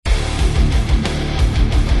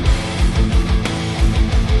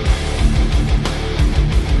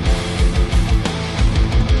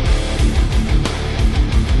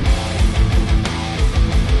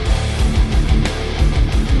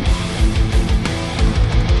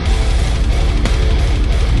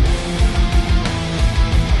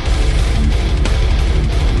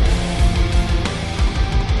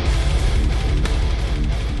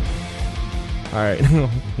right.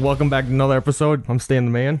 Welcome back to another episode. I'm Stan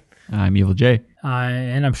the Man. I'm Evil J.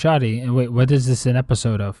 And I'm Shoddy. And wait, what is this an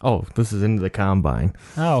episode of? Oh, this is Into the Combine.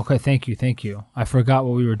 Oh, okay. Thank you. I forgot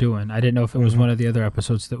what we were doing. I didn't know if it was one of the other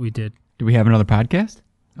episodes that we did. Do we have another podcast?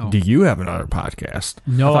 Oh. Do you have another podcast?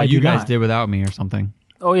 No, I you do guys not. did without me or something.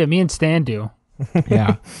 Oh, yeah, me and Stan do.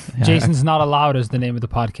 Yeah. Jason's Not Allowed is the name of the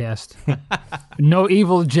podcast. No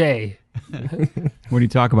Evil J. What do you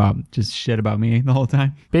talk about? Just shit about me the whole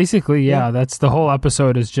time? Basically, yeah, that's the whole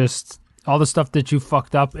episode is just all the stuff that you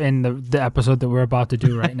fucked up in the episode that we're about to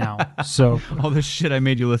do right now. So All the shit I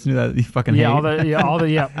made you listen to that you fucking yeah,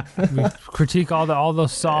 hate. we critique all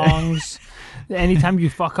those songs. Anytime you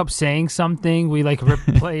fuck up saying something, we like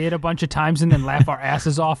replay it a bunch of times and then laugh our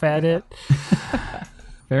asses off at it.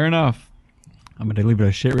 Fair enough. I'm going to leave it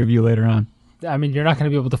a shit review later on. I mean, you're not going to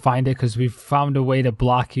be able to find it because we've found a way to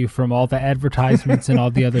block you from all the advertisements and all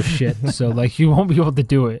the other shit. So, like, you won't be able to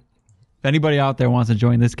do it. If anybody out there wants to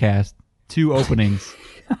join this cast, 2 openings.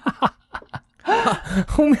 You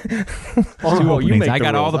openings. make I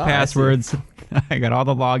got all the rules. passwords. I got all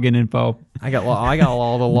the login info. I got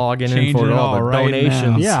all the login Changing info and it all the all right donations.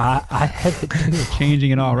 now. Yeah, I have it too.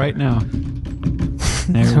 Changing it all right now.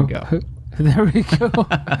 There we go. There we go.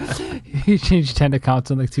 You changed 10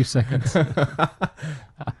 accounts in like 2 seconds. Well,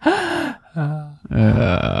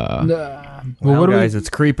 what do guys, it's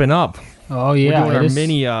creeping up. Oh, yeah. We're doing it our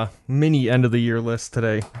is. mini end of the year list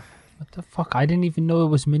today. What the fuck? I didn't even know it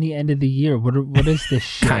was mini end of the year. What is this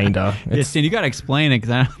shit? Kinda. Yeah, Stan, you got to explain it because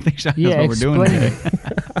I don't think she knows Yeah, what we're doing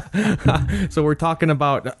explain today. So we're talking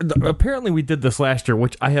about. Apparently, we did this last year,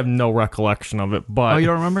 which I have no recollection of it. But Oh, you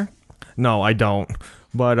don't remember? no, I don't.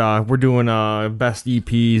 But we're doing best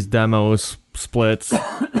EPs, demos, splits,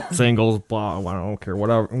 singles, blah. I don't care,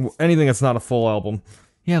 whatever, anything that's not a full album.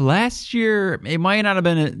 Yeah, last year it might not have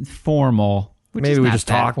been formal. Which Maybe is we not just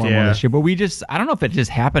that talked, formal yeah. this year, but I don't know if it just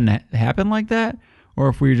happened like that, or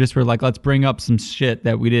if we just were like, let's bring up some shit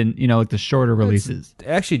that we didn't, like the shorter releases.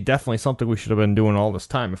 Actually, definitely something we should have been doing all this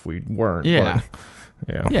time if we weren't. Yeah.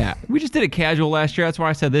 But, yeah. Yeah, we just did it casual last year. That's why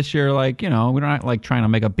I said this year, like, we're not like trying to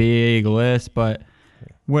make a big list, but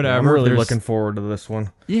whatever. I'm really There's- looking forward to this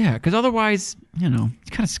one. Yeah, because otherwise, you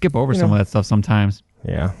kind of skip over some of that stuff sometimes.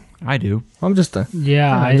 Yeah. I do. I'm just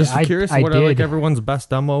Yeah, I'm just I curious I what did. like everyone's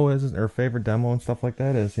best demo is or favorite demo and stuff like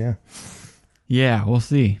that is. Yeah. Yeah, we'll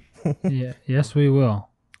see. Yeah, yes, we will.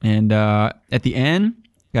 And at the end,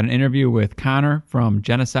 got an interview with Connor from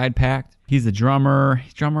Genocide Pact. He's the drummer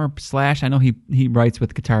slash. I know he writes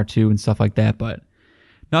with guitar too and stuff like that, but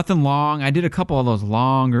nothing long. I did a couple of those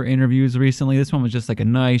longer interviews recently. This one was just like a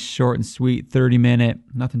nice, short and sweet 30-minute,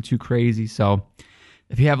 nothing too crazy. So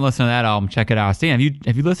if you haven't listened to that album, check it out. Stan,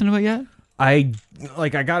 have you listened to it yet? I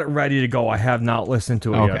got it ready to go. I have not listened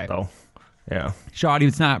to it Okay. yet though. Yeah. Shoddy,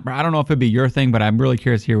 it's not. I don't know if it'd be your thing, but I'm really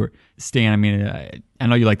curious to hear Stan. I mean, I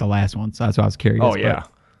know you like the last one, so that's why I was curious. Oh yeah.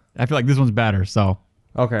 but I feel like this one's better. So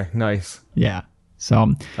Okay. Nice. yeah.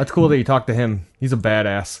 So That's cool that you talked to him. He's a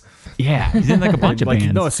badass. yeah, he's in like a bunch of Like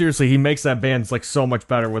bands. no, seriously, he makes that band like so much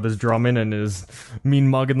better with his drumming and his mean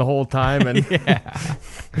mugging the whole time. And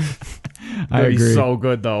I he's agree. so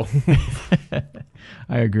good though.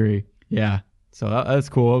 I agree. Yeah. So that's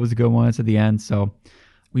cool. It was a good one. It's at the end. So,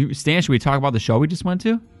 Stan, should we talk about the show we just went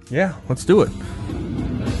to? Yeah. Let's do it.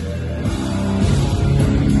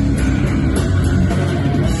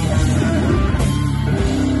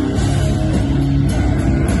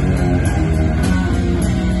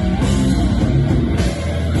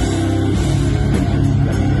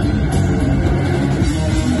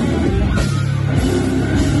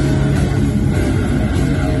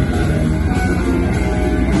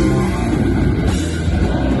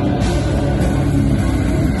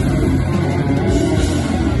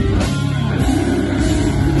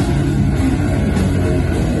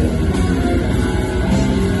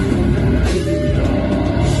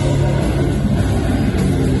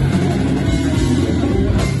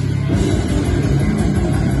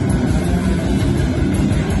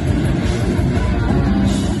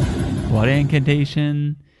 Blood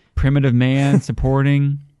Incantation, Primitive Man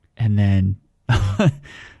supporting, and then a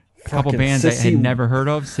couple Fucking bands I Sissy- had never heard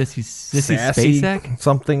of. Sissy Sassy Spacek?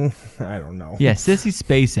 something. I don't know. Yeah, Sissy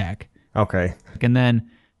Spacek. Okay. And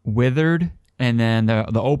then Withered, and then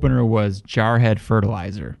the opener was Jarhead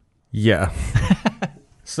Fertilizer. Yeah.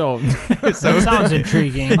 So That sounds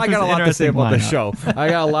intriguing. I got a lot to say Interesting about the lineup. show. I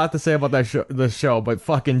got a lot to say about the show, but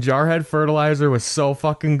fucking Jarhead Fertilizer was so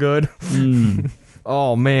fucking good.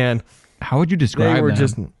 Oh man, How would you describe they were them?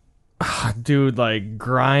 just, dude, like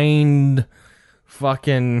grind,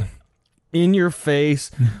 fucking in your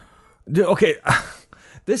face. Dude, okay,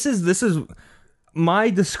 this is my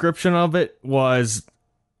description of it was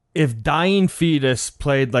if Dying Fetus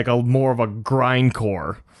played like a more of a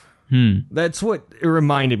grindcore. That's what it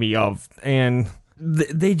reminded me of. And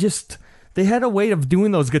they had a way of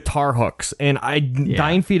doing those guitar hooks. And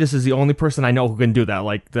Dying Fetus is the only person I know who can do that,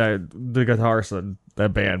 like the guitarist of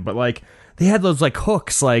that band. But like they had those like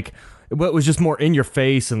hooks, like it was just more in your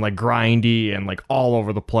face and like grindy and like all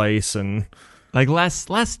over the place and like less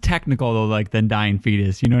technical though, like than Dying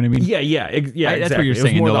Fetus. You know what I mean? Yeah. That's Exactly. what you're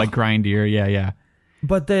saying. Though, like grindier. Yeah.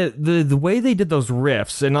 But the way they did those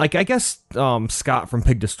riffs, and like I guess Scott from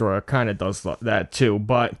Pig Destroyer kind of does that too,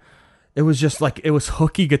 but it was just like it was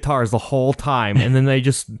hooky guitars the whole time, and then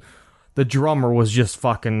the drummer was just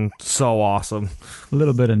fucking so awesome. A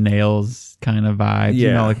little bit of Nails kind of vibe. Yeah.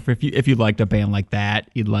 You know, like if you liked a band like that,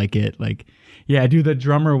 you'd like it. Like, yeah, dude, the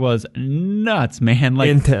drummer was nuts, man. Like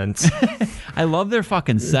Intense. I love their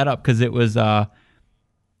fucking setup because it was the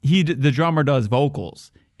drummer does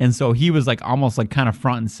vocals. And so he was like almost like kind of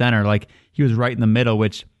front and center, like he was right in the middle,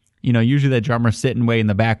 which, you know, usually the drummer's sitting way in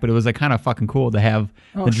the back, but it was like kind of fucking cool to have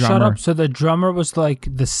the drummer. Shut up. So the drummer was like,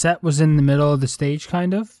 the set was in the middle of the stage,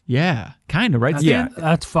 kind of? Yeah, kind of, right? Yeah. Stan?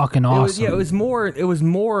 That's fucking awesome. It was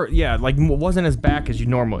more, yeah, like it wasn't as back as you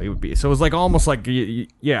normally would be. So it was like almost like,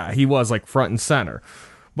 yeah, he was like front and center.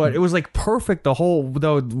 But it was like perfect,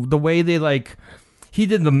 the way they like, he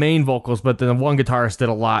did the main vocals, but then the one guitarist did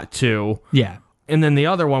a lot too. Yeah. And then the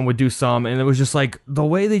other one would do some, and it was just like the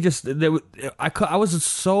way I was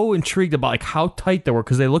so intrigued about like how tight they were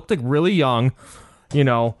because they looked like really young, you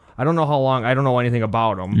know. I don't know anything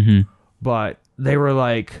about them, but they were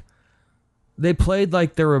like, they played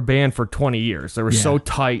like they were a band for 20 years. They were so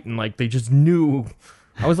tight and like they just knew.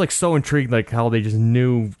 I was like so intrigued like how they just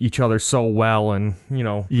knew each other so well and, you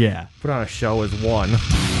know, put on a show as one.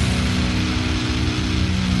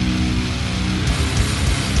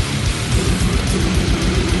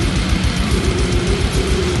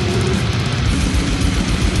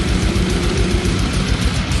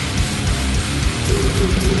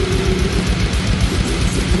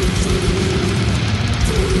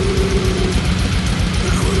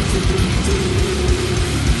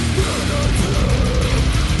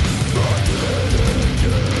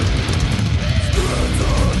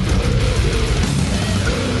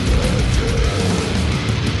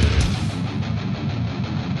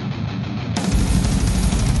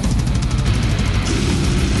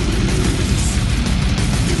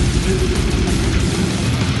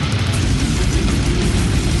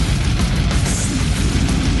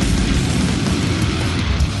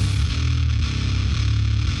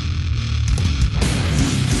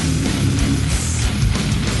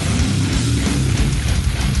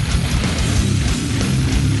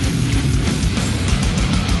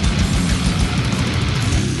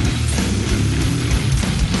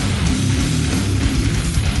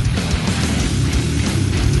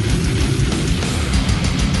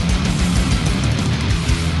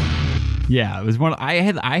 Yeah, it was one.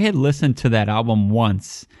 I had listened to that album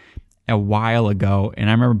once a while ago, and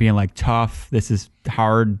I remember being like, "Tough, this is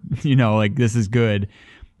hard, you know, like this is good."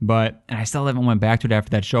 And I still haven't went back to it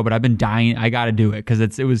after that show. But I've been dying. I got to do it because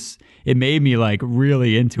it made me like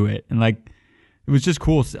really into it, and like it was just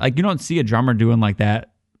cool. Like you don't see a drummer doing like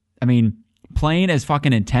that. I mean, playing as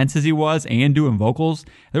fucking intense as he was and doing vocals.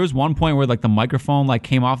 There was one point where like the microphone like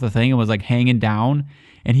came off the thing and was like hanging down.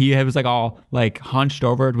 And he was like all like hunched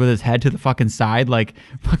over with his head to the fucking side, like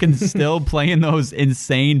fucking still playing those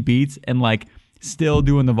insane beats and like still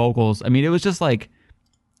doing the vocals. I mean, it was just like,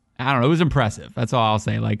 I don't know, it was impressive. That's all I'll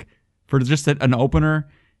say. Like for just an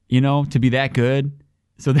opener, you know, to be that good.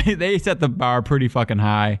 So they set the bar pretty fucking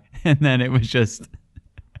high. And then it was just,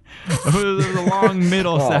 it was a long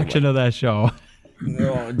middle section of that show.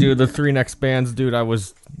 Oh, dude, the three next bands, dude,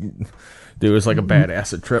 Dude, it was like a bad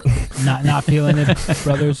acid trip. Not feeling it,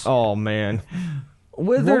 brothers. Oh man,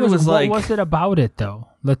 Withered was like. What was it about it though?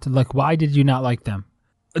 Like, why did you not like them?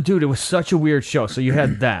 Dude, it was such a weird show. So you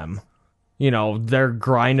had them, you know, they're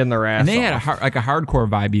grinding their ass. And they off. had a hardcore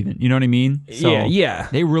vibe, even. You know what I mean? So yeah.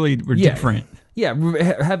 They really were different. Yeah,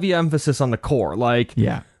 heavy emphasis on the core, like.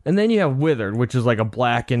 Yeah. And then you have Withered, which is like a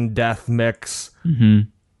black and death mix. Mm-hmm.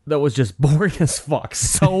 That was just boring as fuck.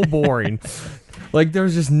 So boring. Like,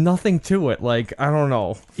 there's just nothing to it. Like, I don't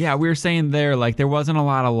know. Yeah, we were saying there, like, there wasn't a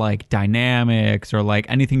lot of, like, dynamics or, like,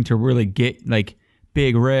 anything to really get, like,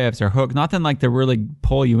 big riffs or hook. Nothing, like, to really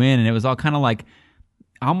pull you in. And it was all kind of, like,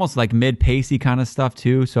 almost, like, mid-pacey kind of stuff,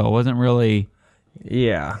 too. So it wasn't really...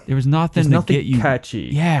 Yeah. There was nothing There's to get you... catchy.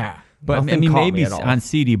 Yeah. But, Nothing I mean, caught maybe me at all. on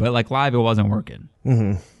CD, but, like, live it wasn't working.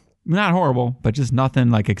 Mm-hmm. Not horrible, but just nothing,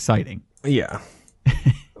 like, exciting. Yeah.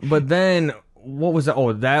 But then what was that?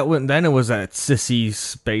 Oh, that one. Then it was at Sissy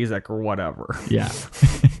Spacek or whatever. Yeah.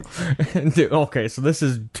 Okay, so this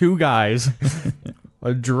is two guys,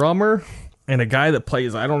 a drummer and a guy that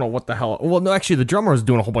plays. I don't know what the hell. Well, no, actually, the drummer was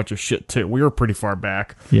doing a whole bunch of shit too. We were pretty far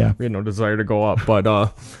back. Yeah. We had no desire to go up,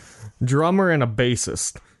 but drummer and a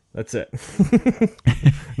bassist. That's it.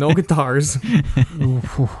 No guitars.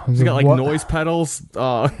 He's got like noise pedals.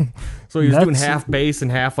 So he was doing half bass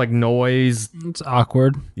and half like noise. It's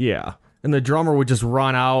awkward. Yeah. And the drummer would just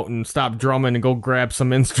run out and stop drumming and go grab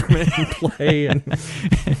some instrument and play. And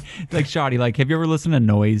like Shoddy, like, have you ever listened to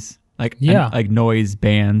noise? Like, Yeah. like noise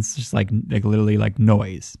bands, just like literally like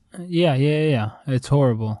noise. Yeah. It's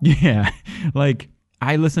horrible. Yeah. Like,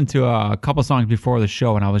 I listened to a couple songs before the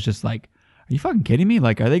show and I was just like, are you fucking kidding me?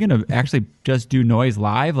 Like, are they going to actually just do noise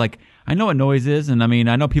live? Like, I know what noise is. And I mean,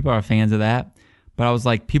 I know people are fans of that. But I was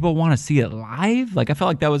like, people want to see it live? Like, I felt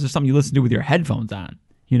like that was just something you listen to with your headphones on.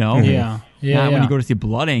 You know? Yeah. Not when you go to see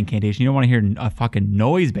Blood Incantation. You don't want to hear a fucking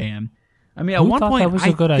noise band. I mean, at one point, that was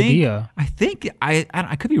a good idea? I think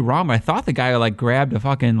I could be wrong, but I thought the guy like grabbed a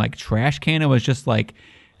fucking like trash can and was just like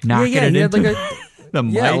knocking it into like the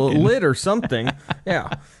mic, lid or something.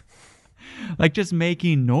 Yeah, like just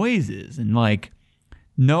making noises and like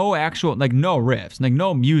no actual like no riffs, like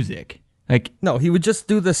no music. Like no, he would just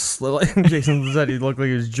do this. Jason said he looked like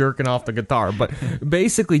he was jerking off the guitar, but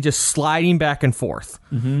basically just sliding back and forth.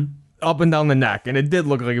 Mm-hmm. Up and down the neck, and it did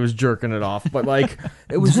look like he was jerking it off, but like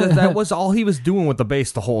it was just, that was all he was doing with the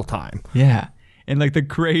bass the whole time. Yeah, and like the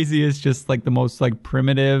craziest, just like the most like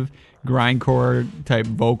primitive grindcore type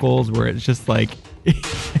vocals, where it's just like,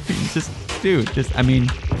 I mean,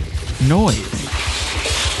 noise.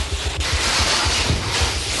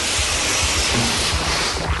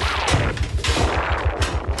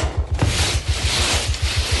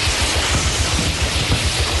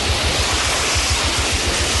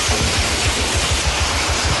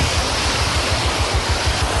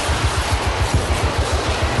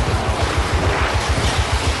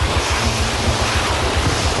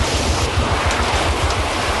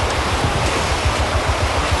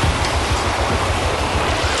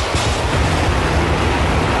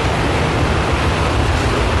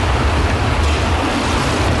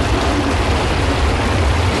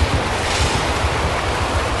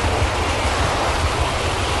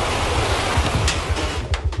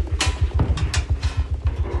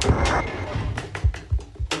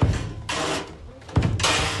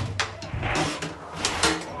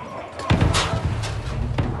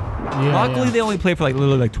 Luckily, they only played for like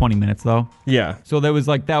literally like 20 minutes though. Yeah. So that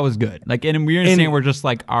was good. Like, and we understand we're just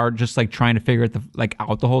like trying to figure it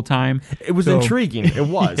out the whole time. It was intriguing. It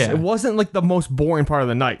was. Yeah. It wasn't like the most boring part of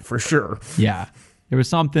the night for sure. Yeah. There was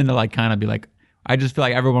something to like kind of be like. I just feel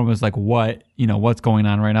like everyone was like, what's going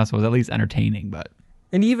on right now? So it was at least entertaining, but.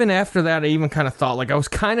 And even after that, I even kind of thought, like, I was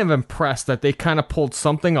kind of impressed that they kind of pulled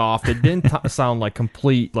something off that didn't sound like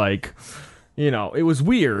complete, like, it was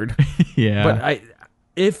weird. Yeah. But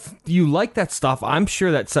if you like that stuff, I'm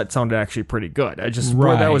sure that set sounded actually pretty good.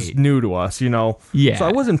 Right. That was new to us, Yeah. So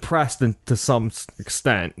I was impressed to some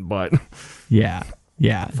extent, but. Yeah.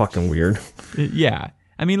 Fucking weird. Yeah.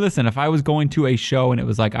 I mean, listen, if I was going to a show and it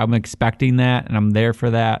was like, I'm expecting that and I'm there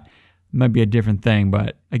for that, it might be a different thing.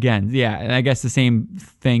 But again, yeah, and I guess the same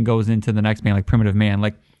thing goes into the next band, like Primitive Man.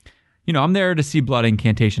 Like, I'm there to see Blood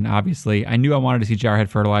Incantation, obviously. I knew I wanted to see Jarhead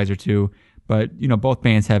Fertilizer too, but, both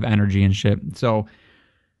bands have energy and shit. So,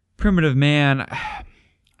 Primitive Man,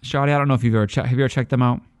 Shoddy, I don't know if have you ever checked them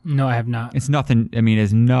out? No, I have not. It's nothing,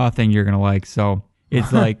 it's nothing you're going to like, so...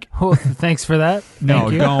 It's like, well, thanks for that. No,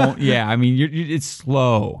 don't. Yeah, I mean, it's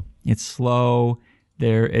slow. It's slow.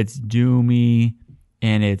 It's doomy,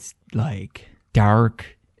 and it's like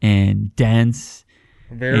dark and dense.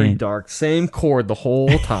 Very dark. Same chord the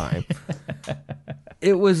whole time.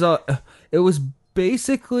 It was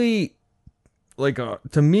basically like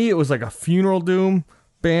to me it was like a funeral doom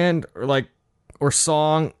band or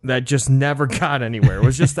song that just never got anywhere. It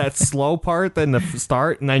was just that slow part in the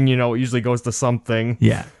start, and then, it usually goes to something.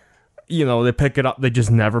 Yeah. They pick it up. They just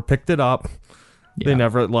never picked it up. Yeah. They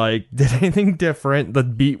never, did anything different. The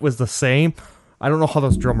beat was the same. I don't know how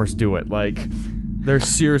those drummers do it. They're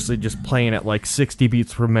seriously just playing at, 60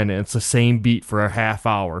 beats per minute. It's the same beat for a half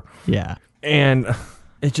hour. Yeah. And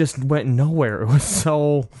it just went nowhere. It was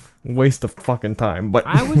so... waste of fucking time. But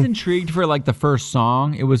I was intrigued for the first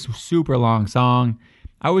song. It was a super long song.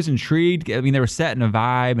 I was intrigued. I mean, they were setting a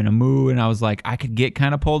vibe and a mood, and I was like, I could get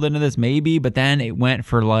kind of pulled into this maybe, but then it went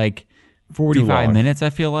for 45 minutes,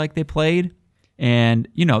 I feel like they played. And,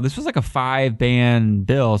 this was a 5-band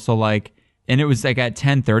bill, so and it was at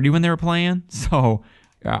 10:30 when they were playing. So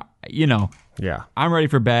you know, Yeah. I'm ready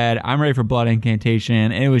for bed. I'm ready for Blood Incantation.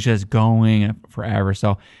 And it was just going forever.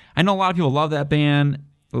 So I know a lot of people love that band.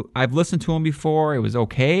 I've listened to them before. It was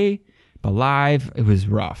okay. But live, it was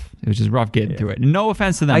rough. It was just rough getting through it. And no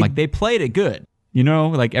offense to them. Like, they played it good. You know,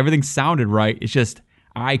 like, everything sounded right. It's just,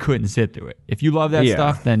 I couldn't sit through it. If you love that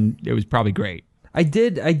stuff, then it was probably great. I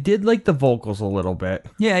did like the vocals a little bit.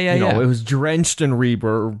 Yeah. You know, it was drenched in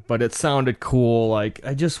reverb, but it sounded cool. Like,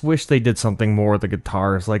 I just wish they did something more with the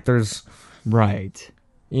guitars. Like, there's... Right.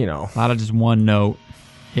 You know. A lot of just one note,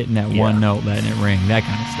 hitting that one note, letting it ring, that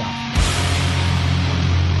kind of stuff.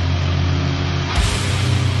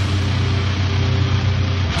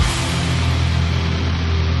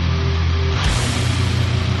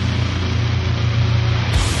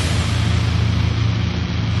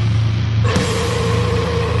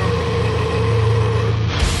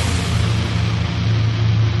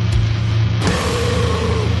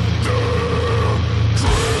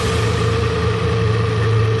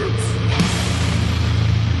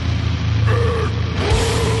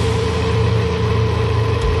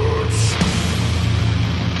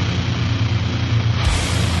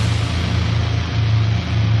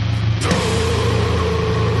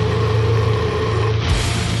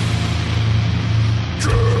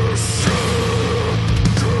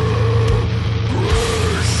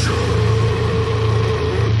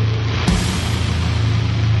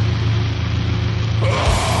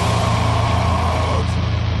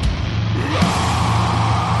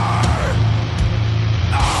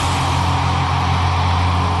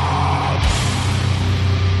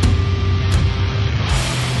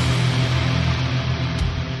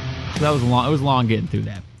 That was long. It was long getting through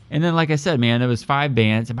that. And then, like I said, man, there was 5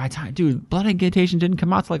 bands. And by the time, dude, Blood Incantation didn't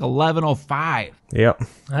come out till like 11:05. Yep.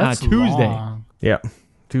 That's Tuesday. long. Yep.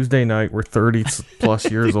 Tuesday night. We're 30 plus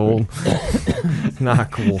years old. Not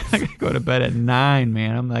cool. I gotta go to bed at 9,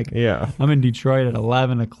 man. I'm like, I'm in Detroit at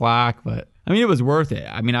 11 o'clock, but I mean, it was worth it.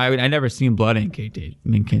 I mean, I never seen Blood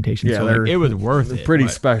Incantation, so like, it was worth it. Pretty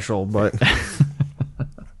special, but.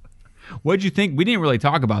 What'd you think? We didn't really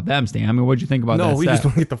talk about them, Stan. I mean, what'd you think about that? No, we just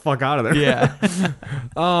want to get the fuck out of there. Yeah.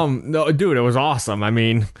 No, dude, it was awesome. I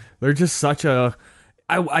mean, they're just such a...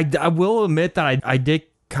 I will admit that I did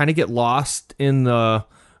kind of get lost in the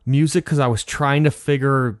music because I was trying to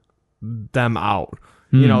figure them out.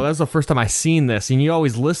 You know, that was the first time I seen this, and you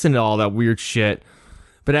always listen to all that weird shit,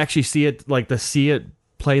 but actually see it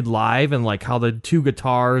played live and like how the 2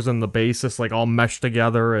 guitars and the bassist like all meshed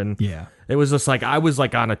together, and it was just like I was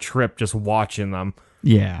like on a trip just watching them.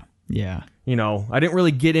 Yeah. You know, I didn't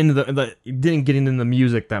really get into the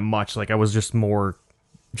music that much. Like I was just more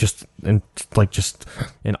just in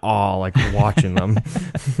awe, like watching them.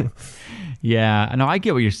 Yeah, no, I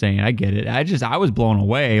get what you're saying. I get it. I was blown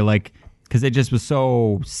away, like, because it just was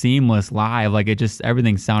so seamless live. Like, it just,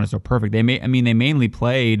 everything sounded so perfect. They mainly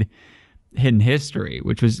played Hidden History,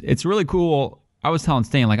 it's really cool. I was telling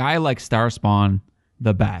Stan, like, I like Starspawn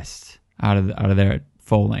the best out of their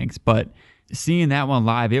full lengths, but seeing that one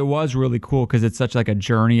live, it was really cool because it's such like a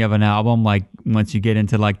journey of an album. Like, once you get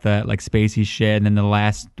into like the like spacey shit, and then the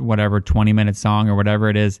last 20-minute song or whatever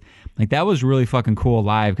it is, like, that was really fucking cool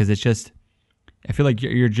live because it's just, I feel like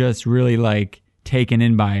you're just really like taken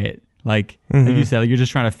in by it. Like, like you said, like, you're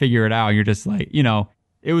just trying to figure it out. You're just like, you know,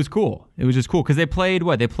 it was cool. It was just cool because they played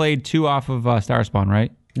 2 off of Starspawn,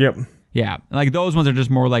 right? Yep. Yeah, like those ones are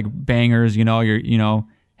just more like bangers, you know,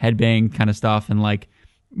 headbang kind of stuff, and like,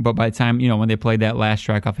 but by the time, you know, when they played that last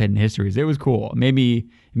track off Hidden Histories, it was cool. It made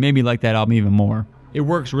me like that album even more. It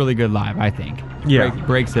works really good live, I think. Yeah,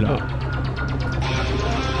 breaks it up.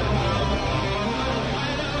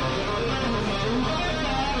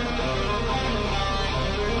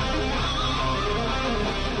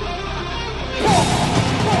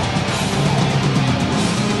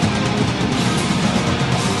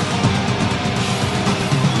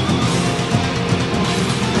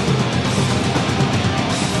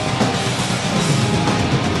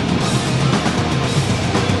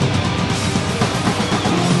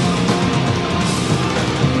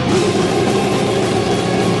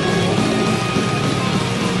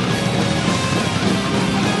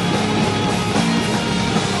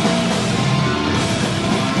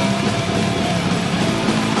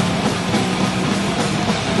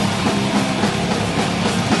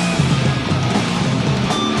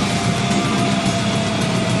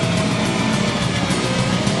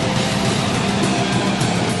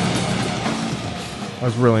 I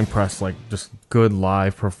was really impressed. Like, just good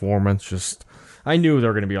live performance. Just, I knew they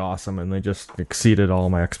were going to be awesome, and they just exceeded all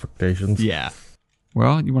my expectations. Yeah.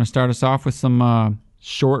 Well, you want to start us off with some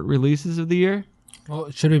short releases of the year? Well,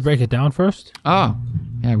 should we break it down first? Oh,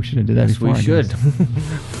 Yeah, we should have did that Yes, before. we I should.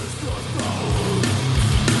 guess.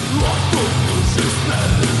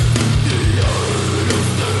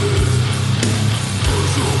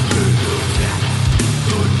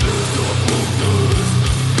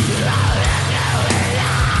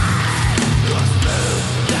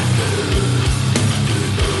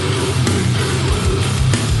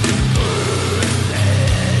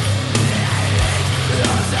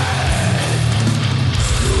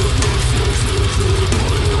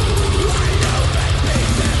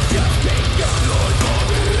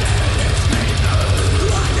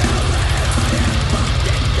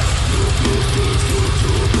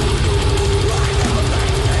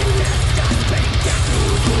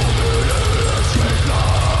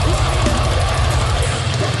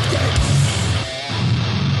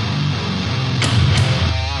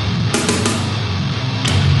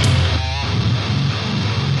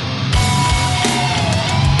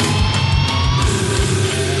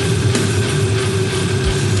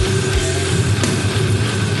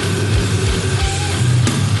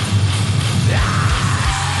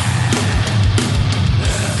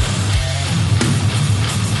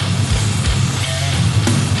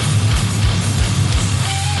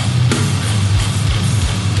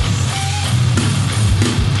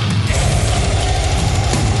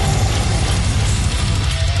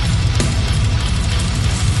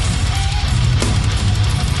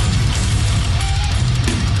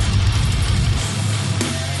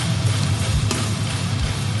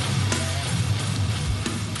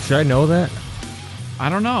 Should I know that? I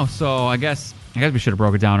don't know. So I guess we should have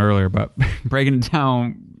broke it down earlier, but breaking it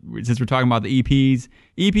down, since we're talking about the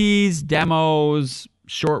EPs, demos,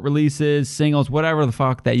 short releases, singles, whatever the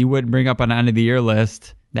fuck that you wouldn't bring up on an end of the year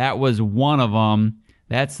list, that was one of them.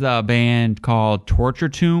 That's the band called Torture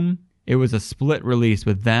Tomb. It was a split release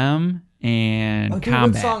with them and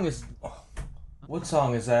Combat. What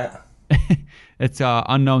song is that? It's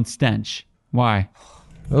Unknown Stench. Why?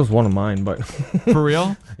 That was one of mine, but For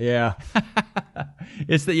real? yeah.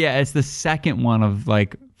 It's the second one of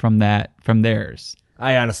like from theirs.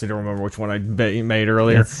 I honestly don't remember which one I made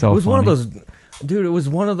earlier. That's so it was one of funny. those, dude. It was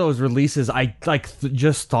one of those releases. I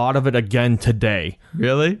just thought of it again today,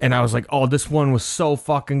 Really? and I was like, "Oh, this one was so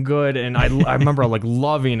fucking good," and I remember like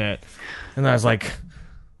loving it, and I was like,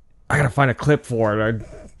 "I gotta find a clip for it."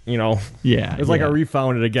 Yeah. It's like yeah. I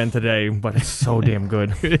refound it again today, but it's so damn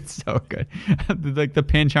good. It's so good. Like the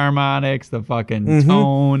pinch harmonics, the fucking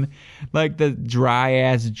tone, like the dry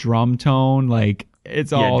ass drum tone, like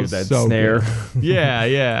it's all dude, that so snare. good.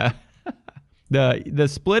 Yeah. The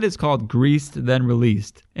split is called Greased Then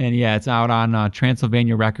Released, and yeah, it's out on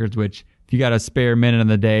Transylvania Records. Which, if you got a spare minute in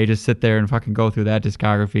the day, just sit there and fucking go through that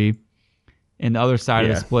discography. And the other side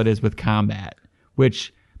of the split is with Combat,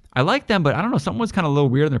 which I like them, but I don't know. Something was kind of a little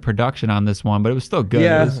weird in the production on this one, but it was still good.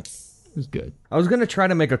 Yeah. It was good. I was gonna try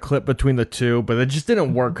to make a clip between the two, but it just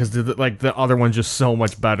didn't work because the other one's just so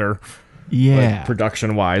much better. Yeah.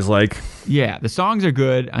 Production wise, like. Yeah, the songs are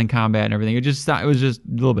good on Combat and everything. It was just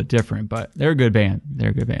a little bit different, but they're a good band.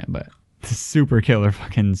 But it's a super killer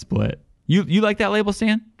fucking split. You like that label,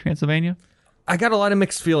 Stan? Transylvania? I got a lot of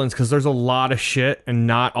mixed feelings because there's a lot of shit and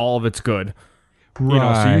not all of it's good.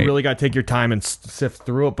 Right. So you really got to take your time and sift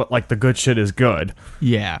through it, but like the good shit is good.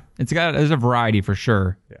 Yeah, there's a variety for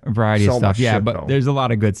sure. A variety So of stuff. much Yeah, shit, but though. there's a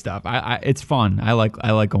lot of good stuff. It's fun. I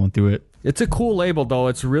like going through it. It's a cool label though.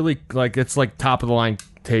 It's really like top of the line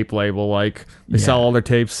tape label. Like they sell all their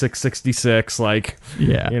tapes 666. Like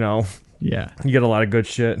Yeah. you Yeah. get a lot of good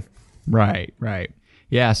shit. Right.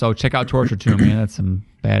 Yeah, so check out Torture Tomb, man. That's some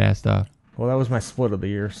badass stuff. Well, that was my split of the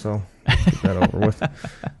year, so get that over with.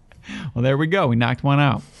 Well, there we go. We knocked one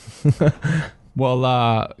out.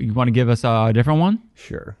 Well, you want to give us a different one?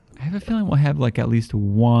 Sure. I have a feeling we'll have like at least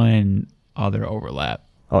one other overlap.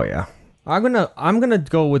 Oh yeah. I'm gonna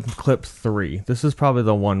go with clip 3. This is probably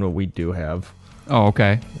the one that we do have. Oh,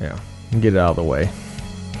 okay. Yeah. Get it out of the way.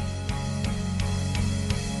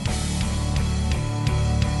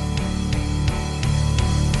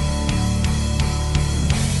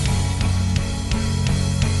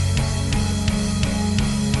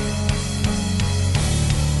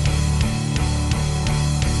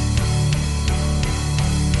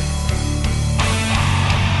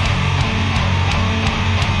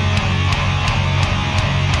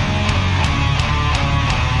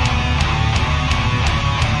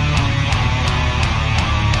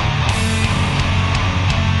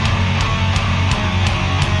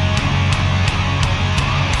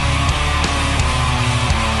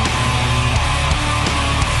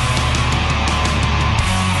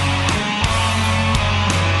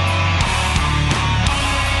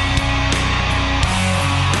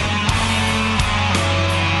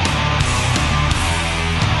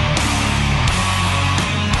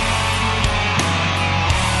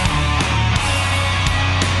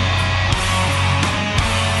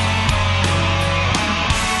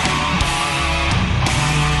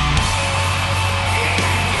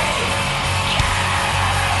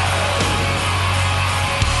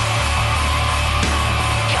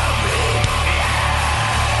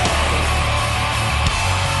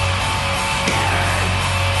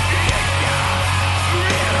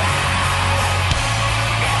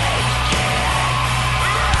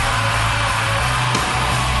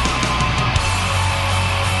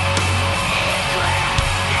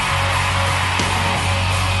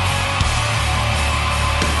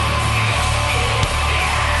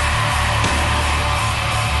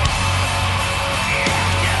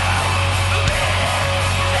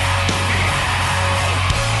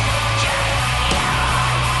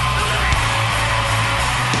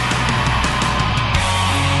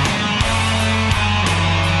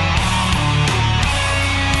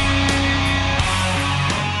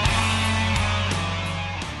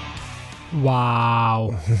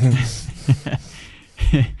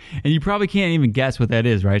 And you probably can't even guess what that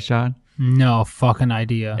is, right, Sean? No fucking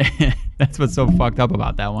idea. That's what's so fucked up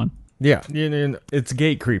about that one. Yeah, it's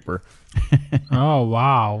Gate Creeper. Oh,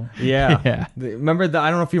 wow. Yeah. Yeah. Remember that? I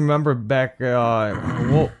don't know if you remember back.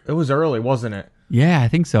 Well, it was early, wasn't it? Yeah, I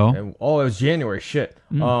think so. It was January. Shit.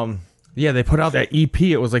 Yeah, they put out that EP.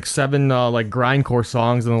 It was like 7 like grindcore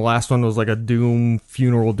songs, and the last one was like a doom,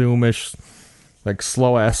 funeral doomish, like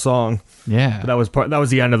slow ass song. Yeah. That was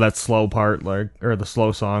the end of that slow part, or the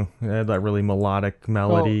slow song. It had that really melodic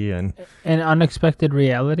melody and An Unexpected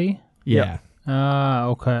Reality? Yeah.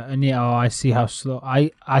 Okay. And yeah, I see how slow.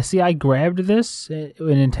 I see I grabbed this and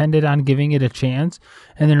intended on giving it a chance,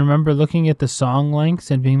 and then remember looking at the song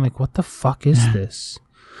lengths and being like, what the fuck is this?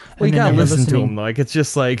 Well, you And then gotta never listen to listening- them. Like, it's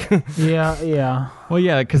just like Yeah. Well,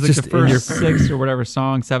 yeah, because like Just the first in 6 or whatever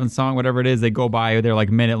song, 7 song, whatever it is, they go by, they're like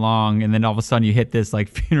a minute long, and then all of a sudden you hit this like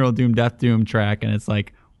funeral doom, death doom track, and it's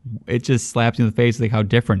like, it just slaps you in the face like how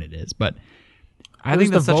different it is. But I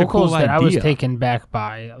think that's the such a vocals cool that idea. I was taken back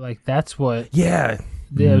by. Like, that's what. yeah.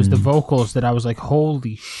 It was the vocals that I was like,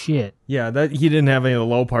 holy shit. Yeah, that he didn't have any of the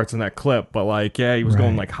low parts in that clip, but like, yeah, he was going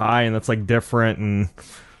Right. like high, and that's like different, and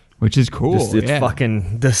Which is cool. just, it's yeah.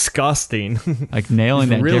 fucking disgusting. Like nailing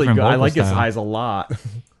He's that really different good. I vocal like his style. highs a lot.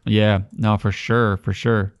 Yeah, no, for sure.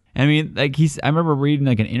 I mean, like I remember reading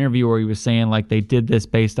like an interview where he was saying like they did this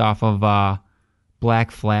based off of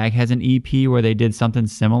Black Flag has an EP where they did something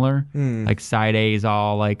similar. Like side A is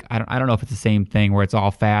all like I don't know if it's the same thing where it's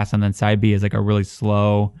all fast and then side B is like a really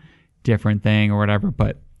slow, different thing or whatever.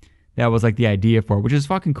 But that was like the idea for it, which is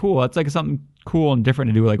fucking cool. It's like something cool and different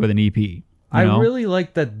to do like with an EP. you know? I really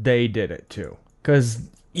like that they did it too, because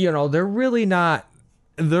they're really not.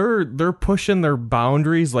 They're pushing their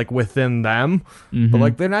boundaries like within them, but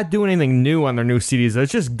like they're not doing anything new on their new CDs.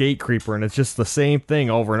 It's just Gate Creeper, and it's just the same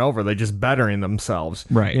thing over and over. They're just bettering themselves,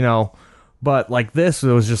 Right. But like this,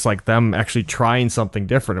 it was just like them actually trying something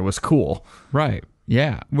different. It was cool. Right.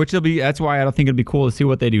 Yeah. That's why I don't think it'd be cool to see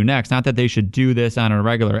what they do next. Not that they should do this on a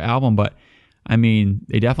regular album, but I mean,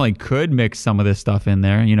 they definitely could mix some of this stuff in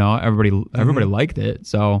there. Everybody liked it.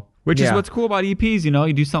 So, which is Yeah. what's cool about EPs.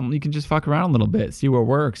 You do something, you can just fuck around a little bit, see what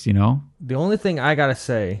works, The only thing I gotta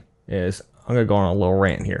say is I'm gonna go on a little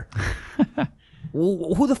rant here.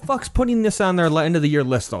 Who the fuck's putting this on their end of the year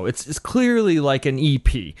list though? It's clearly like an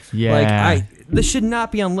EP. Yeah. This should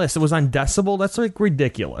not be on list. It was on Decibel. That's like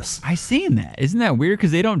ridiculous. I seen that. Isn't that weird?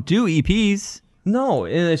 Because they don't do EPs. No,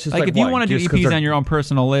 and it's just Like if you what, want to do just 'cause EPs they're- on your own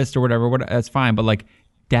personal list or whatever, that's fine. But like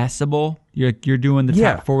Decibel, you're doing the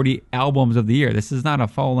Yeah. top 40 albums of the year. This is not a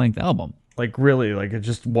full length album. like really like it's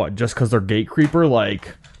just just because they're Gate Creeper,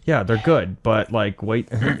 like yeah, they're good, but like wait,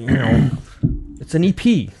 it's an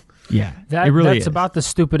EP. Yeah, it really That's is. about the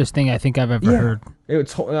stupidest thing I think I've ever heard.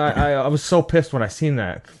 I was so pissed when I seen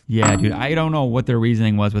that. Yeah, dude, I don't know what their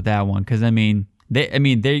reasoning was with that one because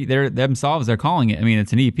they're themselves they're calling it. I mean,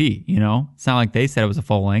 it's an EP. It's not like they said it was a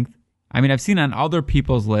full length. I mean, I've seen on other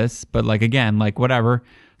people's lists, but like again, like whatever.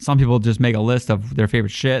 Some people just make a list of their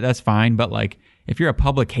favorite shit. That's fine, but like if you're a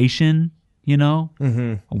publication, a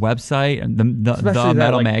website, and the Especially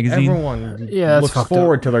Metal like, Magazine, everyone that's looks fucked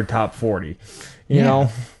forward to their top 40. You know,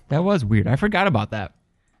 that was weird. I forgot about that.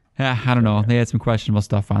 I don't know. They had some questionable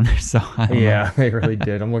stuff on there, so I don't know. yeah, they really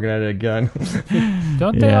did. I'm looking at it again.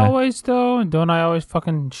 Don't they Yeah. always, though? Don't I always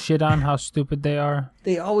fucking shit on how stupid they are?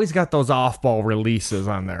 They always got those off-ball releases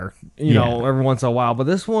on there, you know, every once in a while. But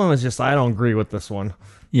this one was just, I don't agree with this one.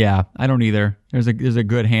 Yeah, I don't either. There's a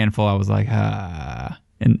good handful. I was like,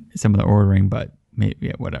 and some of the ordering, but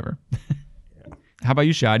maybe whatever. How about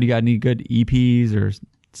you, Shad? You got any good EPs or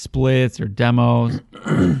splits or demos?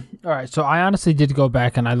 All right, so I honestly did go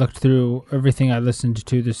back and I looked through everything I listened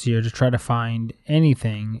to this year to try to find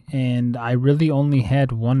anything, and I really only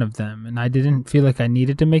had one of them, and I didn't feel like I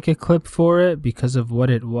needed to make a clip for it because of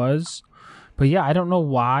what it was. But yeah, I don't know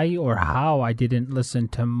why or how I didn't listen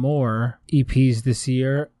to more EPs this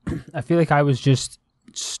year. I feel like I was just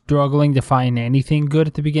struggling to find anything good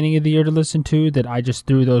at the beginning of the year to listen to, that I just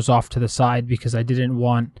threw those off to the side because I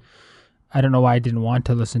don't know why I didn't want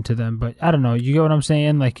to listen to them, but I don't know. You get what I'm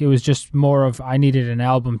saying? Like, it was just more of I needed an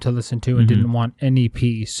album to listen to and didn't want an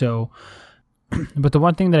EP. So, but the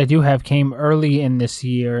one thing that I do have came early in this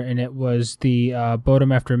year, and it was the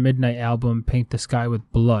Bodom After Midnight album, Paint the Sky with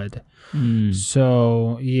Blood.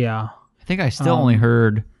 So, yeah. I think I still only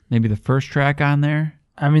heard maybe the first track on there.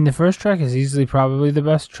 I mean, the first track is easily probably the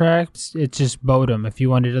best track. It's just Bodom. If you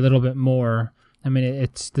wanted a little bit more, I mean,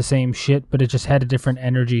 it's the same shit, but it just had a different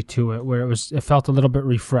energy to it, where it felt a little bit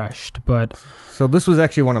refreshed. But So this was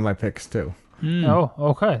actually one of my picks too. Oh,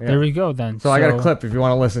 okay. There we go then. So I got a clip if you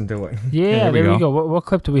want to listen to it. Yeah, there we go. What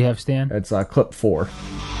clip do we have, Stan? It's clip 4.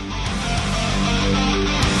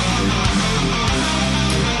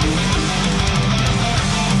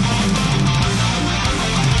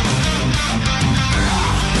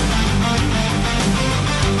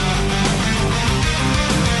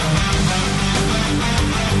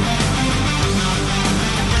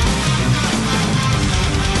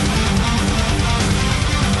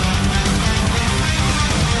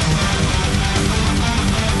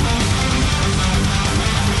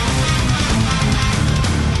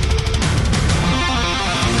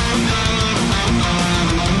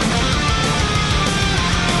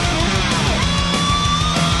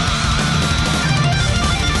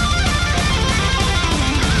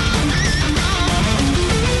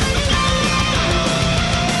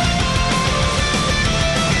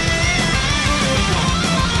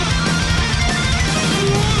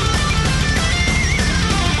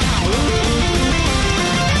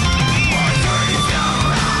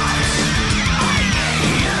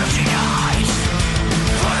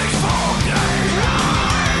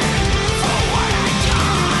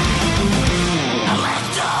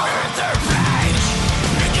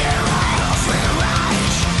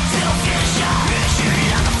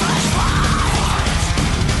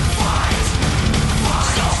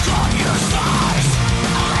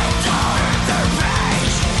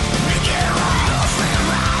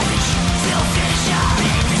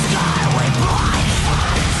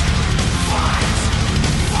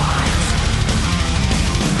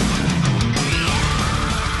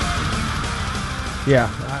 Yeah,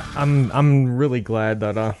 I'm really glad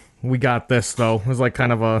that we got this though. It was like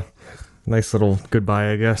kind of a nice little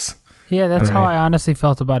goodbye, I guess. Yeah, that's how I honestly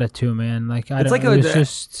felt about it too, man. Like It's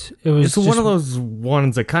one of those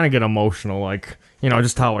ones that kind of get emotional, like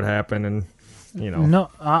just how it happened, and No,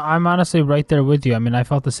 I'm honestly right there with you. I mean, I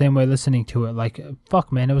felt the same way listening to it. Like,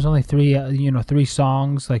 fuck, man, it was only three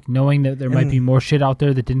songs. Like, knowing that there might be more shit out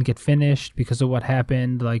there that didn't get finished because of what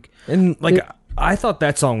happened. I thought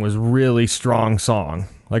that song was really strong song.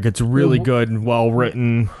 Like, it's really good and well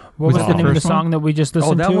written. What was the name of the song that we just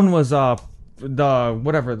listened to? Oh, that one was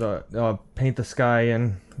Paint the Sky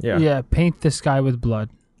and yeah, Paint the Sky with Blood.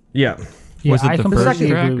 Yeah. Was it the first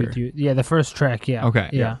track? Agree with you. Yeah, the first track. Yeah. Okay.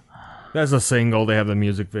 Yeah. That's a single. They have the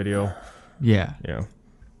music video. Yeah. Yeah.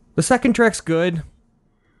 The second track's good.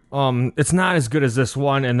 It's not as good as this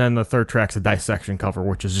one, and then the third track's a dissection cover,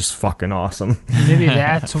 which is just fucking awesome. Maybe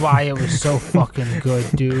that's why it was so fucking good,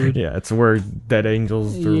 dude. Yeah, it's where Dead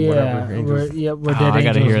Angels or whatever. Angels. Where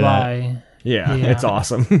Dead Angels Lie. Yeah, it's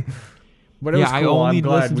awesome. But it was cool. I only I'm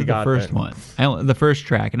glad listened we to the got first one, the first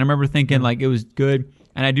track, and I remember thinking like it was good.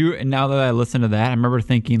 And I do, and now that I listen to that, I remember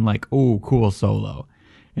thinking like, "Oh, cool solo."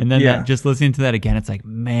 And then just listening to that again, it's like,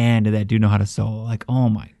 man, did that dude know how to solo? Like, oh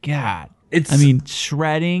my god!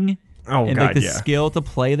 Shredding. Oh and god, like the skill to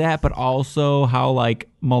play that, but also how like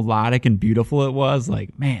melodic and beautiful it was.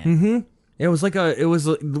 Like, man, mm-hmm. It was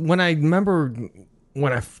when I remember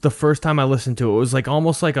the first time I listened to it, it was like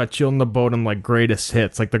almost like a Children of Bodom like greatest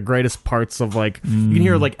hits, like the greatest parts of like you can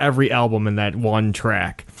hear like every album in that one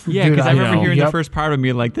track. Yeah, because I remember hearing the first part of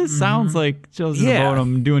me like this sounds like Children of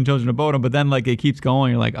Bodom doing Children of Bodom, but then like it keeps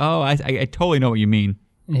going. You're like, oh, I totally know what you mean.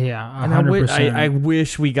 Yeah, 100%. And I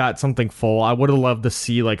wish we got something full. I would have loved to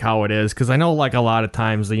see like how it is, because I know like a lot of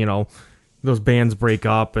times those bands break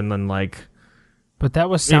up and then like. But that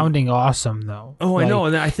was sounding awesome, though. Oh, I know,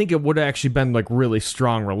 and I think it would have actually been like really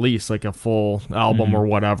strong release, like a full album or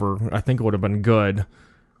whatever. I think it would have been good.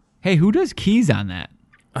 Hey, who does keys on that?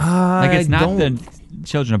 Like it's not the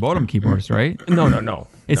Children of Bodom keyboards, right? No.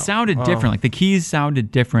 It sounded different. Like the keys sounded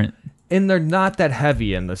different. And they're not that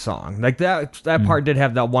heavy in the song. Like that part did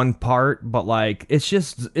have that one part, but like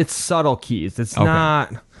it's subtle keys. It's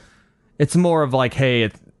not. It's more of like,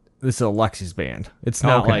 hey, this is Alexi's band. It's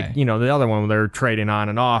not like the other one where they're trading on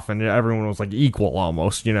and off, and everyone was like equal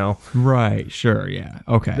almost. Right. Sure. Yeah.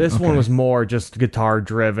 Okay. This one was more just guitar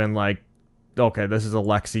driven. Like, okay, this is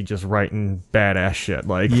Alexi just writing badass shit.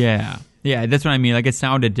 Like, yeah, that's what I mean. Like it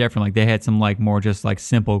sounded different. Like they had some like more just like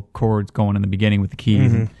simple chords going in the beginning with the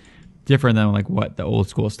keys. Mm-hmm. Different than like what the old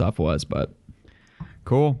school stuff was, but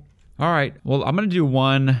cool. All right. Well, I'm going to do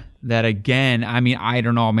one that again, I mean, I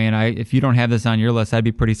don't know, man. If you don't have this on your list, I'd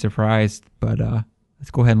be pretty surprised, but let's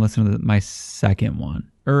go ahead and listen to my second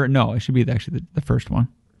one. Or no, it should be actually the first one,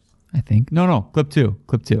 I think. No, clip two.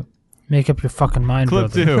 Make up your fucking mind,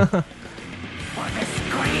 clip brother. 2.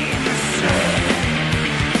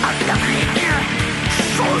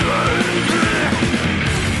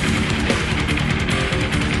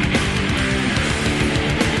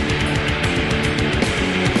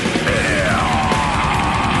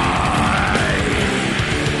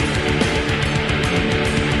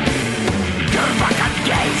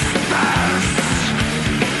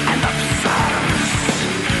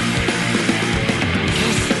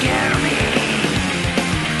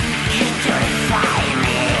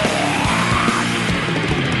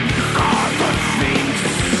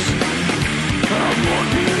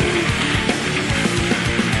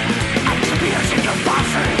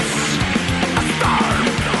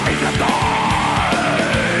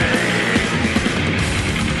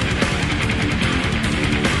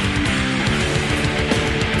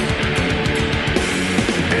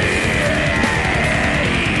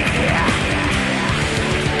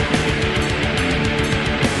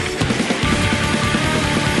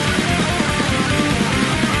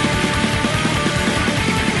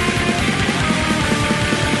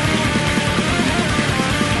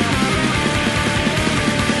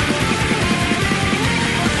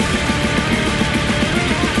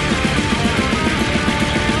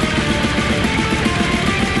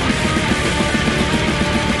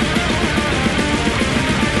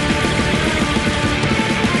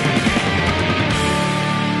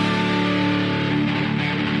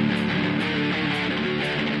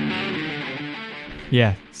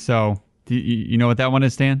 Yeah. So, do you know what that one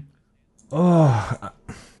is, Stan? Oh,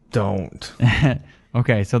 don't.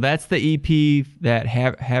 Okay, so that's the EP that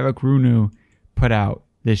Havoc Runu put out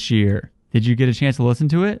this year. Did you get a chance to listen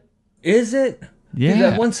to it? Is it? Yeah. Dude,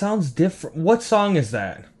 that one sounds different. What song is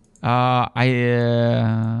that? I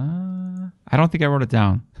don't think I wrote it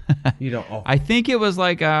down. You don't. Oh. I think it was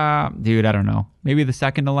like, dude, I don't know. Maybe the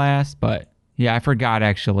second to last, but yeah, I forgot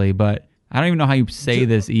actually. But I don't even know how you say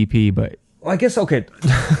this EP, but. Well, I guess, okay.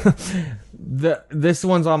 This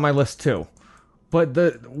one's on my list too. But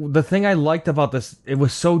the thing I liked about this, it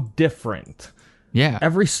was so different. Yeah.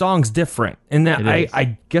 Every song's different. And that It is.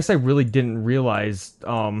 I guess I really didn't realize,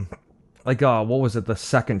 what was it? The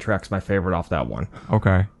second track's my favorite off that one.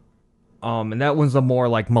 Okay. And that one's a more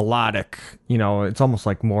like melodic, it's almost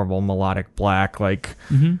like more of a melodic black, like,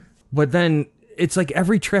 but then it's like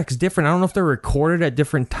every track's different. I don't know if they're recorded at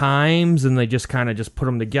different times and they just kind of just put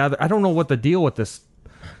them together. I don't know what the deal with this,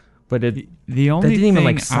 but the only didn't even thing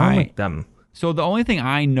like sound like them. So the only thing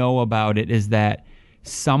I know about it is that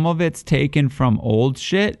some of it's taken from old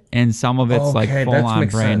shit and some of it's like full on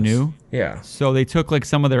brand new. Yeah. So they took like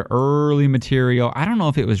some of their early material. I don't know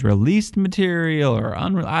if it was released material or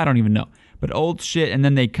I don't even know. But old shit, and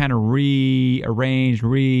then they kind of rearranged,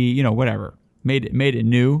 whatever. Made it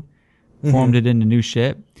new, formed it into new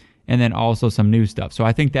shit, and then also some new stuff. So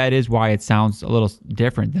I think that is why it sounds a little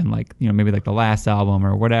different than like, maybe like the last album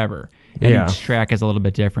or whatever. And each track is a little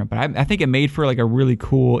bit different. But I think it made for like a really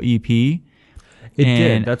cool EP. It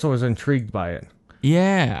did. That's what I was intrigued by it.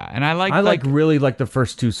 Yeah, and I really like the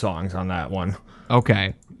first two songs on that one.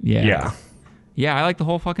 Okay. Yeah. Yeah, I like the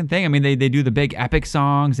whole fucking thing. I mean, they do the big epic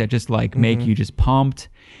songs that just like make you just pumped,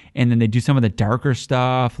 and then they do some of the darker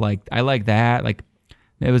stuff. Like I like that. Like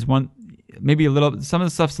it was one, maybe some of the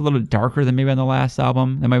stuff's a little darker than maybe on the last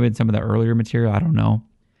album. That might have been some of the earlier material. I don't know,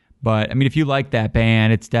 but I mean, if you like that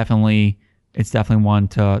band, it's definitely one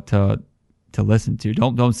to listen to.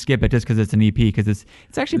 Don't skip it just because it's an EP, because it's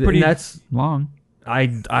actually pretty long.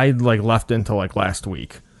 I like left until like last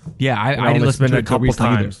week. Yeah, I didn't listen to it a couple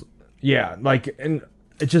times. Either. Yeah, like, and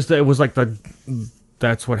it was like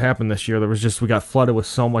that's what happened this year. We got flooded with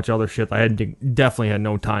so much other shit. Definitely had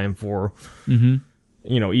no time for,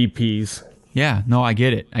 EPs. Yeah, no, I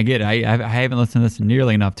get it. I haven't listened to this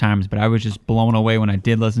nearly enough times, but I was just blown away when I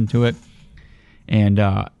did listen to it. And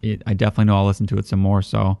I definitely know I'll listen to it some more.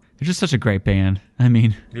 So they're just such a great band. I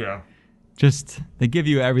mean, yeah. Just they give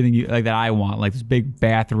you everything you like that I want, like this big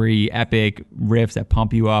battery epic riffs that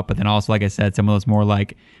pump you up, but then also, like I said, some of those more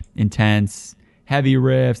like intense heavy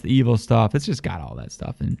riffs, the evil stuff. It's just got all that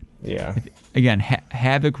stuff. And yeah, again,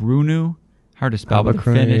 Havoc Runu, hard to spell, but the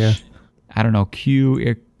Finnish. Yeah. I don't know,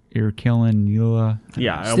 Q Irkillen Yula.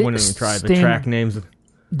 Yeah, I wouldn't even try the track names.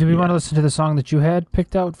 Do we want to listen to the song that you had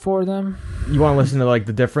picked out for them? You want to listen to like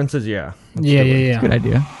the differences? Yeah. Yeah. Good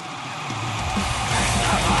idea.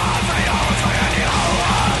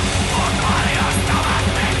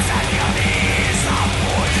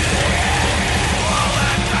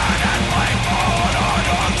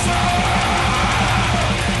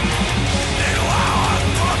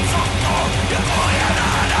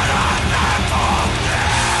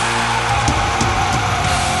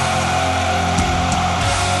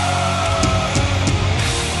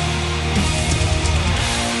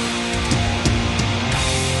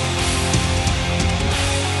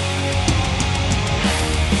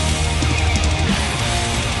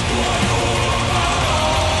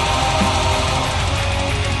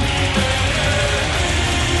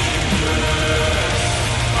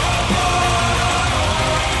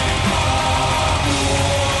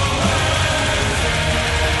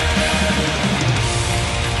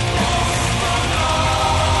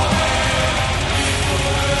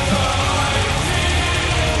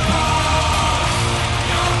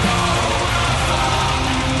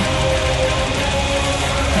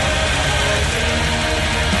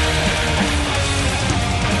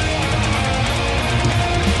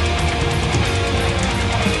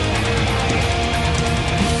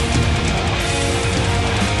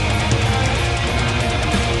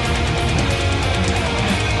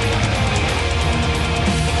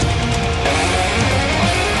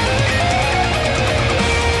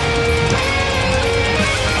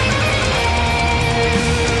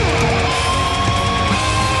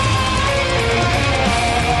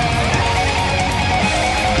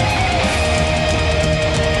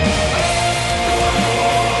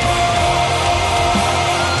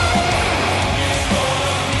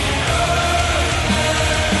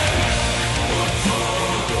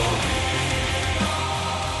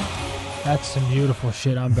 That's some beautiful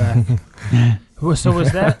shit. I'm back. So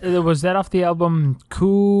was that off the album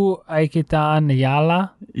Ku Aikitan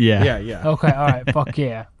Yala? Yeah. Yeah. Okay, all right. Fuck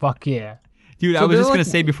yeah. Dude, So I was just they're going to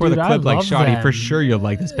say before dude, the I clip, like, love Shawty, them. for sure you'll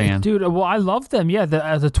like this band. Dude, well, I love them. Yeah, the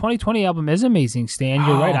 2020 album is amazing, Stan.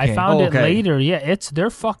 You're right. okay. I found it Okay. later. Yeah,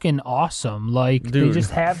 they're fucking awesome. Like, they Dude.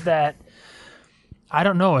 just have that, I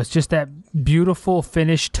don't know, it's just that beautiful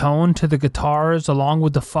finished tone to the guitars along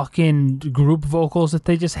with the fucking group vocals that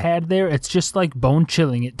they just had there. It's just like bone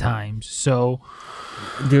chilling at times. So,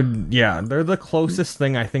 Dude, yeah, they're the closest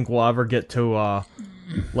thing I think we'll ever get to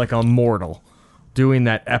like a Mortal doing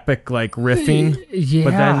that epic like riffing. yeah.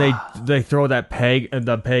 But then they throw that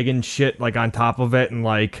the pagan shit like on top of it, and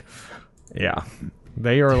like, yeah,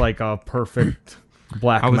 they are like a perfect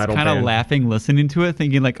black I was metal kind of band. laughing listening to it,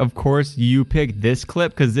 thinking like, of course you picked this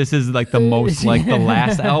clip because this is like the most like the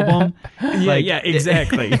last album. Yeah,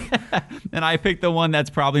 exactly. And I picked the one that's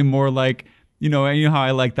probably more like, you know how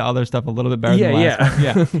I like the other stuff a little bit better than the Yeah, last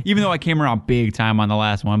one. Yeah. Even though I came around big time on the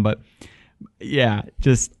last one, but yeah,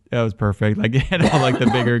 just that was perfect. Like it had all like the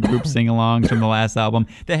bigger group sing-alongs from the last album.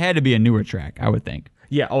 That had to be a newer track, I would think.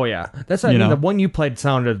 Yeah, oh yeah. That's I mean, the one you played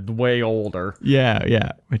sounded way older.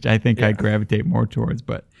 Yeah, which I think I gravitate more towards,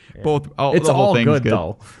 but both It's the whole all thing's good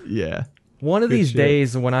though. Yeah. One of Good these shit.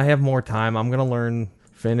 days when I have more time, I'm gonna learn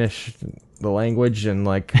Finnish, the language, and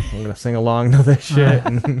like I'm gonna sing along to this shit.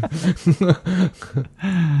 And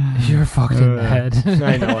you're fucking head.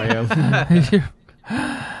 I know I am.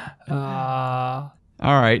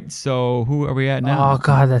 All right, so who are we at now? Oh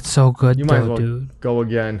god, that's so good, You might as though, well dude. go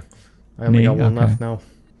again. I only Me? got one Okay. left now.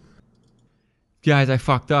 Guys, I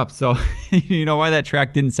fucked up. So you know why that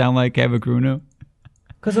track didn't sound like Havagrunu?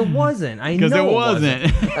 Because it wasn't. I know Because it wasn't.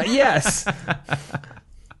 Yes.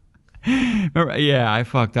 Remember, yeah, I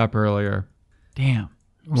fucked up earlier. Damn.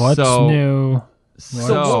 What's So- new?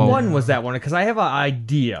 So what one was that one? Because I have an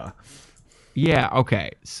idea. Yeah,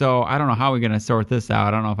 okay. So I don't know how we're gonna sort this out.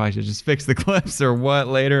 I don't know if I should just fix the clips or what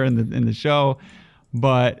later in the show.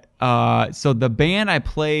 But so the band I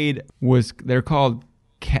played they're called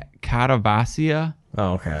Katavasia.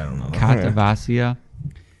 Oh, okay. I don't know. Katavasia.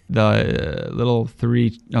 The little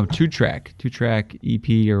two-track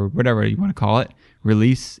EP or whatever you want to call it,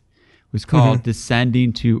 release was called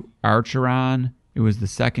Descending to Archeron. It was the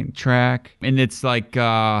second track, and it's like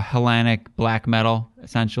Hellenic black metal,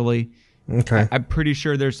 essentially. Okay. I'm pretty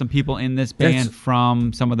sure there's some people in this band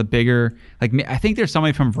from some of the bigger, like I think there's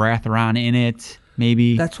somebody from Vratheron in it,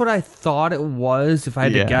 maybe. That's what I thought it was, if I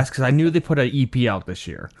had Yeah. to guess, because I knew they put an EP out this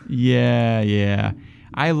year. Yeah.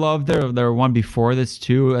 I loved their one before this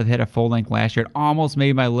too. I had a full length last year. It almost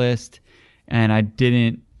made my list, and it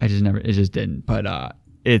just didn't. But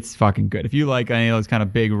it's fucking good. If you like any of those kind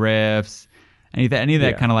of big riffs, any of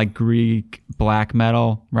that kind of like Greek black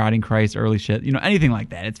metal, Rotting Christ, early shit, anything like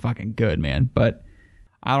that, it's fucking good, man. But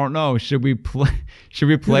I don't know. Should we play?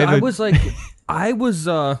 Dude, I was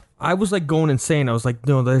like going insane. I was like,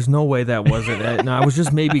 no, there's no way that wasn't it. And I was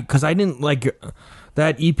just maybe because I didn't like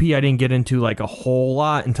that EP. I didn't get into like a whole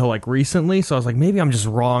lot until like recently. So I was like, maybe I'm just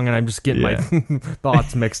wrong and I'm just getting my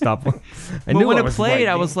thoughts mixed up. But when it played,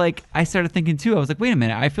 I was like, I started thinking too. I was like, wait a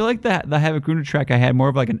minit. I feel like the Havagrunu track I had more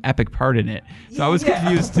of like an epic part in it. So I was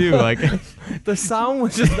confused too. Like the sound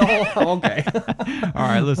was just all okay. All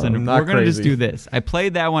right, listen, we're gonna just do this. I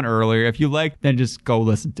played that one earlier. If you like, then just go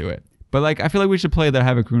listen to it. But like, I feel like we should play the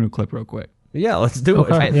Havagrunu clip real quick. Yeah, let's do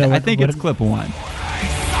it. I think it's clip one.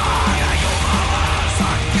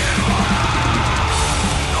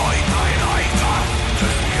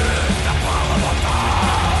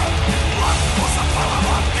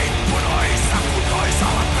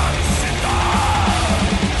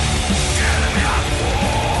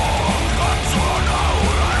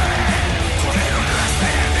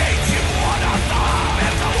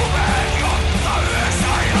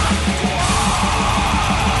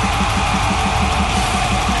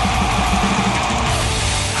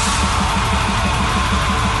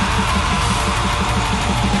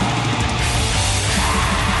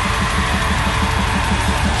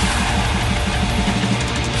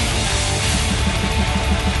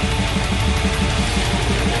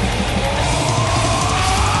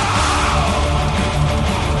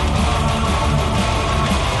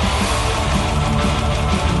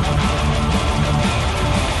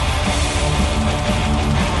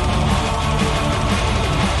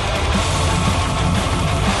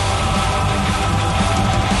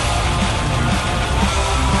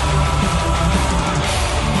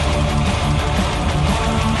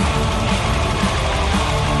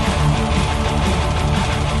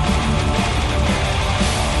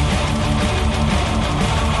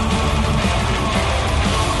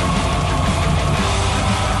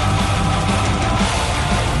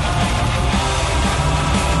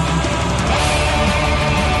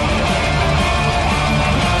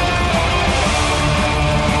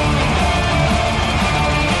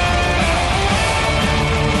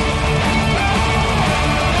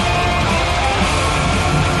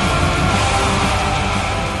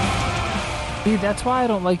 that's why I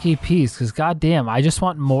don't like EPs, because goddamn, I just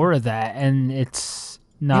want more of that, and it's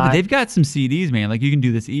not. Yeah, but they've got some CDs, man. Like you can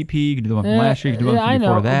do this EP, you can do the one from last year, you can do one from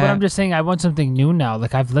before that. But I'm just saying I want something new now.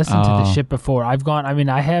 Like I've listened to this shit before. I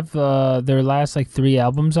have their last like 3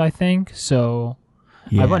 albums, I think. So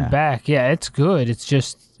I went back. Yeah, it's good. It's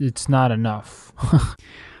just it's not enough.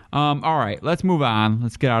 All right, let's move on.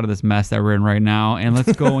 Let's get out of this mess that we're in right now, and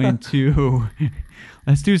let's go into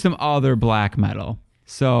let's do some other black metal.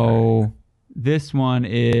 So this one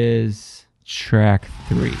is track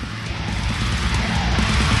 3.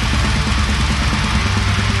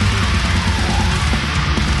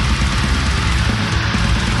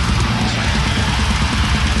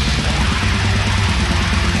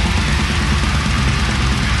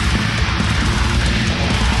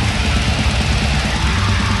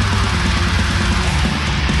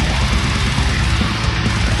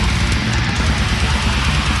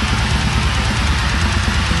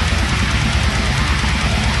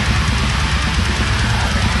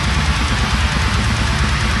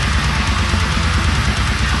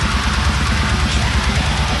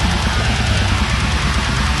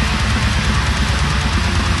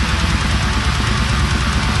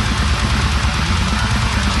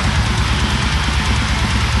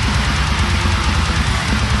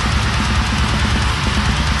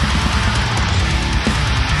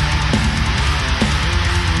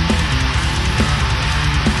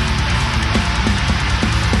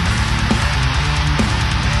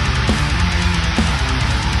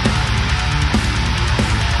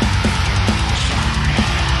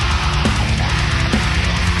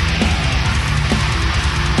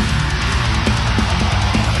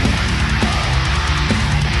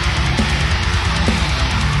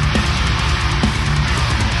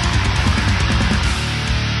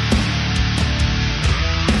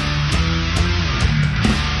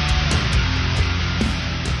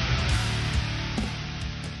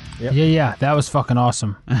 Yep. Yeah, that was fucking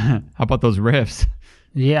awesome. How about those riffs?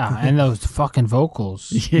 Yeah, and those fucking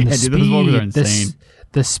vocals. Yeah, dude, those vocals are insane.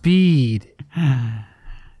 The speed.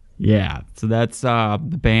 Yeah, so that's the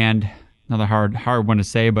band. Another hard one to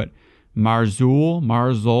say, but Marzul,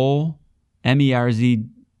 Merzul.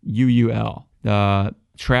 The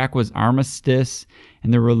track was Armistice,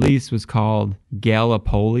 and the release was called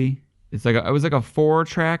Gallipoli. It was like a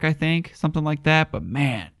 4-track, I think, something like that. But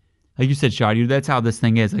man, like you said, Shaw, dude, that's how this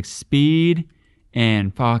thing is. Like speed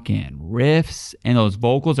and fucking riffs, and those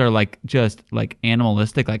vocals are like just like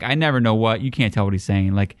animalistic. Like I never know you can't tell what he's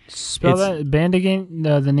saying. Like spell that band again.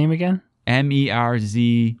 The name again.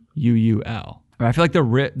 Merzul. I feel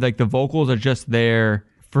like the vocals are just there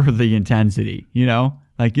for the intensity. You know,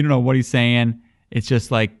 like you don't know what he's saying. It's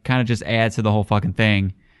just like kind of just adds to the whole fucking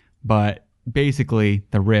thing. But basically,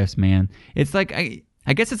 the riffs, man. It's like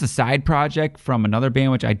I guess it's a side project from another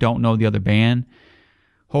band, which I don't know the other band.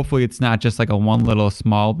 Hopefully it's not just like a one little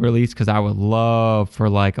small release, because I would love for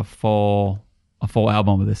like a full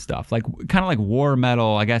album of this stuff. Like kind of like war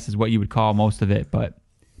metal, I guess is what you would call most of it. But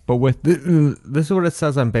with this is what it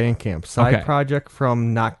says on Bandcamp. Side project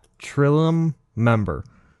from Noctrilum member.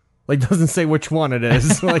 Like doesn't say which one it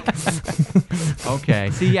is. Like okay.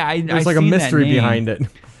 See, yeah, there's like a mystery behind it.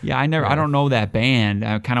 Yeah, I don't know that band.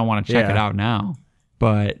 I kind of want to check it out now.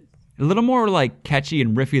 But a little more like catchy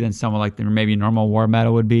and riffy than some of like maybe normal war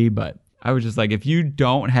metal would be. But I was just like, if you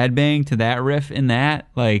don't headbang to that riff in that,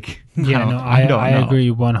 like, I agree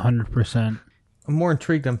 100%. I'm more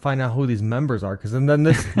intrigued on finding out who these members are, because then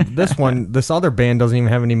this other band doesn't even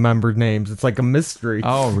have any member names. It's like a mystery.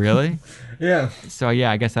 Oh, really? Yeah. So yeah,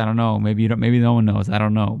 I guess I don't know. Maybe no one knows. I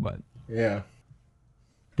don't know, but yeah.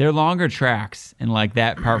 They're longer tracks, and like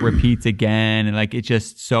that part repeats again, and like it's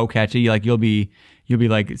just so catchy. Like you'll be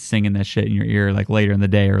like singing that shit in your ear like later in the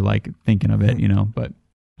day, or like thinking of it, you know. But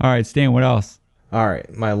all right, Stan, what else? All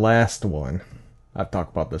right, my last one. I've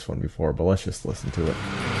talked about this one before, but let's just listen to it.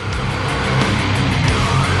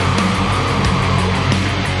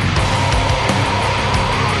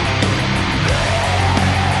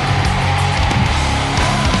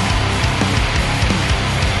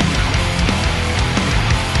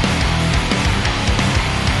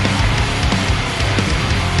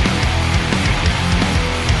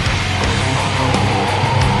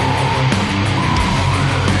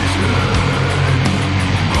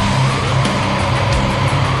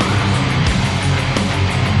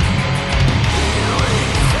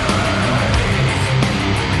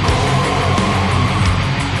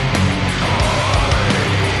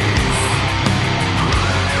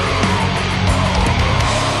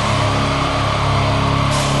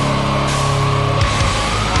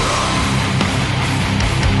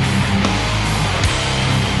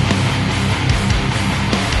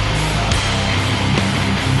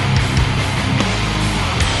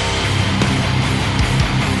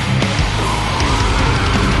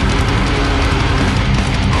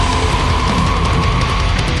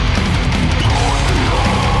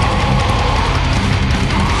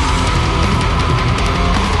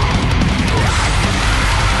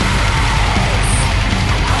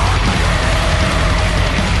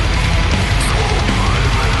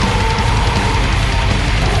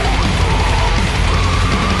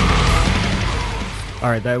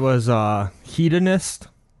 right, that was Hedonist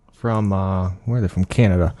from where are they from?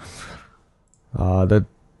 Canada. The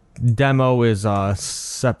demo is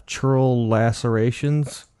Septural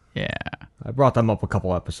Lacerations. Yeah. I brought them up a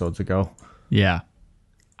couple episodes ago. Yeah.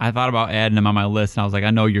 I thought about adding them on my list, and I was like,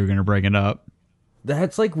 I know you're going to bring it up.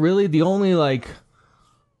 That's like really the only like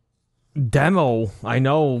demo I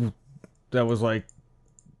know that was like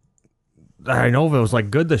I know if it was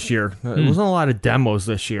like good this year. There wasn't a lot of demos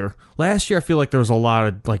this year. Last year I feel like there was a lot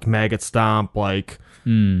of like Maggot Stomp, like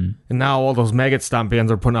and now all those Maggot Stomp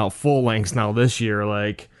bands are putting out full lengths now this year.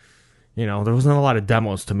 Like, you know, there wasn't a lot of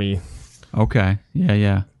demos to me. Okay.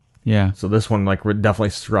 Yeah. So this one like definitely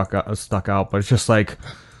stuck out, but it's just like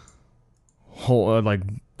whole like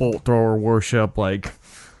bolt thrower worship, like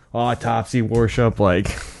autopsy worship, like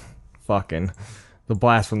fucking the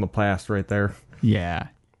blast from the past right there. Yeah,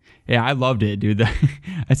 I loved it, dude.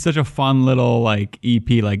 It's such a fun little like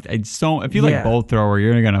EP. Like, it's so if you like bolt thrower,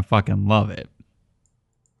 you're gonna fucking love it.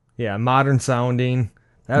 Yeah, modern sounding.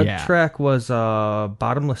 That track was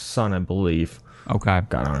Bottomless Sun, I believe. Okay,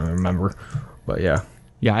 God, I don't remember, but yeah.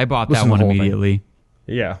 Yeah, I bought that one immediately.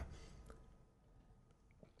 Thing. Yeah.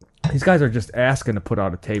 These guys are just asking to put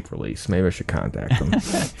out a tape release. Maybe I should contact them.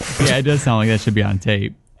 Yeah, it does sound like that should be on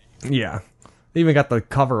tape. Yeah. They even got the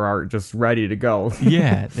cover art just ready to go.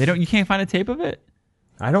 Yeah. You can't find a tape of it?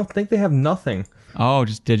 I don't think they have nothing. Oh,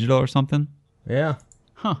 just digital or something? Yeah.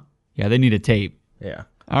 Huh. Yeah, they need a tape. Yeah.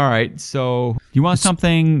 All right. So, you want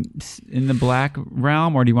something in the black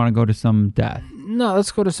realm, or do you want to go to some death? No,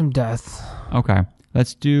 let's go to some death. Okay.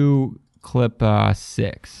 Let's do clip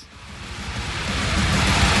 6.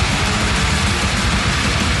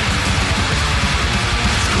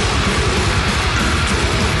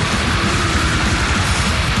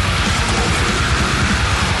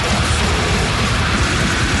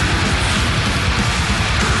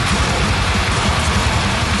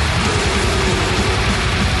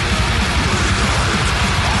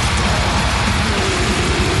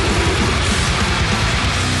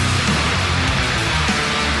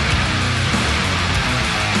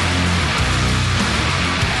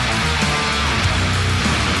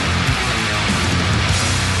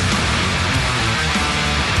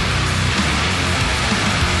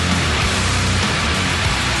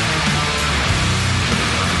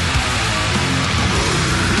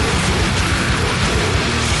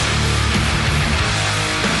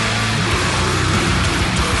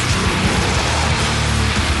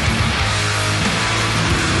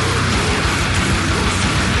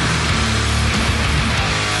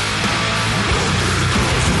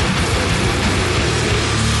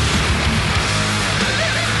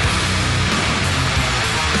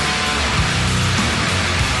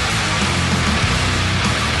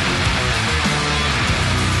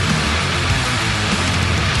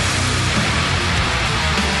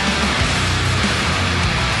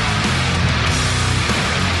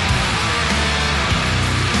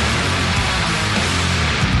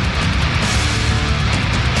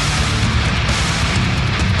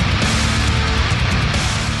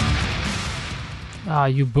 Ah,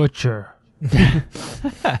 you butcher. It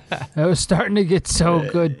was starting to get so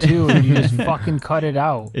good too, and you just fucking cut it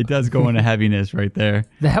out. It does go into heaviness right there.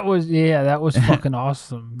 That was fucking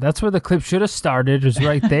awesome. That's where the clip should have started. Is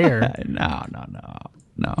right there.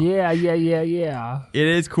 No. Yeah. It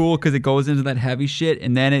is cool because it goes into that heavy shit,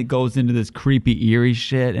 and then it goes into this creepy, eerie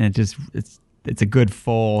shit, and it's a good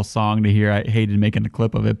full song to hear. I hated making a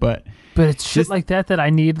clip of it, but it's shit like that I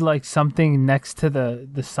need like something next to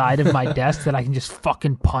the side of my desk that I can just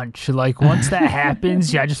fucking punch. Like once that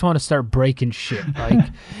happens, I just want to start breaking shit. Like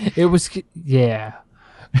it was,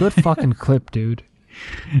 good fucking clip, dude.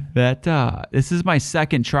 That this is my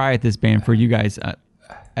second try at this band for you guys.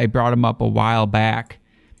 I brought them up a while back,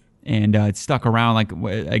 and it stuck around. Like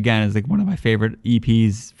again, it's like one of my favorite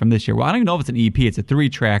EPs from this year. Well, I don't even know if it's an EP. It's a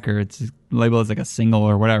 3-tracker. It's labeled as like a single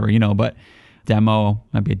or whatever, but. Demo,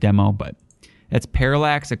 might be a demo, but it's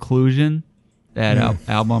Parallax Occlusion, that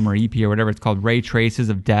album or EP or whatever it's called, Ray Traces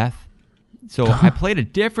of Death. So I played a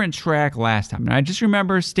different track last time, and I just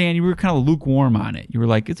remember, Stan, you were kind of lukewarm on it. You were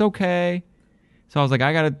like, it's okay. So I was like,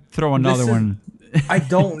 I got to throw another one. I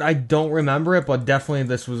don't remember it, but definitely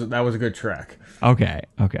that was a good track. Okay.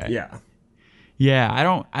 Yeah. Yeah,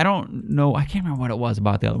 I don't know. I can't remember what it was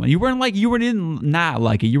about the other one. You didn't not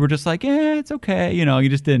like it. You were just like, it's okay. You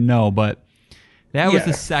just didn't know, but that was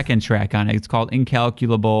the second track on it. It's called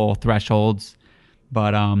Incalculable Thresholds.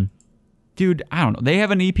 But, dude, I don't know. They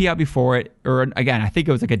have an EP out before it. Or, again, I think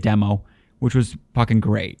it was like a demo, which was fucking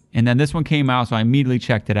great. And then this one came out, so I immediately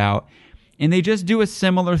checked it out. And they just do a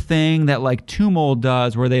similar thing that, like, Tumult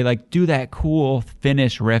does, where they, like, do that cool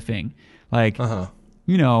finish riffing. Like,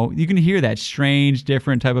 you know, you can hear that strange,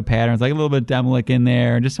 different type of patterns, like a little bit of Demilich in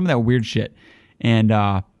there, and just some of that weird shit. And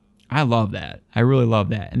I love that. I really love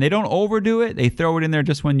that. And they don't overdo it. They throw it in there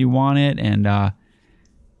just when you want it, and I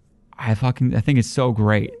think it's so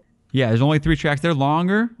great. Yeah, there's only 3 tracks. They're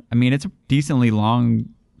longer. I mean, it's decently long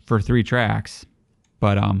for 3 tracks,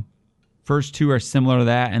 but first 2 are similar to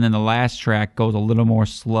that, and then the last track goes a little more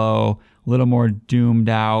slow, a little more doomed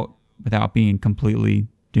out without being completely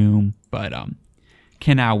doom. But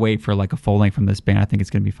cannot wait for like a full length from this band. I think it's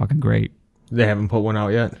gonna be fucking great. They haven't put one out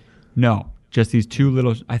yet? No, just these 2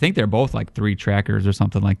 little. I think they're both like 3 trackers or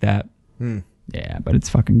something like that. Yeah, but it's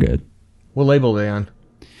fucking good. What label are they on?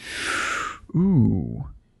 Ooh,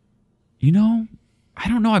 you know, I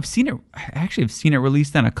don't know. I've seen it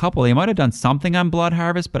released on a couple. They might have done something on Blood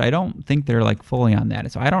Harvest, but I don't think they're like fully on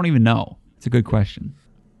that. So I don't even know. It's a good question.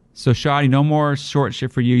 So Shoddy, no more short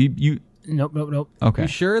shit for you. You Nope. Okay. You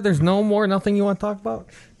sure there's nothing you want to talk about?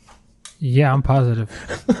 Yeah, I'm positive.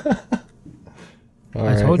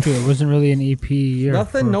 I told you it wasn't really an EP year.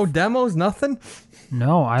 Nothing? No demos? Nothing?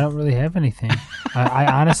 No, I don't really have anything. I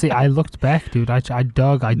honestly, I looked back, dude. I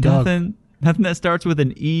dug. Nothing that starts with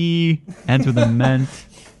an E, ends with a ment.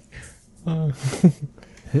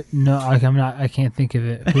 No, I'm not. I can't think of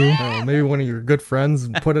it. Who? Maybe one of your good friends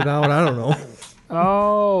put it out. I don't know.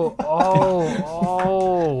 Oh.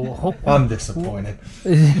 I'm disappointed.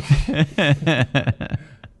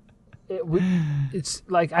 It's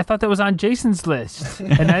like I thought that was on Jason's list,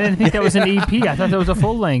 and I didn't think that was an EP. I thought that was a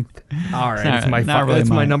full length. All right, it's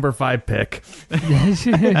my number 5 pick.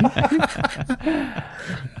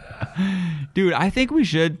 Dude, I think we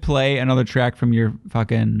should play another track from your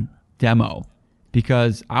fucking demo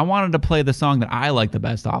because I wanted to play the song that I like the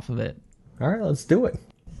best off of it. All right, let's do it.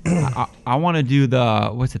 I want to do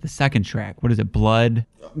the second track? What is it? Blood?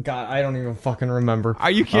 God, I don't even fucking remember. Are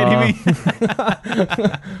you kidding me?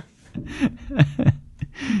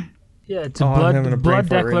 Yeah, it's a blood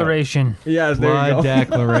declaration. Yeah, there you go. Blood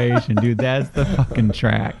declaration, dude. That's the fucking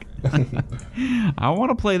track. I want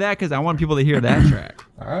to play that because I want people to hear that track.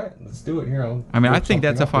 All right, let's do it here. I think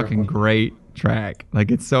that's a fucking great track. Like,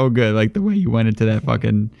 it's so good. Like, the way you went into that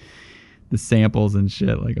fucking, the samples and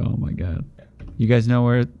shit. Like, oh my God. You guys know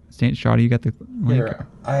where Shoddy, you got the link? Here,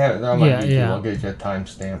 I have it on my YouTube. I'll get you a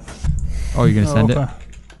timestamp. Oh, you're going to send it?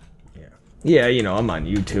 Yeah, you know, I'm on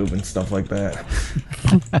YouTube and stuff like that.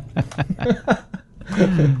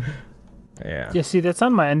 Yeah. Yeah, see, that's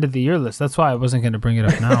on my end of the year list. That's why I wasn't going to bring it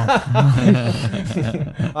up now.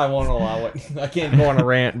 I won't allow it. I can't go on a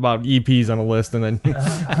rant about EPs on a list and then...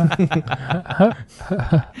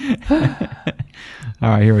 All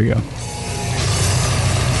right, here we go.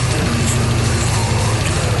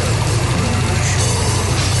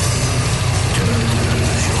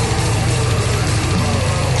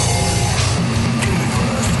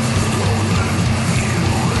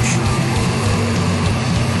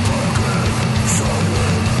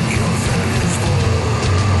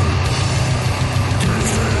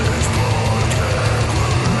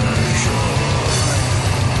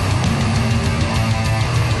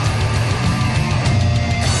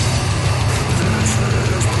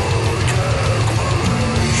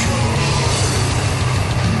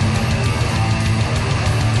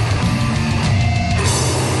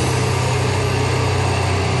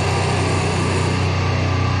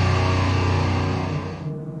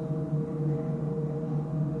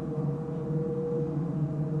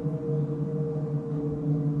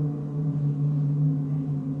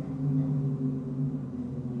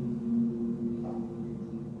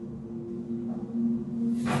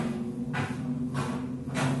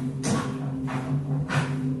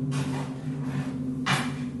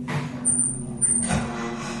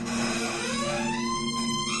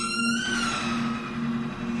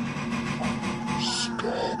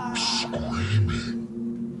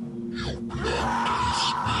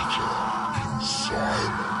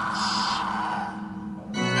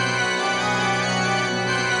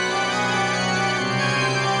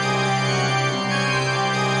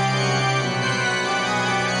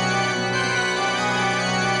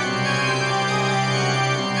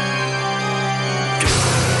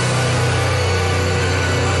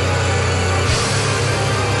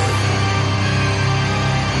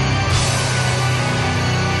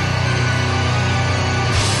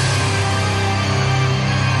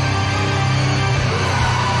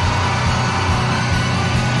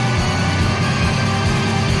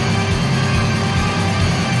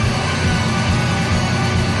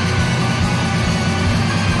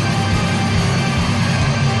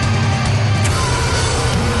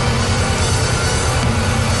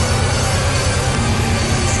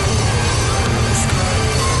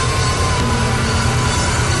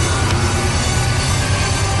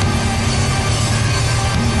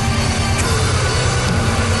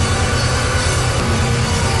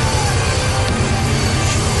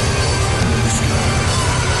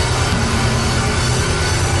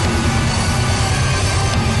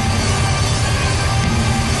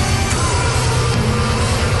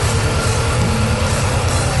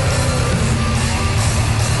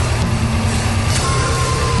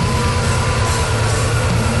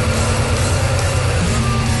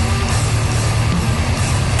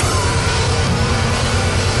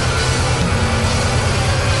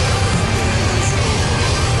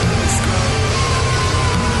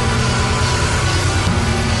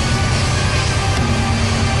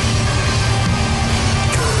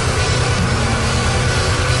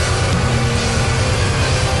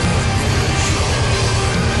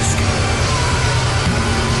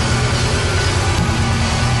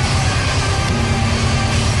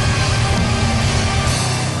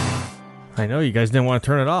 you guys didn't want to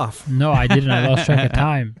turn it off. No, I didn't. I lost track of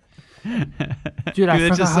time. Dude, I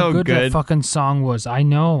forgot just how so good that good. fucking song was. I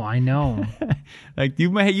know. Like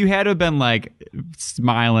you had to have been like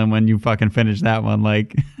smiling when you fucking finished that one.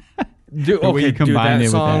 Like, Dude, the way you okay, dude, combined that it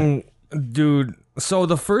with song, dude. So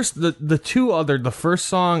the first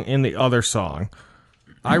song and the other song,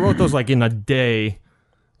 I wrote those like in a day,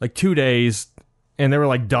 like 2 days, and they were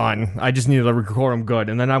like done. I just needed to record them good,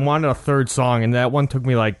 and then I wanted a third song, and that one took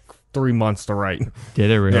me like 3 months to write. Did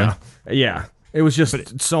it really? Yeah. It was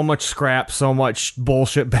just so much scrap, so much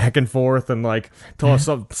bullshit back and forth, and like till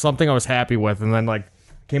something I was happy with, and then like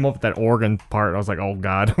came up with that organ part. I was like, oh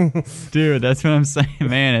god, Dude, that's what I'm saying,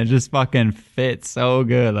 man. It just fucking fits so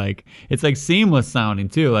good. Like it's like seamless sounding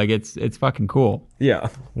too. Like it's fucking cool. yeah.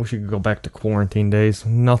 Wish you could go back to quarantine days.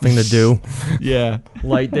 Nothing to do. Yeah.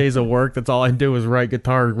 Light days of work. That's all I do is write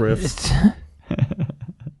guitar riffs.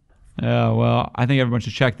 Well, I think everyone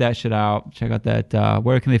should check that shit out. Check out that.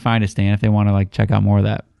 Where can they find us, Dan, if they want to like check out more of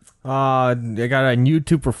that? I got it on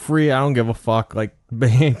YouTube for free. I don't give a fuck. Like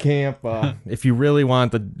Bandcamp. If you really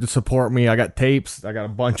want to support me, I got tapes. I got a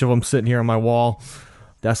bunch of them sitting here on my wall.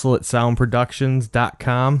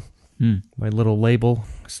 DesolateSoundProductions.com. My little label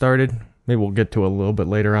started. Maybe we'll get to it a little bit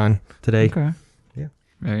later on today. Okay. Yeah.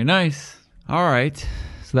 Very nice. All right.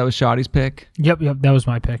 So that was Shoddy's pick. Yep, that was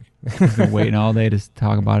my pick. We've been waiting all day to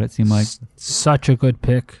talk about it, it seemed like. Such a good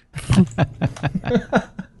pick.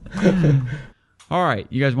 All right.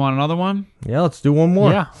 You guys want another one? Yeah, let's do one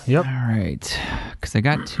more. Yeah, yep. All right. Because I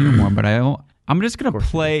got two more, but I'm just going to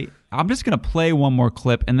play. I'm just going to play one more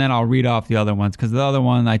clip, and then I'll read off the other ones, because the other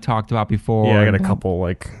one I talked about before. Yeah, I got a couple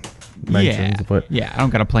like mentions, yeah, but yeah, I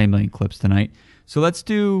don't got to play a million clips tonight. So let's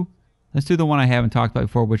do the one I haven't talked about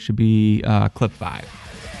before, which should be clip 5.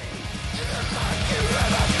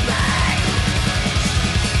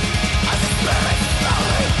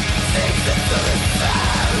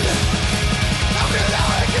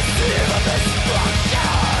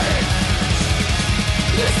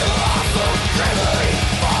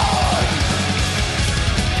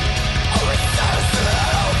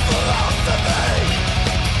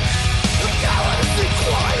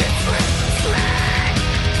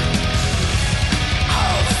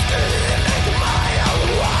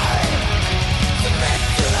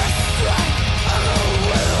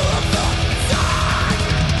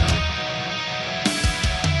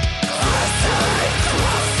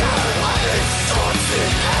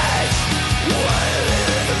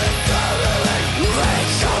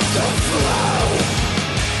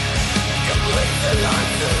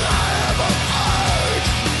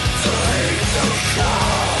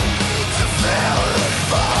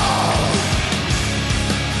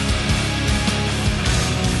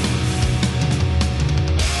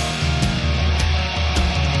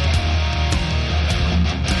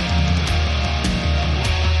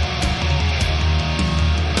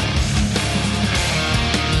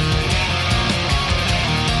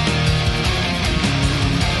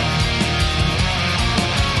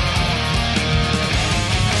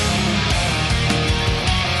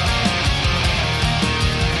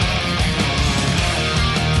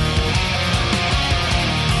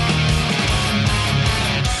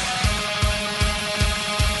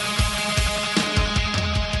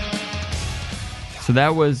 So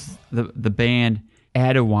that was the band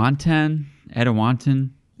Adawantan.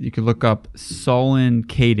 You could look up Sullen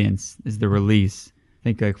Cadence is the release. I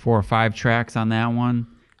think like 4 or 5 tracks on that one.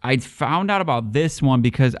 I found out about this one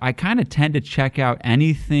because I kind of tend to check out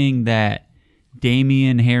anything that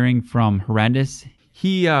Damian Herring from Horrendous.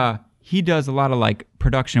 He does a lot of like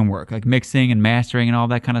production work, like mixing and mastering and all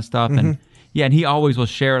that kind of stuff. And yeah, and he always will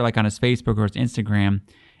share it like on his Facebook or his Instagram,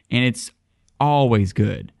 and it's always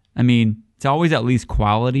good. I mean, it's always at least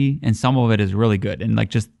quality, and some of it is really good. And like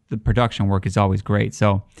just the production work is always great.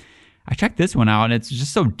 So I checked this one out, and it's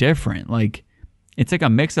just so different. Like it's like a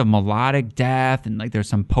mix of melodic death, and like there's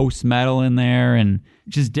some post metal in there, and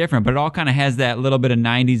just different. But it all kind of has that little bit of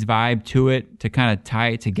 90s vibe to it to kind of tie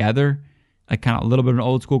it together. Like kind of a little bit of an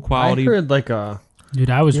old school quality. I heard like a Dude,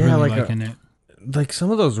 I was really liking it. Like some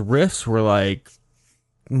of those riffs were like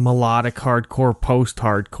melodic hardcore, post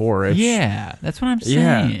hardcore. Yeah, that's what I'm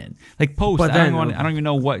saying. Yeah. Like post. But I don't even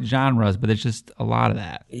know what genres, but it's just a lot of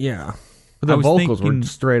that. Yeah. But the vocals were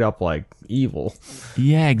straight up like evil.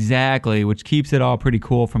 Yeah, exactly. Which keeps it all pretty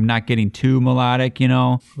cool from not getting too melodic, you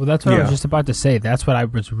know? Well, that's what I was just about to say. That's what I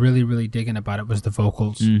was really, really digging about it was the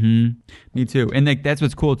vocals. Mm-hmm. Me too. And like, that's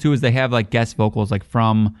what's cool too is they have like guest vocals like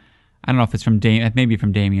from, I don't know if it's from maybe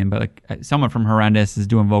from Damien, but like someone from Horrendous is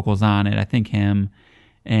doing vocals on it. I think him.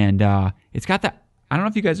 And it's got that, I don't know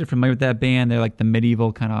if you guys are familiar with that band. They're like the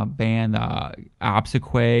medieval kind of band,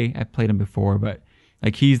 Obsequiae. I've played them before, but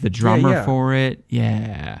like he's the drummer for it.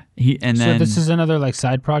 Yeah. So this is another like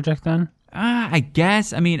side project then? I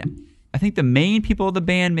guess. I mean, I think the main people of the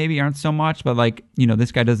band maybe aren't so much, but like,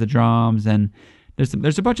 this guy does the drums and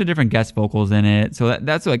there's a bunch of different guest vocals in it. So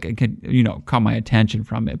that's like, it could, caught my attention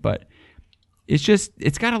from it, but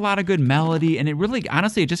it's got a lot of good melody, and it really,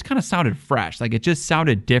 honestly, it just kind of sounded fresh. Like it just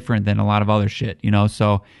sounded different than a lot of other shit,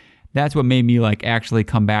 so that's what made me like actually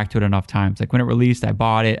come back to it enough times. Like when it released, I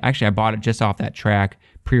bought it. Actually, I bought it just off that track,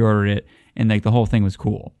 pre-ordered it, and like the whole thing was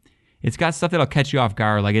cool. It's got stuff that'll catch you off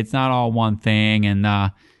guard. Like it's not all one thing, and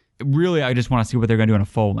really, I just want to see what they're going to do in a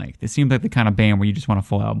full length. It seems like the kind of band where you just want a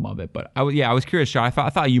full album of it. But I was curious, Shaw. I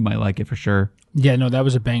thought you might like it for sure. Yeah, no, that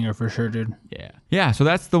was a banger for sure, dude. Yeah. So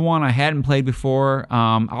that's the one I hadn't played before.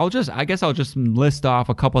 I guess I'll just list off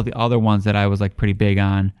a couple of the other ones that I was like pretty big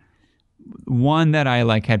on. One that I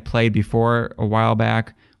like had played before a while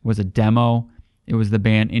back was a demo. It was the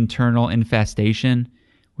band Internal Infestation,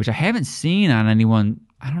 which I haven't seen on anyone.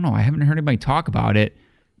 I don't know. I haven't heard anybody talk about it.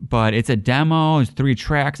 But it's a demo. It's 3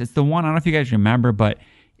 tracks. It's the one, I don't know if you guys remember, but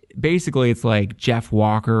basically it's like Jeff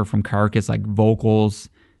Walker from Carcass, like vocals,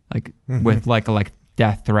 like with like a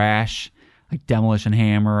death thrash, like Demolition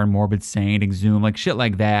Hammer and Morbid Saint, Exhumed, like shit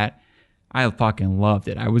like that. I fucking loved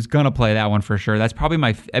it. I was going to play that one for sure. That's probably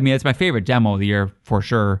it's my favorite demo of the year for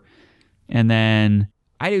sure. And then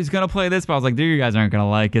I was going to play this, but I was like, dude, you guys aren't going to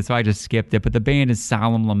like it. So I just skipped it. But the band is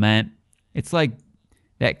Solemn Lament. It's like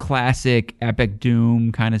that classic epic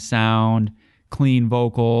doom kind of sound, clean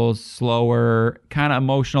vocals, slower, kind of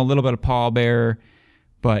emotional, a little bit of pallbearer,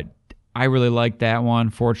 but I really liked that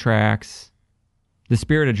one. 4 tracks. The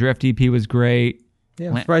Spirit Adrift EP was great.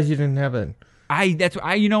 Yeah, I'm surprised you didn't have it.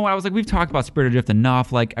 You know what? I was like, we've talked about Spirit Adrift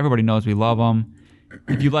enough. Like everybody knows we love them.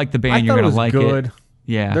 If you like the band, you're gonna like good. it.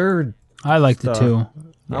 Yeah, I liked it too.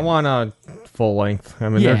 Yeah. I want a full length. I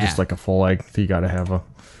mean, they're just like a full length. You got to have a.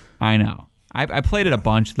 I know. I played it a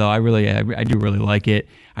bunch though. I do really like it.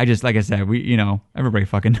 I just, like I said, everybody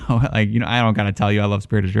fucking know. Like, I don't gotta tell you I love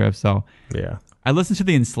Spirit Adrift. So yeah, I listened to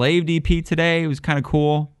the Enslaved EP today. It was kind of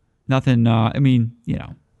cool. Nothing.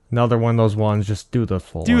 Another one of those ones. Just do the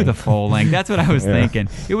full. The full length. That's what I was thinking.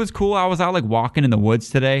 It was cool. I was out like walking in the woods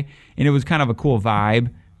today, and it was kind of a cool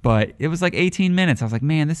vibe. But it was like 18 minutes. I was like,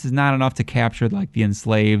 man, this is not enough to capture like the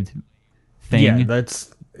Enslaved thing. Yeah,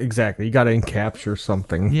 that's exactly. You got to capture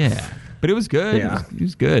something. Yeah. But it was good. Yeah. It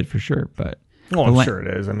was good for sure. But I'm sure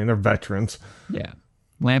it is. I mean, they're veterans. Yeah.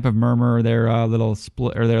 Lamp of Murmur, their little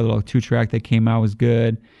split or their little 2-track that came out was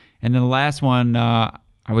good. And then the last one, I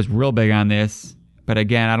was real big on this, but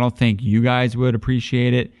again, I don't think you guys would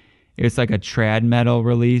appreciate it. It's like a trad metal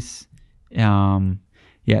release. So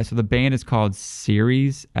the band is called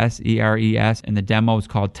Seres, Seres, and the demo is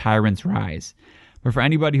called Tyrant's Rise. But for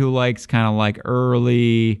anybody who likes kind of like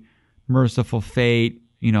early Merciful Fate,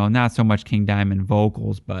 not so much King Diamond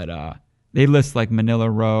vocals, but they list like Manila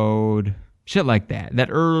Road, shit like that. That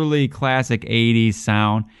early classic 80s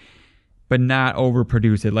sound, but not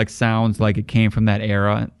overproduced. It like sounds like it came from that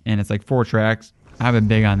era, and it's like 4 tracks. I've been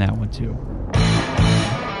big on that one too.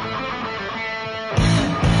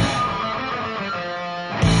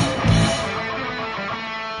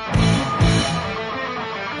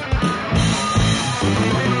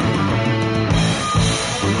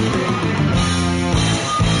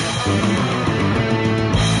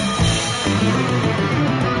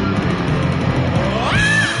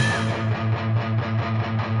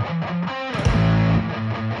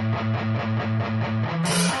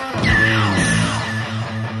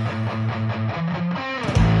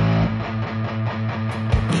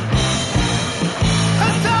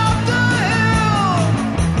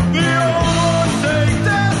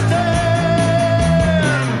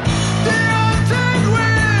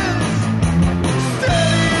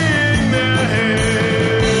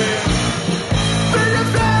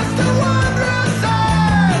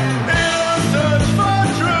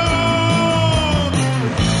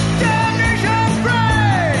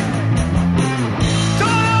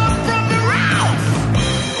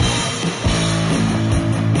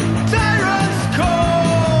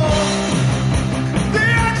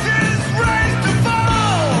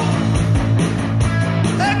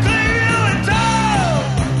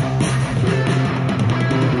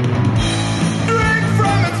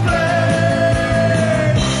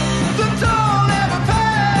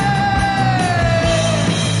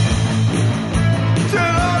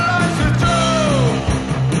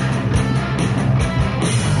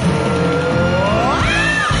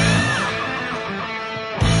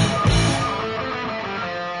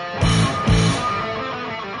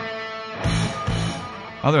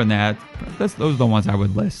 other than that, those are the ones I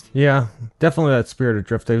would list. Yeah, definitely that Spirit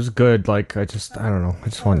Adrift. It was good. Like I don't know. I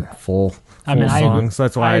just wanted full songs.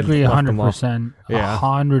 That's why I agree 100%. Yeah,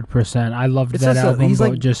 100%. I loved that album, he's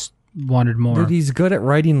but just wanted more. Dude, he's good at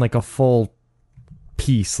writing like a full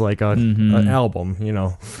piece, like an album. You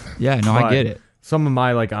know. Yeah, no, I get it. Some of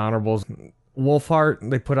my like honorables, Wolfheart.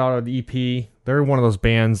 They put out an EP. They're one of those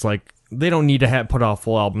bands like. They don't need to put out a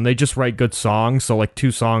full album. They just write good songs. So like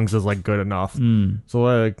 2 songs is like good enough.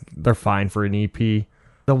 So they're fine for an EP.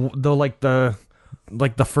 The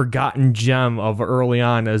forgotten gem of early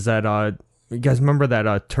on is that you guys remember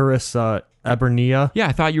that Turris Ebernia? Yeah,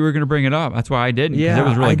 I thought you were gonna bring it up. That's why I didn't. Yeah, it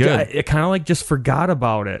was really good. I kind of like just forgot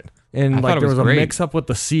about it. And like there was a mix up with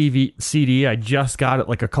the CD. I just got it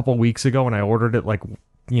like a couple weeks ago, and I ordered it like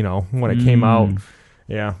when it came out.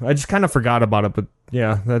 Yeah, I just kind of forgot about it, but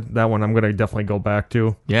yeah, that one I'm gonna definitely go back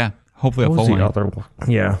to. Yeah, hopefully a full length. Other one?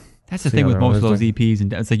 Yeah, that's the thing with most of those EPs,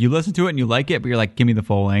 and it's like you listen to it and you like it, but you're like, give me the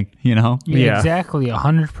full length, Yeah, exactly,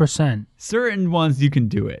 100%. Certain ones you can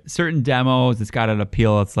do it. Certain demos, it's got an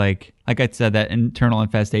appeal. It's like I said, that Internal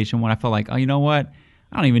Infestation one. I felt like, oh, you know what?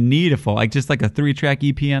 I don't even need a full, like just like a 3-track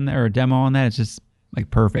EP on there or a demo on that. It's just like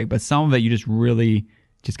perfect. But some of it you just really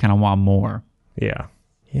just kind of want more. Yeah.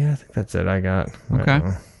 Yeah, I think that's it I got. Okay.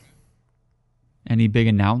 Any big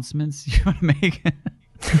announcements you want to make?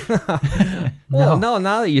 Well, no,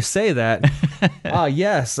 now that you say that,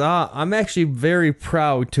 yes, I'm actually very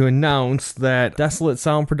proud to announce that Desolate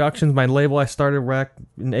Sound Productions, my label I started back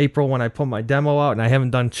in April when I put my demo out, and I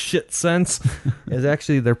haven't done shit since,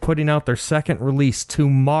 they're putting out their second release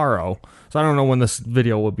tomorrow. So I don't know when this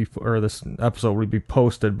video will be, or this episode will be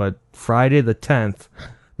posted, but Friday the 10th.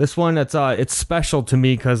 This one, it's special to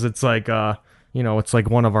me because it's like, it's like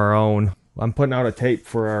one of our own. I'm putting out a tape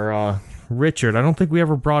for our Richard. I don't think we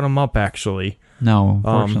ever brought him up, actually. No,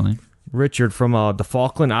 unfortunately. Richard from the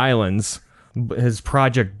Falkland Islands, his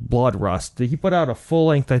project Blood Rust. He put out a full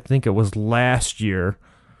length, I think it was last year,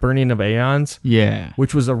 Burning of Aeons. Yeah.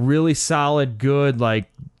 Which was a really solid, good, like,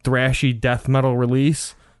 thrashy death metal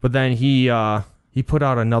release. But then he put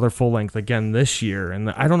out another full length again this year. And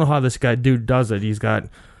I don't know how this dude does it. I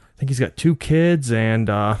think he's got 2 kids and,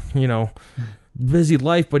 busy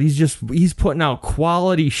life, but he's putting out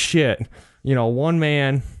quality shit. One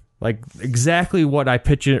man, like exactly what I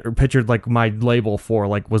pictured like my label for,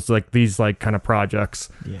 like was like these like kind of projects.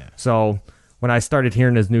 Yeah. So when I started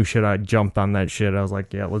hearing his new shit, I jumped on that shit. I was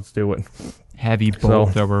like, yeah, let's do it. Heavy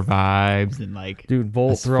bolt thrower vibes and like, dude,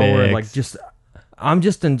 bolt thrower, like just.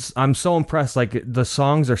 I'm so impressed. Like the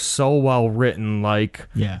songs are so well written. Like,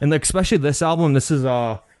 yeah, and like, especially this album. This is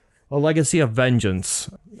a Legacy of Vengeance.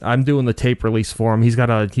 I'm doing the tape release for him. He's got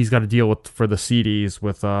a deal with for the CDs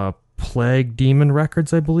with Plague Demon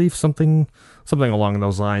Records, I believe, something along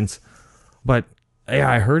those lines. But yeah,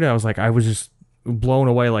 I heard it. I was just blown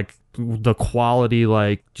away. Like the quality,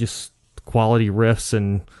 like just quality riffs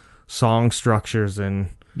and song structures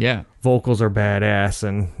and. Yeah. Vocals are badass,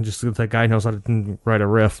 and just that guy knows how to write a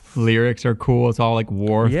riff. Lyrics are cool. It's all like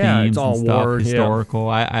war themes it's all and stuff, war, historical.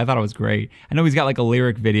 Yeah. I thought it was great. I know he's got like a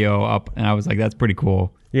lyric video up, and I was like, that's pretty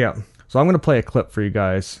cool. Yeah. So I'm going to play a clip for you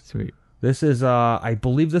guys. Sweet. This is, I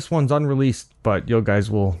believe this one's unreleased, but you guys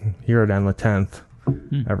will hear it on the 10th,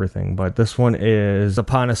 everything. But this one is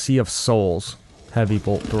Upon a Sea of Souls. Heavy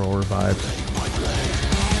bolt thrower vibes.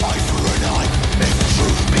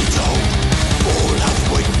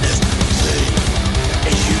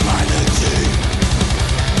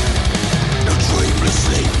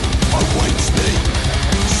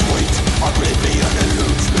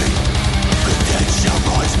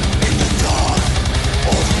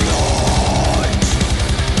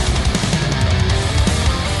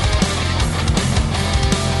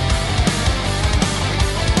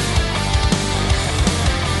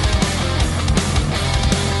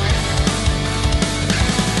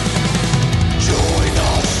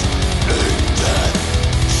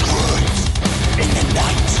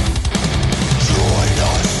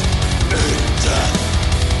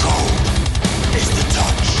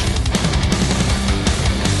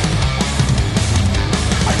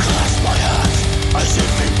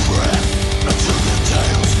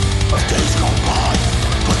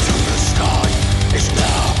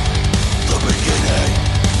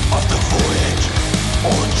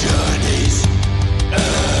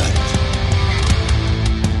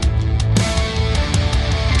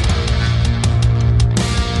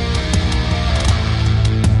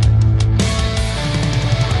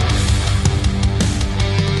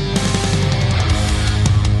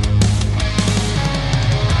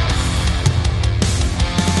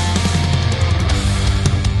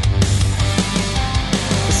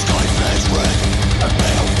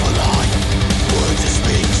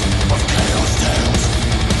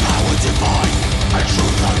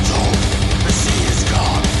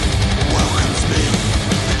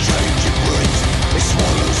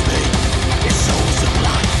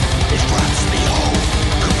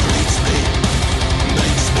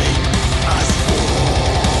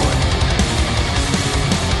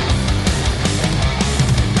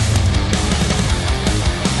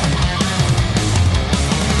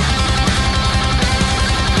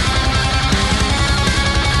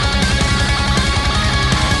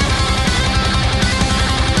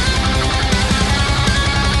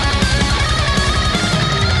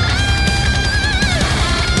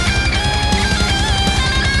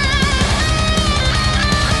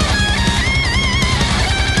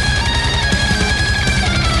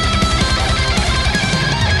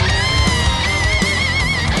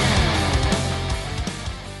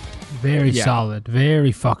 Very solid.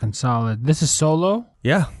 Very fucking solid. This is solo?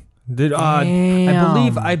 Yeah.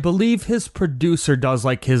 I believe his producer does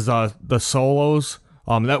like his the solos.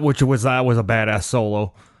 That was a badass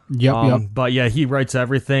solo. Yep. But yeah, he writes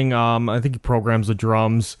everything. I think he programs the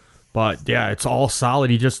drums. But yeah, it's all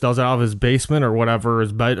solid. He just does it out of his basement or whatever,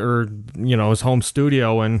 his bed or his home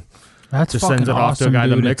studio, and that's just sends it off to a guy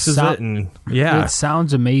that mixes it. And yeah, it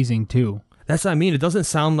sounds amazing too. That's what I mean. It doesn't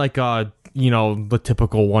sound like the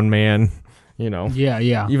typical one man.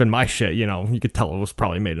 Yeah. Even my shit, you could tell it was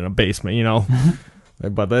probably made in a basement.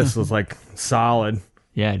 But this was like solid.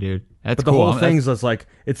 Yeah, dude. That's the cool. whole thing's just like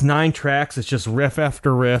it's 9 tracks. It's just riff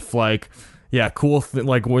after riff. Like, yeah, cool.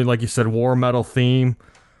 Like you said, war metal theme.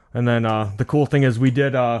 And then the cool thing is we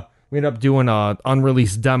ended up doing a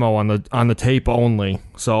unreleased demo on the tape only.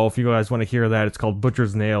 So if you guys want to hear that, it's called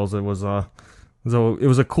Butcher's Nails. It was a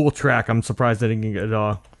cool track. I'm surprised it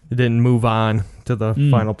didn't move on to the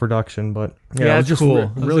final production, but yeah, it was just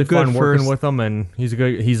cool. Really fun working with him, and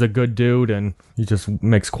he's a good dude, and he just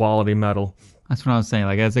makes quality metal. That's what I was saying.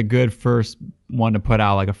 Like, that's a good first one to put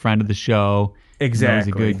out, like a friend of the show. Exactly. He's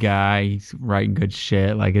a good guy. He's writing good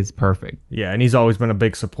shit. Like, it's perfect. Yeah, and he's always been a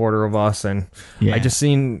big supporter of us. And I just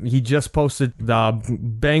seen he just posted the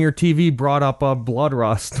Banger TV brought up Blood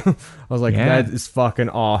Rust. I was like, that is fucking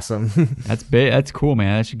awesome. That's big. That's cool,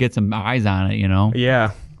 man. That should get some eyes on it.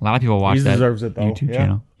 Yeah. A lot of people watch that. He deserves it, though. YouTube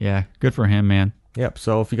channel. Yeah, good for him, man. Yep.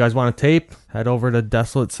 So if you guys want a tape, head over to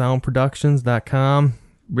DesolateSoundProductions.com.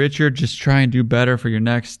 Richard, just try and do better for your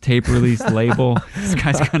next tape release label. This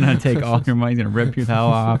guy's gonna take all your money. He's gonna rip your hell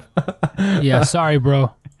off. Yeah, sorry,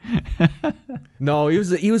 bro. No,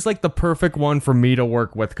 he was like the perfect one for me to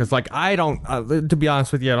work with, because like I don't, to be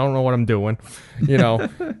honest with you, I don't know what I'm doing,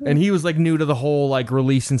 And he was like new to the whole like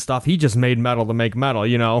release and stuff. He just made metal to make metal,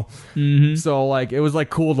 Mm-hmm. So like it was like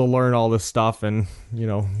cool to learn all this stuff and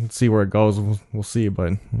see where it goes. We'll see,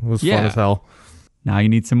 but it was fun as hell. Now you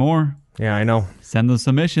need some more. Yeah, I know. Send those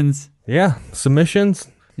submissions. Yeah, submissions.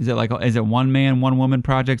 Is it one man, one woman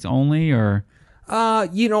projects only, or? I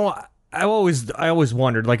always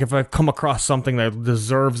wondered, like, if I've come across something that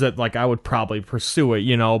deserves it, like, I would probably pursue it,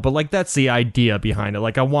 but like that's the idea behind it.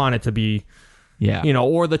 Like, I want it to be,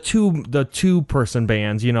 or the two person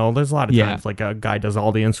bands, there's a lot of times like a guy does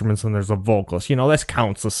all the instruments and there's a vocalist, that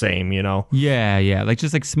counts the same, Yeah, like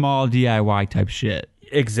just like small DIY type shit.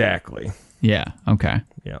 Exactly. Yeah. Okay.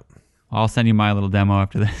 Yeah. I'll send you my little demo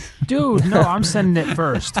after this. Dude, no, I'm sending it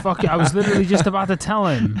first. Fuck it. I was literally just about to tell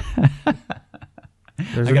him. I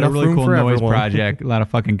got a really cool noise project. A lot of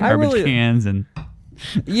fucking garbage cans and.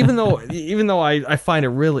 even though I find it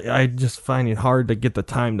really, I just find it hard to get the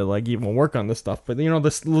time to like even work on this stuff. But the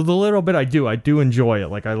little bit I do enjoy it.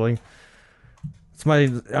 Like I'm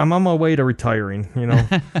on my way to retiring,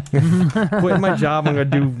 quitting my job. I'm gonna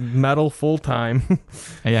do metal full time.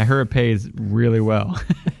 Yeah, I heard it pays really well.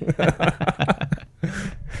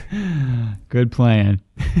 Good plan.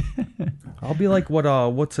 I'll be like,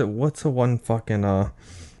 what's a one fucking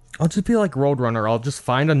I'll just be like Roadrunner. I'll just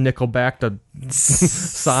find a Nickelback to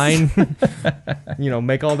sign,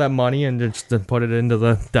 make all that money and just to put it into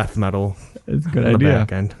the death metal. It's a good idea.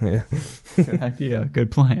 Back end. Yeah. Good idea.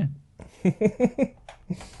 Good plan.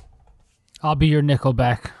 I'll be your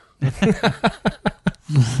Nickelback.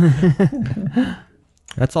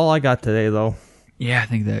 That's all I got today, though. Yeah, I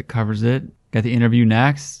think that covers it. Got the interview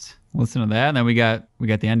next. Listen to that, and then we got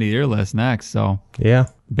the end of the year list next. So yeah,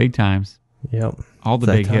 big times. Yep, all the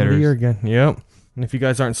big hitters. Of the year again. Yep. And if you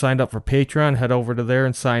guys aren't signed up for Patreon, head over to there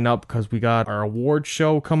and sign up, because we got our award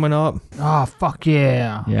show coming up. Oh, fuck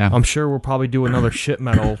yeah. Yeah. I'm sure we'll probably do another shit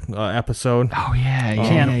metal episode. Oh, yeah.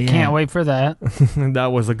 Can't wait for that. That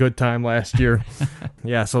was a good time last year.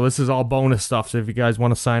 Yeah, so this is all bonus stuff. So if you guys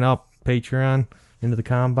want to sign up, Patreon, Into the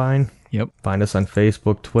Combine. Yep. Find us on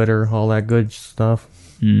Facebook, Twitter, all that good stuff.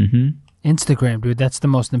 Mm-hmm. Instagram, dude. That's the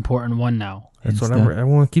most important one now. That's what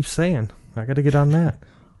everyone keeps saying. I got to get on that.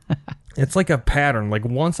 It's like a pattern. Like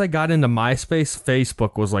once I got into MySpace,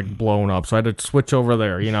 Facebook was like blown up, so I had to switch over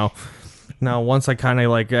there. Now once I kind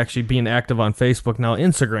of like actually being active on Facebook, now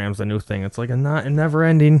Instagram's the new thing. It's like a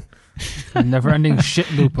never-ending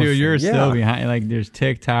shit loop. Dude, you're still behind. Like there's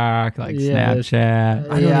TikTok, like Snapchat.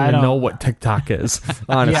 I don't even know what TikTok is.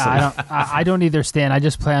 Honestly, yeah, I don't either, Stan. I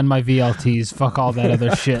just play on my VLTs. Fuck all that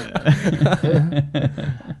other shit.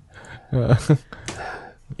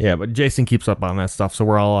 Yeah, but Jason keeps up on that stuff, so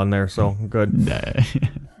we're all on there, so good.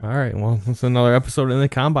 All right, well, it's another episode in the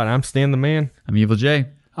Combine. I'm Stan the Man. I'm Evil J.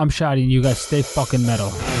 I'm Shotty, and you guys stay fucking metal.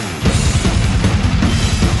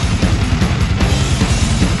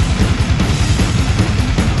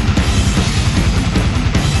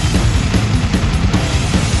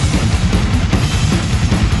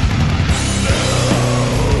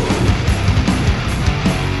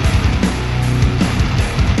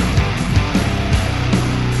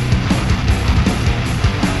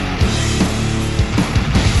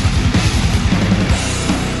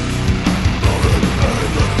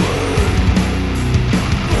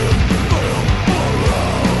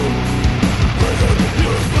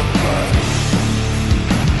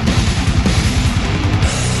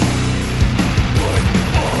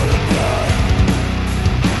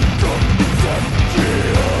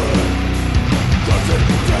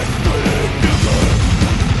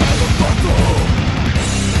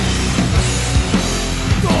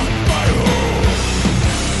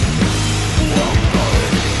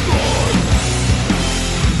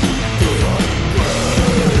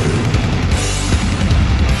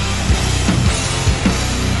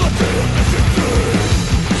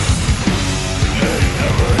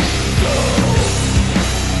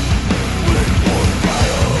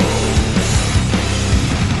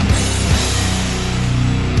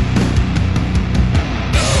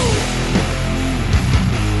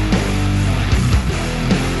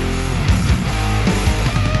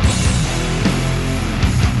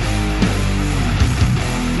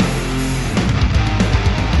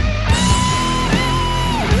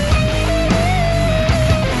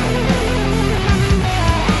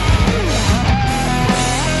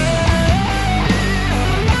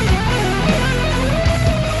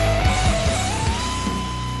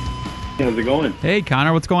 How's it going? Hey,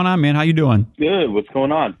 Connor, what's going on, man? How you doing? Good. What's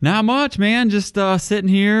going on? Not much, man. Just sitting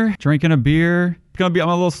here, drinking a beer. I'm a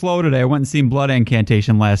little slow today. I went and seen Blood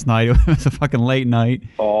Incantation last night. It was a fucking late night.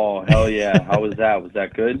 Oh, hell yeah. How was that? Was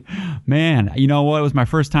that good? Man, you know what? It was my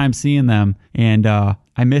first time seeing them, and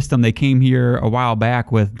I missed them. They came here a while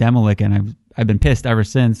back with Demolik, and I've been pissed ever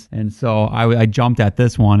since. And so I jumped at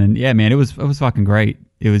this one, and yeah, man, it was fucking great.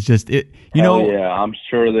 It was just yeah, I'm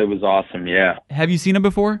sure that was awesome. Yeah. Have you seen them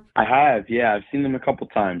before? I have. Yeah, I've seen them a couple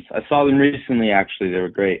times. I saw them recently. Actually, they were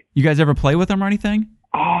great. You guys ever play with them or anything?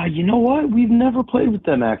 You know what? We've never played with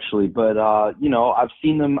them actually, but I've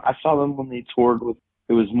seen them. I saw them when they toured with.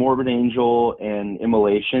 It was Morbid Angel and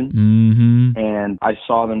Immolation, and I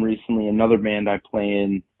saw them recently. Another band I play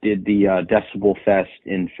in did the Decibel Fest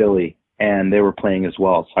in Philly, and they were playing as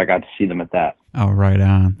well. So I got to see them at that. Oh, right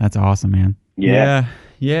on. That's awesome, man. Yeah,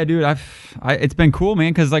 dude. It's been cool,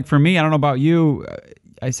 man. Because like for me, I don't know about you.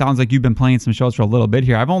 It sounds like you've been playing some shows for a little bit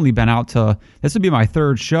here. I've only been out to, this would be my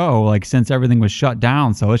third show, like since everything was shut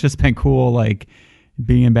down. So it's just been cool, like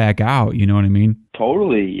being back out. You know what I mean?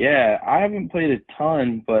 Totally. Yeah. I haven't played a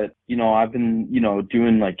ton, but I've been,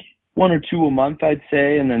 doing like 1 or 2 a month, I'd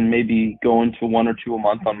say, and then maybe going to 1 or 2 a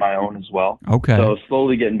month on my own as well. Okay. So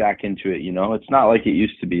slowly getting back into it. It's not like it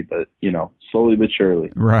used to be, but slowly but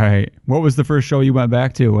surely. Right. What was the first show you went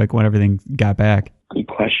back to, like when everything got back? Good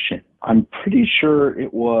question. I'm pretty sure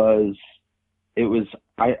it was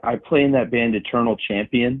I play in that band Eternal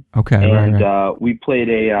Champion. Okay. And right. We played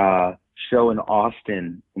a show in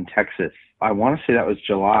Austin in Texas. I want to say that was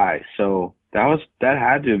July. So that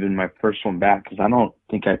had to have been my first one back, because I don't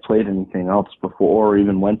think I played anything else before or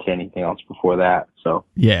even went to anything else before that. So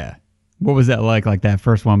yeah. What was that like that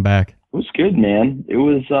first one back? It was good, man. It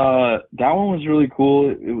was that one was really cool.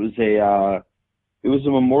 It was a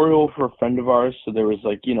memorial for a friend of ours, so there was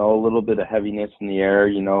like, a little bit of heaviness in the air,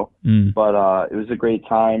 but it was a great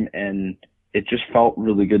time, and it just felt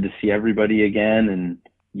really good to see everybody again. And,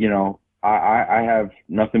 I have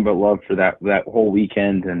nothing but love for that whole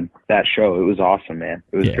weekend and that show. It was awesome, man.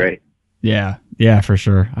 It was great. Yeah, for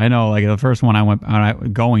sure. I know, like the first one I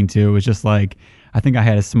went going to was just like, I think I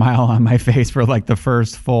had a smile on my face for like the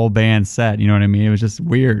first full band set. You know what I mean? It was just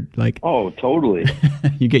weird. Like, oh, totally.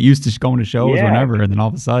 You get used to going to shows whenever, and then all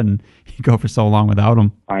of a sudden you go for so long without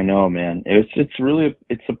them. I know, man. It's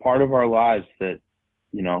a part of our lives that,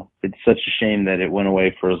 it's such a shame that it went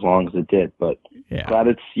away for as long as it did, but glad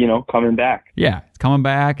it's, coming back. Yeah, it's coming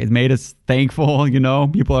back. It made us thankful,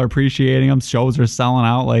 people are appreciating them. Shows are selling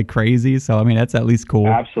out like crazy. So, I mean, that's at least cool.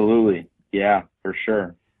 Absolutely. Yeah, for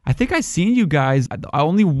sure. I think I seen you guys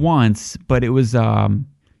only once, but it was,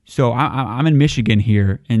 so I'm in Michigan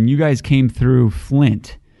here, and you guys came through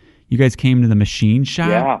Flint. You guys came to the Machine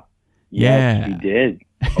Shop? Yeah. Yes, we did.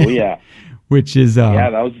 Oh, yeah. Which is...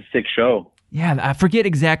 that was a sick show. Yeah, I forget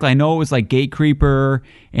exactly. I know it was like Gatecreeper,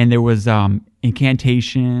 and there was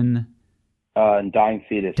Incantation... and Dying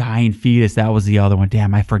Fetus. Dying Fetus, that was the other one.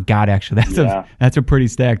 Damn, I forgot, actually. That's a pretty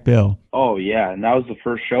stacked bill. Oh, yeah, and that was the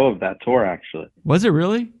first show of that tour, actually. Was it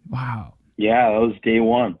really? Wow. Yeah, that was day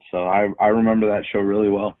one, so I remember that show really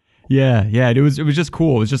well. Yeah, it was just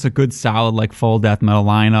cool. It was just a good, solid, like, full death metal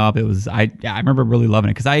lineup. It was, I remember really loving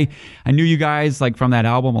it, because I knew you guys, like, from that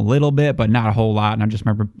album a little bit, but not a whole lot, and I just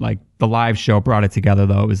remember, like, the live show brought it together,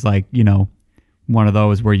 though. It was, like, one of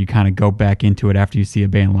those where you kind of go back into it after you see a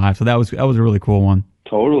band live. So that was a really cool one.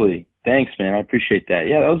 Totally. Thanks, man. I appreciate that.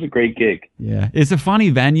 Yeah, that was a great gig. Yeah, it's a funny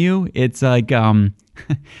venue. It's like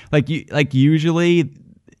like usually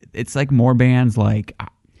it's like more bands like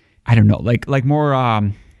I don't know, like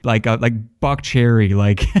more like Buck Cherry,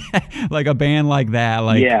 like like a band like that,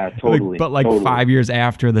 like yeah, totally. But like totally. 5 years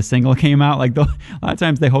after the single came out, like a lot of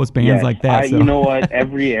times they host bands like that. So. You know what?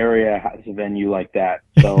 Every area has a venue like that,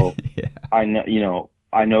 so I know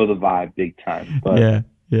the vibe big time. But yeah.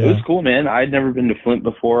 It was cool, man. I had never been to Flint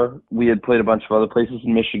before. We had played a bunch of other places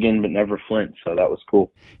in Michigan, but never Flint, so that was cool.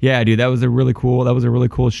 Yeah, dude, that was a really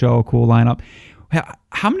cool show, cool lineup.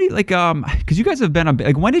 How many, like, because you guys have been,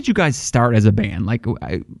 like, when did you guys start as a band? Like,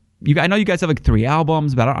 I know you guys have, like, 3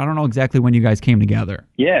 albums, but I don't know exactly when you guys came together.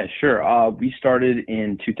 Yeah, sure. We started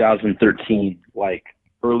in 2013, like,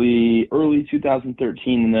 early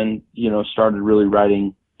 2013, and then, started really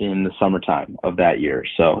writing in the summertime of that year.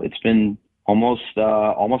 So it's been almost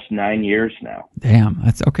 9 years now. Damn,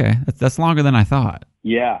 that's okay. That's longer than I thought.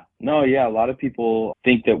 Yeah. No, yeah. A lot of people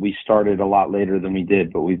think that we started a lot later than we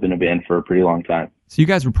did, but we've been a band for a pretty long time. So you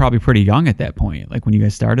guys were probably pretty young at that point, like when you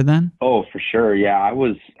guys started then? Oh, for sure. Yeah,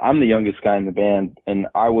 I'm the youngest guy in the band, and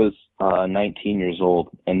I was 19 years old.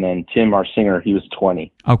 And then Tim, our singer, he was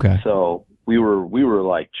 20. Okay. So were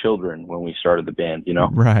like children when we started the band, you know?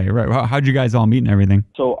 Right. Well, how'd you guys all meet and everything?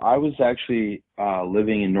 So I was actually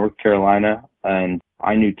living in North Carolina, and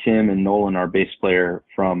I knew Tim and Nolan, our bass player,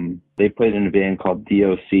 they played in a band called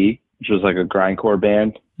DOC, which was like a grindcore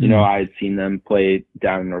band. You know, I had seen them play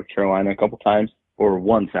down in North Carolina a couple times, or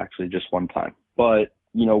once actually, just one time. But,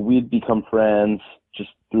 you know, we'd become friends just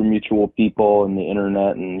through mutual people and the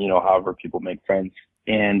internet and, you know, however people make friends.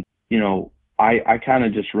 And, you know, I kind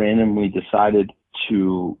of just randomly decided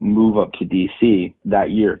to move up to DC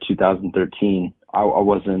that year, 2013. I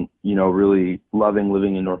wasn't, you know, really loving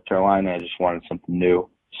living in North Carolina. I just wanted something new.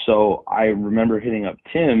 So I remember hitting up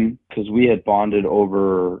Tim because we had bonded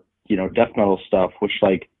over, you know, death metal stuff, which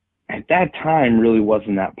like at that time really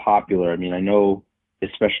wasn't that popular. I mean, I know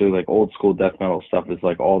especially like old school death metal stuff is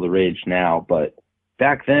like all the rage now, but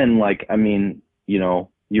back then, like, I mean, you know,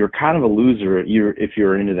 you're kind of a loser if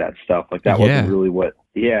you're into that stuff. Like that wasn't really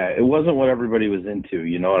it wasn't what everybody was into,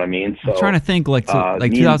 you know what I mean? So I'm trying to think, like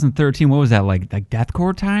 2013, what was that, like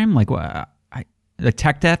deathcore time? Like what, the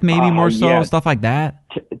tech death maybe more so, stuff like that?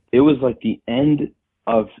 It was like the end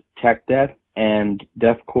of tech death and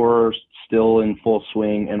deathcore still in full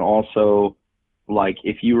swing, and also like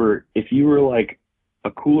if you were like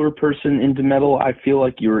a cooler person into metal, I feel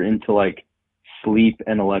like you were into like Sleep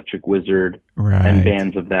and Electric Wizard and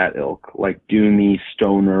bands of that ilk, like doomy,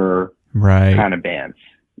 stoner kind of bands.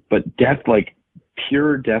 But like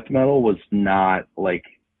pure death metal was not like,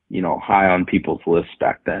 you know, high on people's lists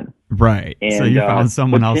back then. Right. And, so you found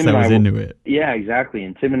someone else that was into it. Yeah, exactly.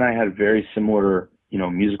 And Tim and I had a very similar, you know,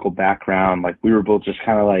 musical background. Like we were both just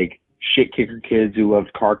kind of like shit kicker kids who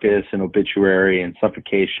loved Carcass and Obituary and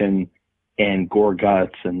Suffocation and Gore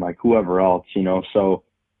Guts and like whoever else, you know. So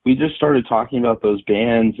we just started talking about those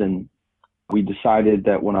bands, and we decided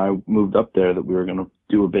that when I moved up there that we were going to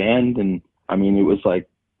do a band. And I mean, it was like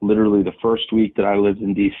literally the first week that I lived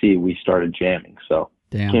in DC, we started jamming. So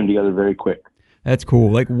it came together very quick. That's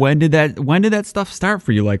cool. Like when did that stuff start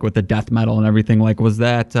for you? Like with the death metal and everything, like was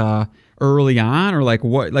that early on, or like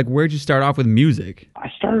what, like where'd you start off with music? I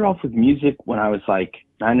started off with music when I was like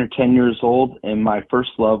 9 or 10 years old. And my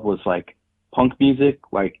first love was like punk music,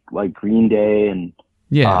 like Green Day and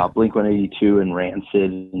Blink-182 and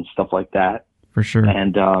Rancid and stuff like that. For sure.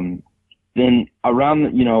 And then around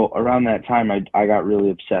that time, I got really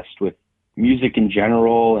obsessed with music in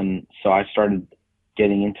general, and so I started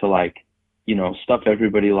getting into like, you know, stuff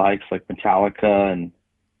everybody likes, like Metallica and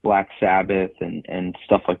Black Sabbath and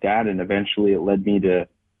stuff like that. And eventually it led me to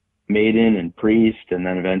Maiden and Priest, and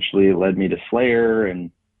then eventually it led me to Slayer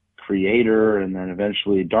and Creator, and then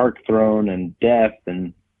eventually Darkthrone and Death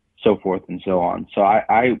and so forth and so on. So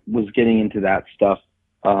I was getting into that stuff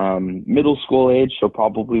middle school age, so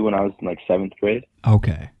probably when I was in like 7th grade.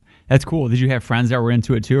 Okay. That's cool. Did you have friends that were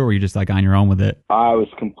into it too, or were you just like on your own with it? I was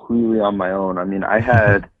completely on my own. I mean, I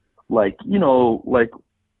had like, you know, like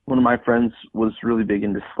one of my friends was really big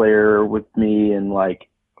into Slayer with me, and like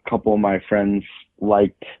a couple of my friends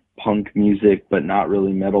liked punk music but not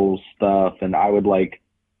really metal stuff, and I would like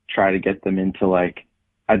try to get them into like,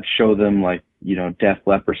 I'd show them like, you know, Death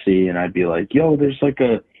Leprosy, and I'd be like, yo, there's like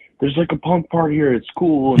a punk part here, it's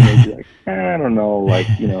cool. And they'd be like, I don't know, like,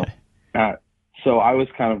 you know, so I was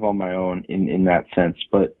kind of on my own in that sense.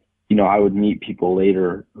 But, you know, I would meet people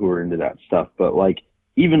later who were into that stuff. But like,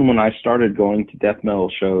 even when I started going to death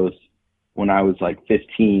metal shows when I was like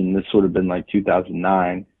 15, this would have been like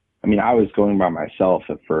 2009. I mean, I was going by myself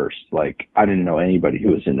at first. Like, I didn't know anybody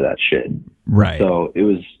who was into that shit. Right. So it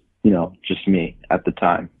was, you know, just me at the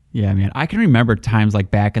time. Yeah, man. I can remember times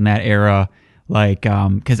like back in that era, like,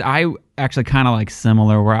 cause I actually kind of like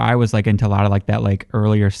similar, where I was like into a lot of like that, like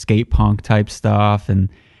earlier skate punk type stuff. And,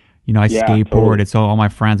 you know, I skateboarded. Totally. So all my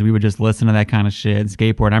friends, we would just listen to that kind of shit and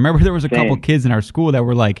skateboard. And I remember there was a couple kids in our school that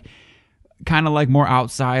were like, kind of like more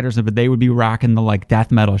outsiders, but they would be rocking the like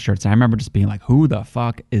death metal shirts. And I remember just being like, who the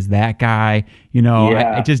fuck is that guy? You know,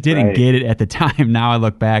 I just didn't get it at the time. Now I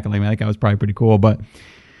look back and like, man, that guy was probably pretty cool, but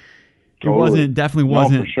it definitely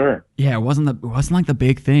wasn't. No, for sure. Yeah, it wasn't like the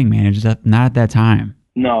big thing, man. It just not at that time.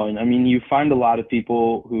 No, I mean, you find a lot of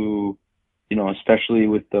people who, you know, especially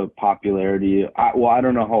with the popularity. I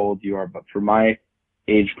don't know how old you are, but for my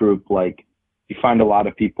age group, like, you find a lot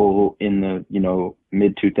of people in the, you know,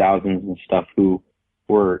 mid 2000s and stuff who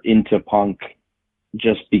were into punk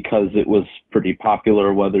just because it was pretty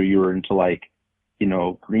popular, whether you were into like, you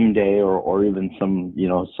know, Green Day or even some, you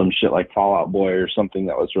know, some shit like Fall Out Boy or something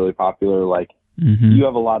that was really popular. Like, you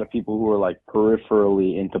have a lot of people who are like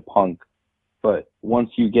peripherally into punk, but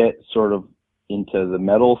once you get sort of into the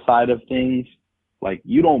metal side of things, like,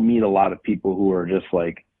 you don't meet a lot of people who are just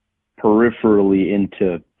like peripherally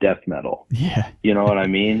into death metal. Yeah. You know what I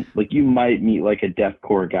mean? Like, you might meet like a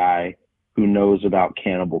deathcore guy who knows about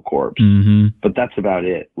Cannibal Corpse, but that's about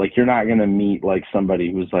it. Like, you're not going to meet like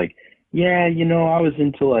somebody who's like, yeah, you know, I was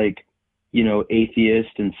into like, you know,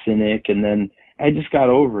 Atheist and Cynic, and then I just got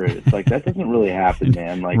over it. It's like, that doesn't really happen,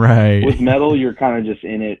 man. Like, right. With metal, you're kind of just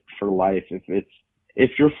in it for life.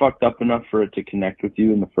 If you're fucked up enough for it to connect with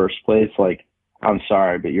you in the first place, like, I'm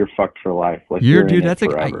sorry, but you're fucked for life. Like, you're in it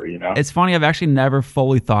forever, you know? It's funny. I've actually never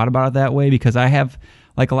fully thought about it that way, because I have,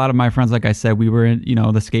 like, a lot of my friends, like I said, we were in, you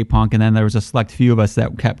know, the skate punk, and then there was a select few of us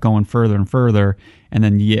that kept going further and further, and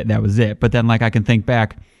then, yeah, that was it. But then, like, I can think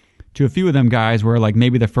back to a few of them guys where, like,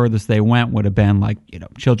 maybe the furthest they went would have been, like, you know,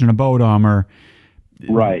 Children of Bodom, or,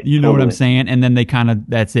 right, you know totally. What I'm saying? And then they kind of,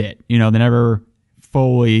 that's it. You know, they never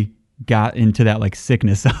fully got into that like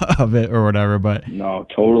sickness of it or whatever. But no,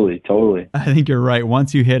 totally. I think you're right.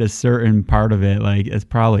 Once you hit a certain part of it, like, it's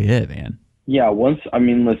probably it, man. Yeah. Once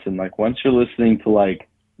you're listening to like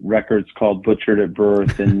records called Butchered at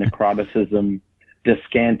Birth and Necroticism,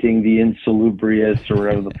 Descanting the Insalubrious, or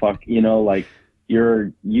whatever the fuck, you know, like,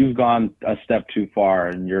 you've gone a step too far,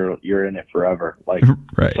 and you're in it forever. Like,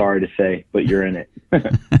 right. Sorry to say, but you're in it.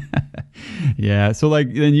 Yeah. So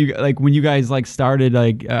like, then you, like, when you guys like started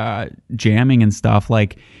like jamming and stuff,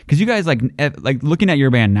 like, because you guys like looking at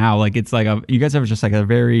your band now, like, it's like you guys have just like a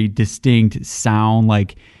very distinct sound.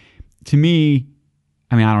 Like, to me,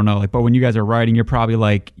 I mean, I don't know, like, but when you guys are writing, you're probably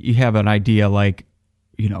like, you have an idea, like,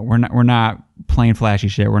 you know, we're not playing flashy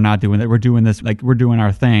shit. We're not doing that. We're doing this, like, we're doing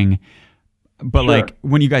our thing. But sure. Like,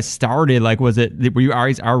 when you guys started, like, were you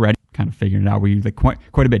already kind of figuring it out? Were you like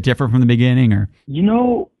quite a bit different from the beginning, or? You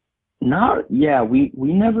know, we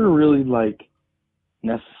never really like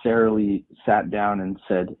necessarily sat down and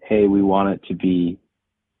said, hey, we want it to be,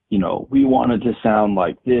 you know, we want it to sound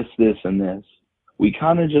like this, and this. We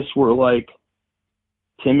kind of just were like,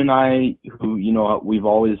 Tim and I, who, you know, we've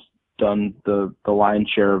always done the lion's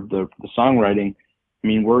share of the songwriting. I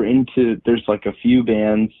mean, there's like a few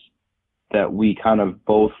bands that we kind of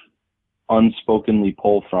both unspokenly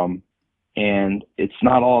pull from, and it's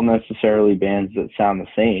not all necessarily bands that sound the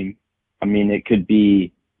same. I mean, it could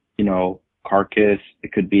be, you know, Carcass,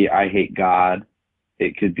 it could be I Hate God,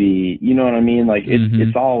 it could be, you know what I mean? Like,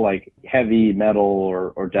 it's all like heavy metal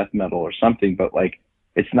or death metal or something, but like,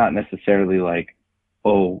 it's not necessarily like,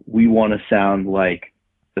 oh, we want to sound like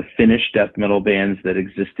the Finnish death metal bands that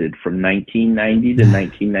existed from 1990 to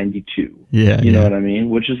 1992. Yeah. You know what I mean?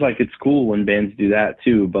 Which is like, it's cool when bands do that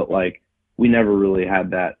too, but like, we never really had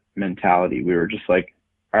that mentality. We were just like,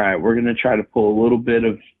 all right, we're going to try to pull a little bit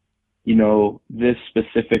of, you know, this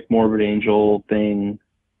specific Morbid Angel thing,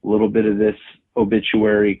 a little bit of this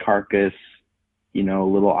Obituary, Carcass, you know, a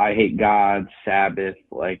little I Hate God, Sabbath,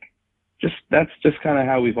 like, that's just kind of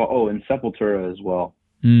how and Sepultura as well.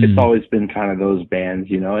 It's always been kind of those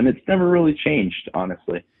bands, you know, and it's never really changed,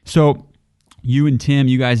 honestly. So you and Tim,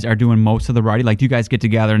 you guys are doing most of the writing. Like, do you guys get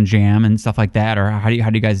together and jam and stuff like that, or how do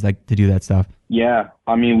you guys like to do that stuff? Yeah,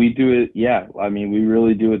 I mean, we do it. Yeah, I mean, we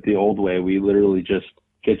really do it the old way. We literally just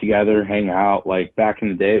get together, hang out. Like, back in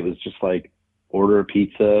the day, it was just like order a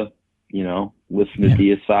pizza, you know, listen to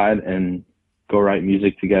Deicide and go write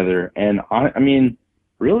music together. And I mean,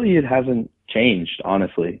 really, it hasn't changed,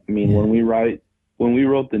 honestly. I mean, when we wrote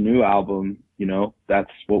the new album, you know,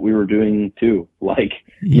 that's what we were doing too. Like,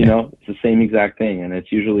 you know, it's the same exact thing. And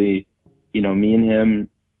it's usually, you know, me and him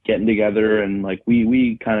getting together, and like,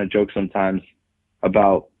 we kind of joke sometimes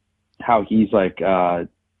about how he's like,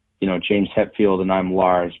 you know, James Hetfield and I'm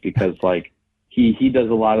Lars, because like he does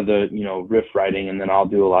a lot of the, you know, riff writing, and then I'll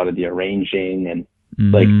do a lot of the arranging and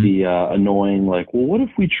like the annoying, like, well, what if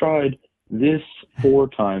we tried this 4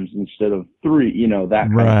 times instead of 3, you know, that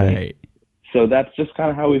kind of thing. So that's just kind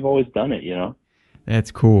of how we've always done it, you know?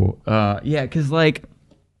 That's cool. Yeah, because, like,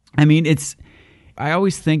 I mean, I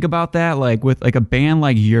always think about that, like, with, like, a band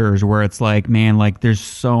like yours, where it's like, man, like, there's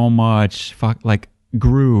so much, like,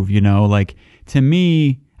 groove, you know? Like, to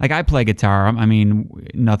me, like, I play guitar. I mean,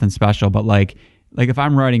 nothing special, but, like, if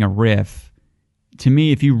I'm writing a riff, to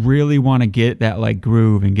me, if you really want to get that, like,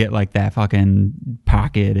 groove and get, like, that fucking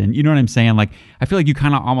pocket, and, you know what I'm saying? Like, I feel like you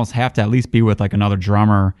kind of almost have to at least be with, like, another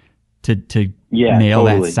drummer to nail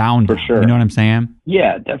totally, that sound. For sure. You know what I'm saying?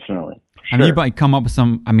 Yeah, definitely. I mean, you might come up with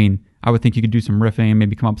some, I mean, I would think you could do some riffing,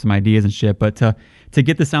 maybe come up with some ideas and shit, but to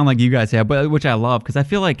get the sound like you guys have, but which I love, because I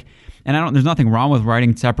feel like, and there's nothing wrong with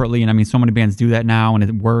writing separately, and I mean, so many bands do that now, and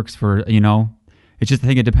it works for, you know, it's just, I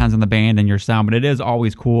think it depends on the band and your sound, but it is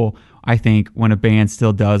always cool, I think, when a band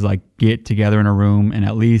still does, like, get together in a room and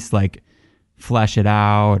at least, like, flesh it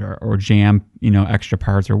out or jam, extra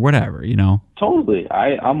parts or whatever, Totally.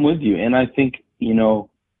 I'm with you. And I think,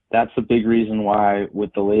 that's a big reason why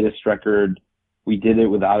with the latest record, we did it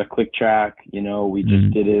without a click track. We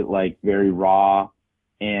just did it like very raw,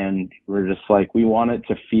 and we're just like, we want it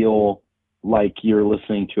to feel like you're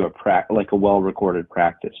listening to like a well-recorded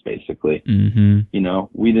practice, basically.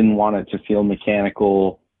 We didn't want it to feel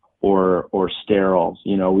mechanical or sterile.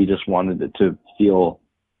 We just wanted it to feel,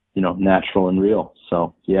 natural and real.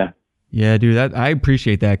 So, yeah. Yeah, dude, I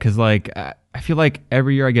appreciate that, because like I feel like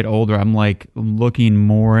every year I get older, I'm like looking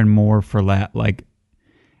more and more for that. Like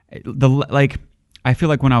I feel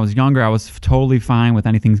like when I was younger, I was totally fine with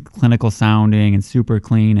anything clinical sounding and super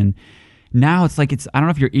clean, and now it's like I don't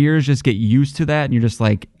know if your ears just get used to that, and you're just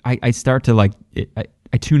like I start to like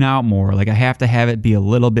I tune out more. Like I have to have it be a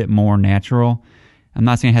little bit more natural. I'm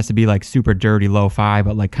not saying it has to be like super dirty lo-fi,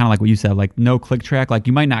 but like kind of like what you said, like no click track. Like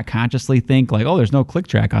you might not consciously think like, oh, there's no click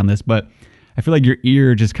track on this, but I feel like your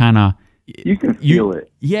ear just kind of, you can feel it.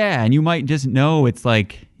 Yeah, and you might just know it's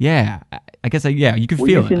like, yeah, I guess you can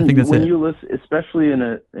feel it. I think that's when it. You listen, especially in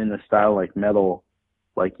a style like metal,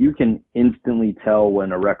 like you can instantly tell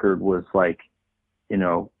when a record was like,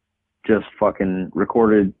 just fucking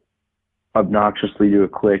recorded obnoxiously to a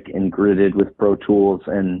click and gridded with Pro Tools,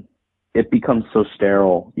 and it becomes so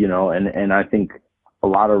sterile, and I think a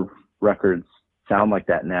lot of records sound like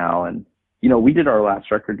that now. And, we did our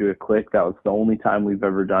last record to a click. That was the only time we've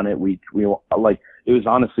ever done it. We like, it was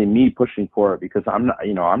honestly me pushing for it, because I'm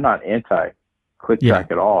not anti click track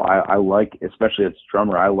at all. I like, especially as a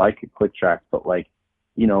drummer, I like a click track, but like,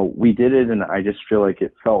 we did it, and I just feel like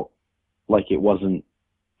it felt like it wasn't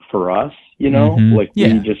for us, like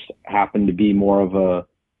we just happened to be more of a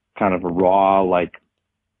kind of a raw, like,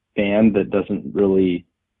 band that doesn't really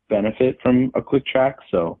benefit from a click track.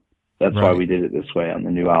 So that's why we did it this way on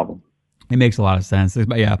the new album. It makes a lot of sense.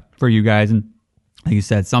 But yeah, for you guys. And like you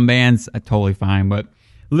said, some bands are totally fine, but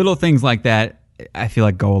little things like that, I feel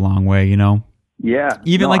like go a long way, Yeah.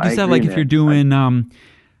 Even like you said, like if you're doing,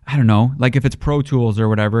 I don't know, like if it's Pro Tools or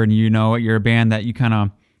whatever, and you're a band that you kind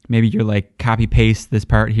of, maybe you're like copy paste this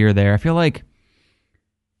part here or there. I feel like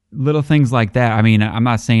little things like that. I mean, I'm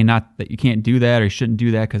not saying not that you can't do that or you shouldn't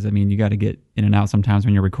do that, because I mean, you got to get in and out sometimes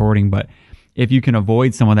when you're recording. But if you can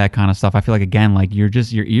avoid some of that kind of stuff, I feel like, again, like your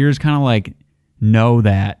ears kind of like know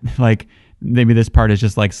that like maybe this part is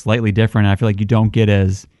just like slightly different. And I feel like you don't get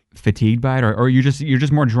as fatigued by it, or you're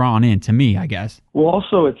just more drawn in, to me, I guess. Well,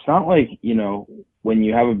 also, it's not like, when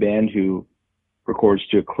you have a band who records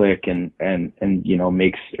to a click and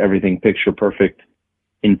makes everything picture perfect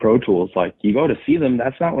in Pro Tools, like you go to see them,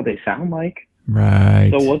 that's not what they sound like.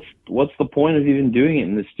 Right. So what's the point of even doing it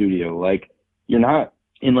in the studio? Like you're not,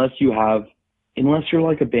 unless you're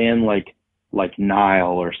like a band like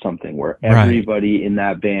Nile or something, where everybody in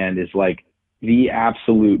that band is like the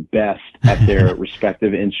absolute best at their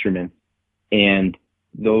respective instruments, and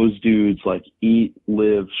those dudes like eat,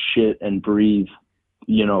 live, shit, and breathe,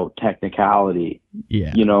 technicality.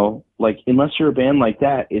 Yeah. Like unless you're a band like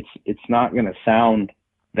that, it's not gonna sound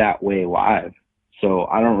that way live. So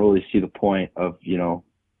I don't really see the point of,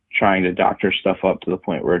 trying to doctor stuff up to the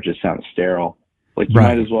point where it just sounds sterile. Like you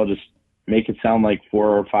might as well just make it sound like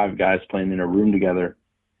 4 or 5 guys playing in a room together,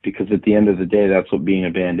 because at the end of the day, that's what being a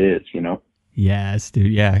band is, Yes,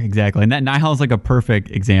 dude. Yeah, exactly. And that Nile is like a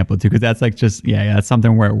perfect example too, because that's like just, that's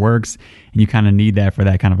something where it works, and you kind of need that for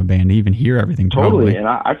that kind of a band to even hear everything. Totally. And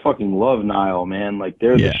I fucking love Nile, man. Like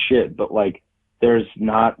they're the shit, but like there's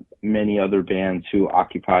not many other bands who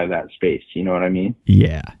occupy that space. You know what I mean?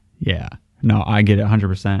 Yeah. Yeah. No, I get it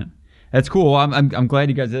 100%. That's cool. I'm glad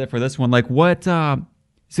you guys did it for this one. Like what,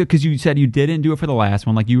 so cause you said you didn't do it for the last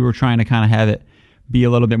one. Like you were trying to kind of have it be a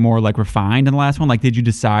little bit more like refined in the last one. Like, did you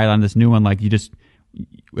decide on this new one? Like you just,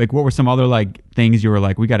 like what were some other like things you were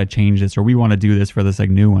like, we got to change this, or we want to do this for this like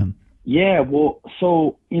new one? Yeah. Well,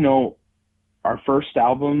 so, our first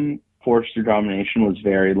album, Forged Through Domination, was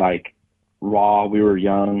very like raw. We were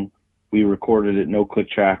young. We recorded it, no click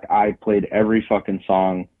track. I played every fucking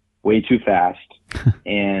song way too fast.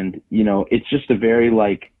 And, it's just a very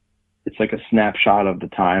like, it's like a snapshot of the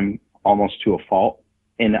time, almost to a fault.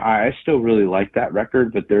 And I still really like that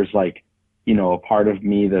record, but there's like, a part of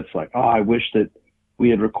me that's like, oh, I wish that we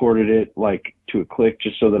had recorded it like to a click,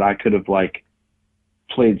 just so that I could have like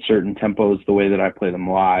played certain tempos the way that I play them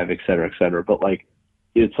live, et cetera, et cetera. But like,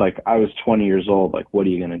 it's like, I was 20 years old. Like, what are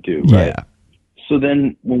you going to do? Yeah. Right? So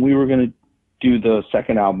then when we were going to do the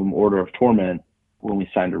second album, Order of Torment, when we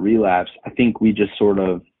signed to Relapse, I think we just sort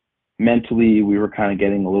of mentally, we were kind of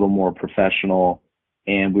getting a little more professional,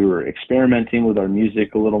 and we were experimenting with our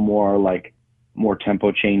music a little more. Like, more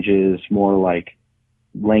tempo changes, more like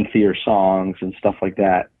lengthier songs and stuff like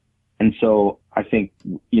that. And so I think,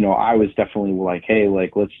 I was definitely like, hey,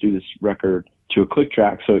 like, let's do this record to a click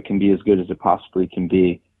track so it can be as good as it possibly can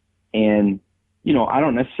be. And, I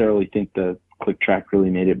don't necessarily think the click track really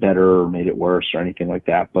made it better or made it worse or anything like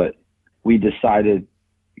that. But we decided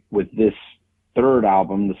with this third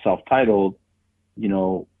album, the self-titled,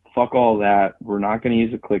 fuck all that. We're not going to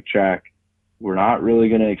use a click track. We're not really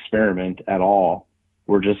going to experiment at all.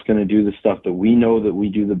 We're just going to do the stuff that we know that we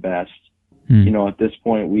do the best. At this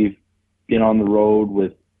point, we've been on the road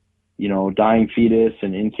with, Dying Fetus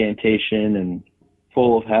and Incantation and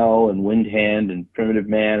Full of Hell and Windhand and Primitive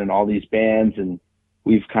Man and all these bands. And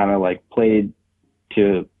we've kind of like played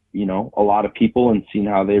to, a lot of people and seen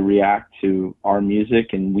how they react to our music.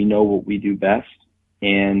 And we know what we do best.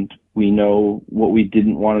 And we know what we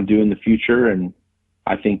didn't want to do in the future. And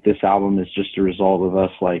I think this album is just a result of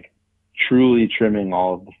us like truly trimming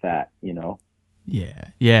all of the fat,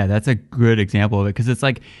 Yeah, that's a good example of it, because it's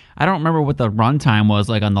like, I don't remember what the runtime was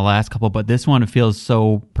like on the last couple, but this one feels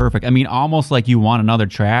so perfect. I mean, almost like you want another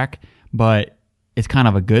track, but it's kind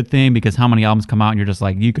of a good thing, because how many albums come out and you're just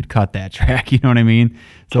like, you could cut that track, you know what I mean?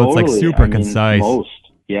 So totally. It's like super concise.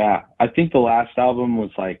 Yeah, I think the last album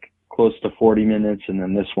was like close to 40 minutes, and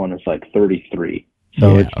then this one is like 33.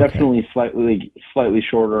 So it's definitely slightly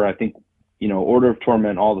shorter. I think, Order of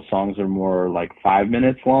Torment, all the songs are more like 5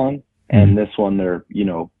 minutes long. And this one, they're,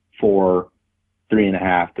 4,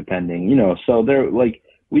 3.5, depending, so they're like,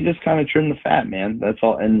 we just kind of trim the fat, man. That's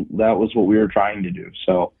all. And that was what we were trying to do.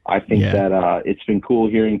 So I think that it's been cool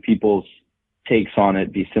hearing people's takes on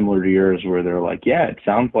it be similar to yours, where they're like, yeah, it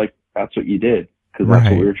sounds like that's what you did, because that's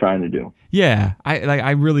what we were trying to do. Yeah,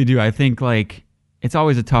 I really do. I think like it's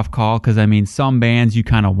always a tough call, because I mean, some bands you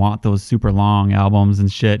kind of want those super long albums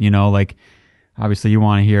and shit, like, obviously you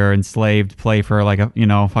want to hear Enslaved play for like a,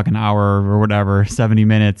 fucking hour or whatever, 70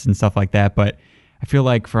 minutes and stuff like that. But I feel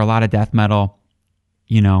like for a lot of death metal,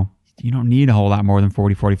 you don't need a whole lot more than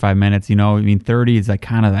 40, 45 minutes. I mean, 30 is like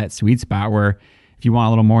kind of that sweet spot where if you want a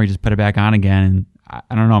little more, you just put it back on again. And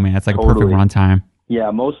I don't know, man, it's like a perfect runtime. Yeah.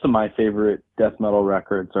 Most of my favorite death metal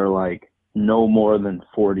records are like no more than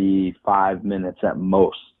 45 minutes at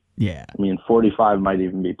most. Yeah. I mean, 45 might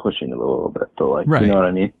even be pushing it a little bit, but like, you know what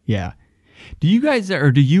I mean? Yeah. Do you guys,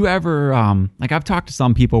 or do you ever, like I've talked to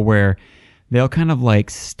some people where they'll kind of like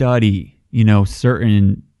study,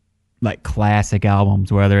 certain like classic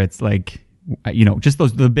albums, whether it's like, just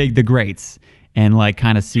the greats, and like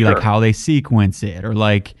kind of see like how they sequence it, or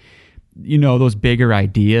like, those bigger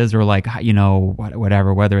ideas, or like,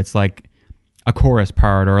 whatever, whether it's like a chorus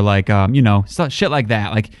part or like, shit like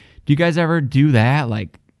that. Like, do you guys ever do that?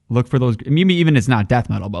 Like look for those, maybe even it's not death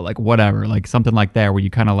metal, but like whatever, like something like that where you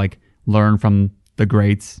kind of like learn from the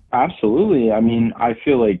greats? Absolutely. I mean, I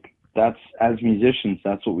feel like that's, as musicians,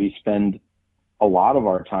 that's what we spend a lot of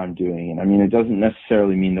our time doing. And I mean, it doesn't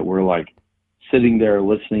necessarily mean that we're like sitting there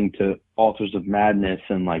listening to Altars of Madness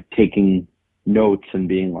and like taking notes and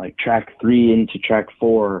being like, track 3 into track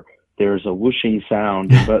 4, there's a whooshing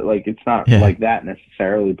sound, but like, it's not like that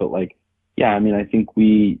necessarily, but like, yeah, I mean, I think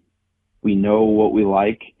we know what we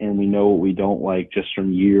like and we know what we don't like, just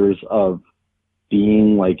from years of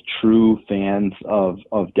being like true fans of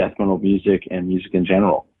death metal music and music in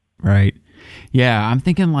general. Right. Yeah. I'm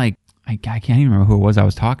thinking like, I can't even remember who it was I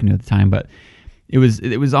was talking to at the time, but it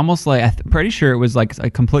was almost like, I'm pretty sure it was like a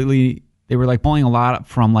completely, they were like pulling a lot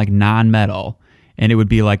from like non-metal, and it would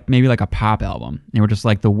be like maybe like a pop album. They were just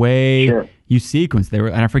like the way you sequence,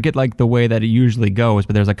 and I forget like the way that it usually goes,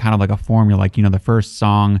 but there's like kind of like a formula, like, the first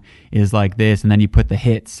song is like this, and then you put the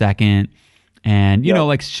hit second. And,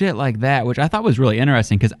 like shit like that, which I thought was really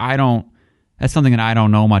interesting, because that's something that I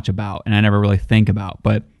don't know much about and I never really think about.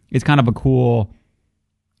 But it's kind of a cool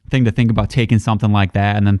thing to think about, taking something like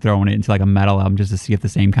that and then throwing it into like a metal album just to see if the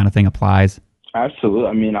same kind of thing applies. Absolutely.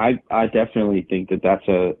 I mean, I definitely think that that's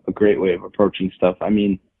a great way of approaching stuff. I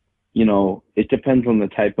mean, it depends on the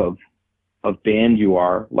type of band you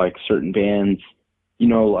are. Like certain bands,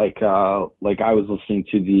 like I was listening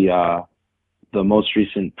to the most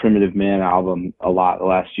recent Primitive Man album a lot the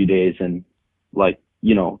last few days, and like,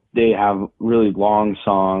 they have really long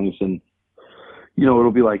songs, and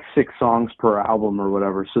it'll be like 6 songs per album or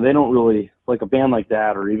whatever. So they don't really, like a band like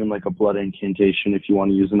that, or even like a Blood Incantation, if you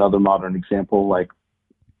want to use another modern example, like,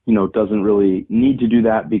 doesn't really need to do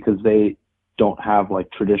that, because they don't have like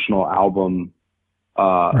traditional album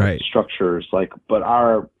structures. Like, but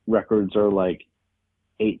our records are like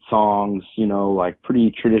 8 songs, like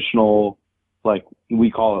pretty traditional. Like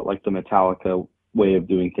we call it like the Metallica way of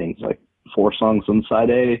doing things, like 4 songs on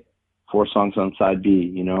side A, 4 songs on side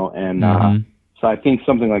B, and So I think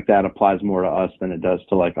something like that applies more to us than it does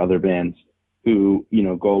to like other bands who, you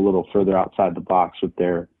know, go a little further outside the box with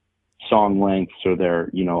their song lengths or their,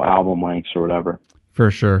 you know, album lengths or whatever. For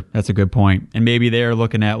sure. That's a good point. And maybe they're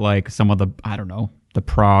looking at like some of the, I don't know, the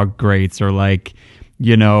prog greats or like,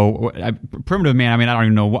 you know, Primitive Man. I mean,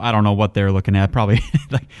 I don't know what they're looking at. Probably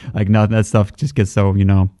like nothing. That stuff just gets so, you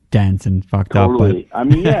know, dense and fucked up. Totally. I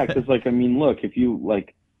mean, yeah, because like, I mean, look, if you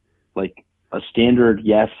like a standard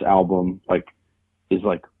Yes album, like is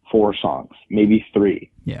like 4 songs, maybe 3.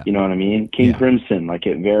 Yeah. You know what I mean? King Crimson, like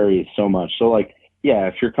it varies so much. So like, yeah,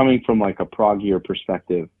 if you're coming from like a proggier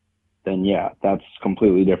perspective, then yeah, that's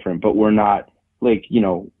completely different. But we're not like, you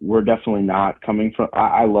know, we're definitely not coming from.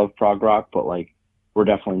 I love prog rock, but like, we're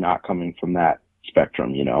definitely not coming from that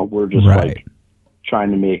spectrum. You know, we're just like trying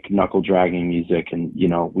to make knuckle dragging music, and you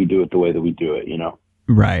know, we do it the way that we do it. You know.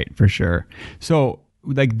 Right, for sure. So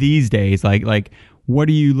like these days, like what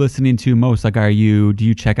are you listening to most? Like, do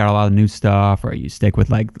you check out a lot of new stuff, or you stick with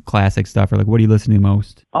like classic stuff, or like what are you listening to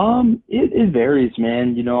most? It varies,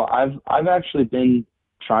 man. You know, I've actually been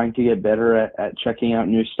trying to get better at checking out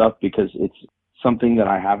new stuff because it's something that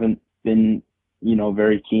I haven't been, you know,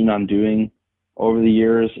 very keen on doing over the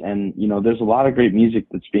years. And, you know, there's a lot of great music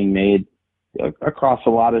that's being made across a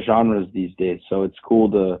lot of genres these days. So it's cool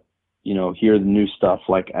to, you know, hear the new stuff.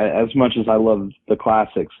 Like as much as I love the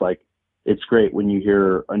classics, like it's great when you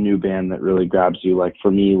hear a new band that really grabs you. Like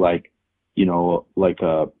for me, like, you know, like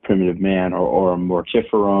a Primitive Man or a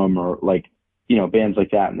Mortiferum or like, you know, bands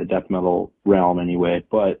like that in the death metal realm anyway.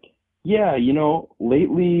 But yeah, you know,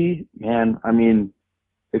 lately, man, I mean,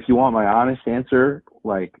 if you want my honest answer,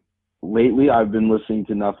 like lately I've been listening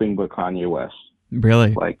to nothing but Kanye West.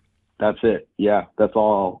 Really? Like that's it. Yeah. That's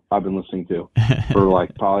all I've been listening to for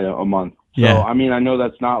like probably a month. So, yeah. I mean, I know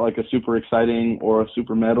that's not like a super exciting or a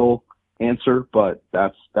super metal answer, but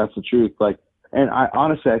that's the truth. Like, and I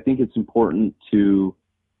honestly, I think it's important to,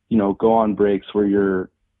 you know, go on breaks where you're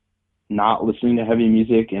not listening to heavy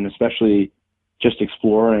music, and especially just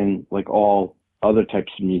exploring like all other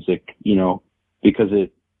types of music, you know, because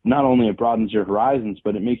it not only it broadens your horizons,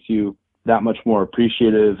 but it makes you that much more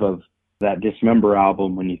appreciative of that Dismember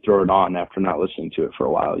album when you throw it on after not listening to it for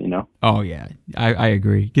a while, you know? Oh yeah, I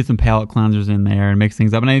agree. Get some palate cleansers in there and mix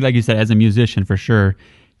things up. And like you said, as a musician, for sure,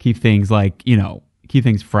 keep things like, you know, keep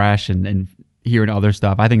things fresh and hearing other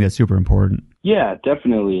stuff. I think that's super important. Yeah,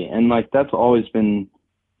 definitely. And like that's always been,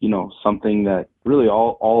 you know, something that really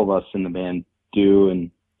all of us in the band do. And,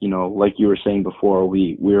 you know, like you were saying before,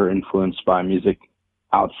 we're influenced by music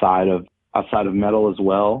outside of metal as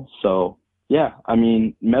well. So yeah, I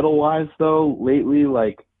mean, metal wise though, lately,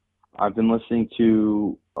 like I've been listening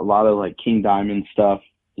to a lot of like King Diamond stuff,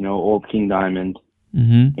 you know, old King Diamond.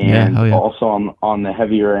 Mm-hmm. And yeah. Also on the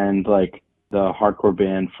heavier end, like the hardcore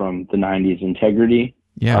band from the 90s, Integrity.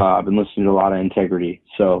 Yeah. I've been listening to a lot of Integrity.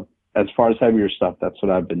 So as far as heavier stuff, that's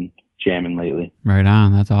what I've been jamming lately. Right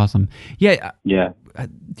on. That's awesome. Yeah. Yeah.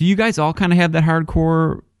 Do you guys all kind of have that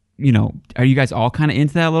hardcore, you know, are you guys all kind of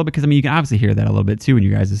into that a little bit? Because I mean, you can obviously hear that a little bit too in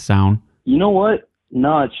you guys' sound. You know what?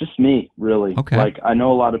 No, it's just me, really. Okay. Like I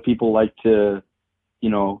know a lot of people like to, you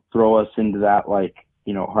know, throw us into that like,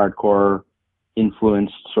 you know, hardcore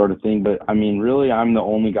influenced sort of thing. But I mean, really, I'm the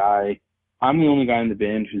only guy in the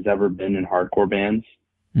band who's ever been in hardcore bands.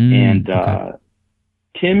 And okay.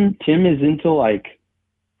 Tim is into like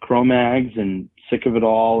Cro-Mags and Sick of It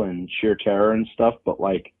All and Sheer Terror and stuff, but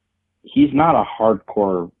like he's not a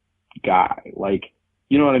hardcore guy. Like,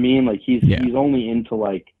 you know what I mean? Like he's only into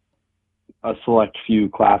like a select few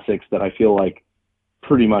classics that I feel like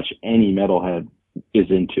pretty much any metalhead is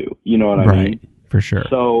into. You know what I mean? Right, for sure.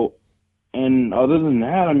 So, and other than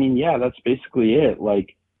that, I mean, yeah, that's basically it.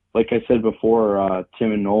 Like I said before,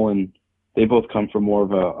 Tim and Nolan, they both come from more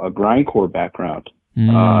of a grindcore background.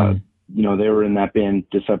 You know, they were in that band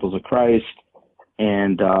Disciples of Christ,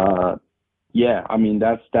 and yeah, I mean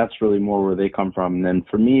that's really more where they come from. And then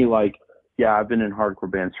for me, like, yeah, I've been in hardcore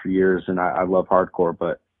bands for years, and I love hardcore,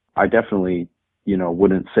 but I definitely, you know,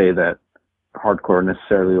 wouldn't say that hardcore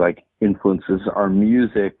necessarily like influences our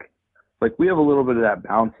music. Like we have a little bit of that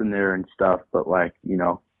bounce in there and stuff, but like, you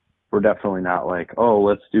know, we're definitely not like, oh,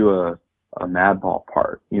 let's do a Madball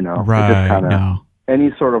part, you know? Right. Just kinda,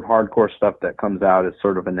 any sort of hardcore stuff that comes out is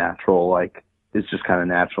sort of a natural, like, it's just kind of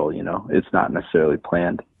natural, you know? It's not necessarily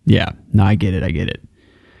planned. Yeah. No, I get it.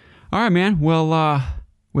 All right, man. Well,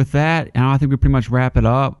 with that, I think we pretty much wrap it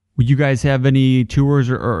up. Would you guys have any tours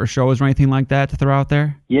or shows or anything like that to throw out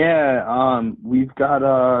there? Yeah, we've got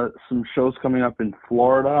some shows coming up in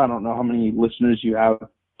Florida. I don't know how many listeners you have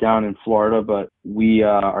down in Florida, but we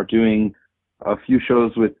are doing a few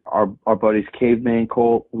shows with our buddies Caveman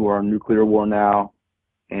Cult, who are on Nuclear War now,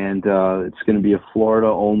 and it's going to be a Florida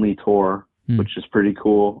only tour, which is pretty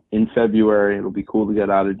cool. In February, it'll be cool to get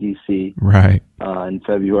out of DC. Right. In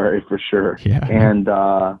February for sure. Yeah. And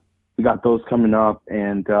we got those coming up,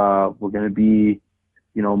 and we're going to be,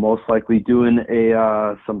 most likely doing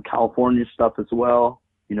some California stuff as well,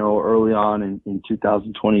 early on in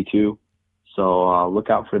 2022. So look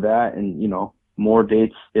out for that, and more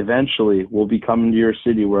dates eventually will be coming to your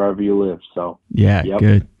city wherever you live. So yeah,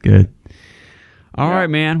 yep. Good. All right,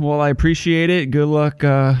 man. Well, I appreciate it. Good luck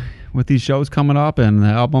with these shows coming up and the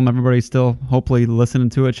album. Everybody's still hopefully listening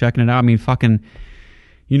to it, checking it out. I mean, fucking,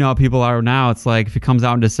 how people are now. It's like if it comes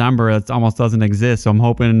out in December, it almost doesn't exist. So I'm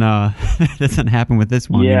hoping it doesn't happen with this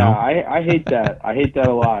one. Yeah, I hate that. I hate that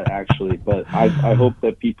a lot, actually. But I hope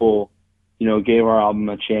that people, gave our album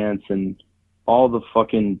a chance, and all the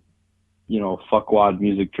fucking, fuckwad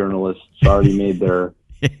music journalists already made their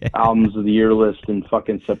albums of the year list in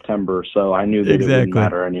fucking September. So I knew that it wouldn't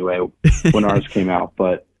matter anyway when ours came out.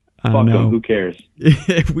 But fuck them, who cares?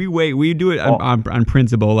 If we wait, we do it on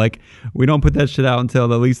principle. Like, we don't put that shit out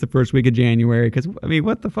until at least the first week of January. Because, I mean,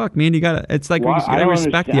 what the fuck, man? It's like, we just gotta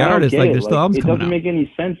respect the artist. Like, there's still albums coming out. It doesn't make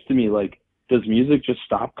any sense to me. Like, does music just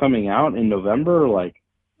stop coming out in November? Like,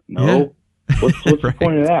 no. Yeah. What's right. The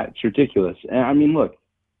point of that? It's ridiculous. And I mean, look,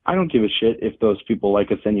 I don't give a shit if those people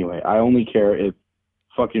like us anyway. I only care if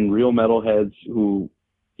fucking real metalheads who,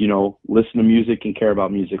 listen to music and care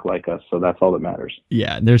about music like us. So that's all that matters.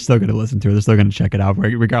 Yeah, they're still going to listen to it. They're still going to check it out,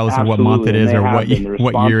 regardless of what month it is or what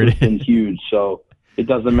year it is. Been huge, so it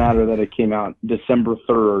doesn't matter that it came out December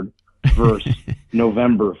 3rd versus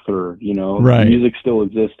November 3rd. Right. The music still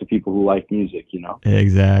exists to people who like music.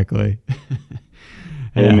 Exactly.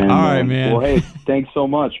 Hey, yeah. Man, all right, man. Well, hey, thanks so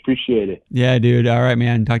much. Appreciate it. Yeah, dude. All right,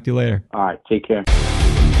 man. Talk to you later. All right. Take care.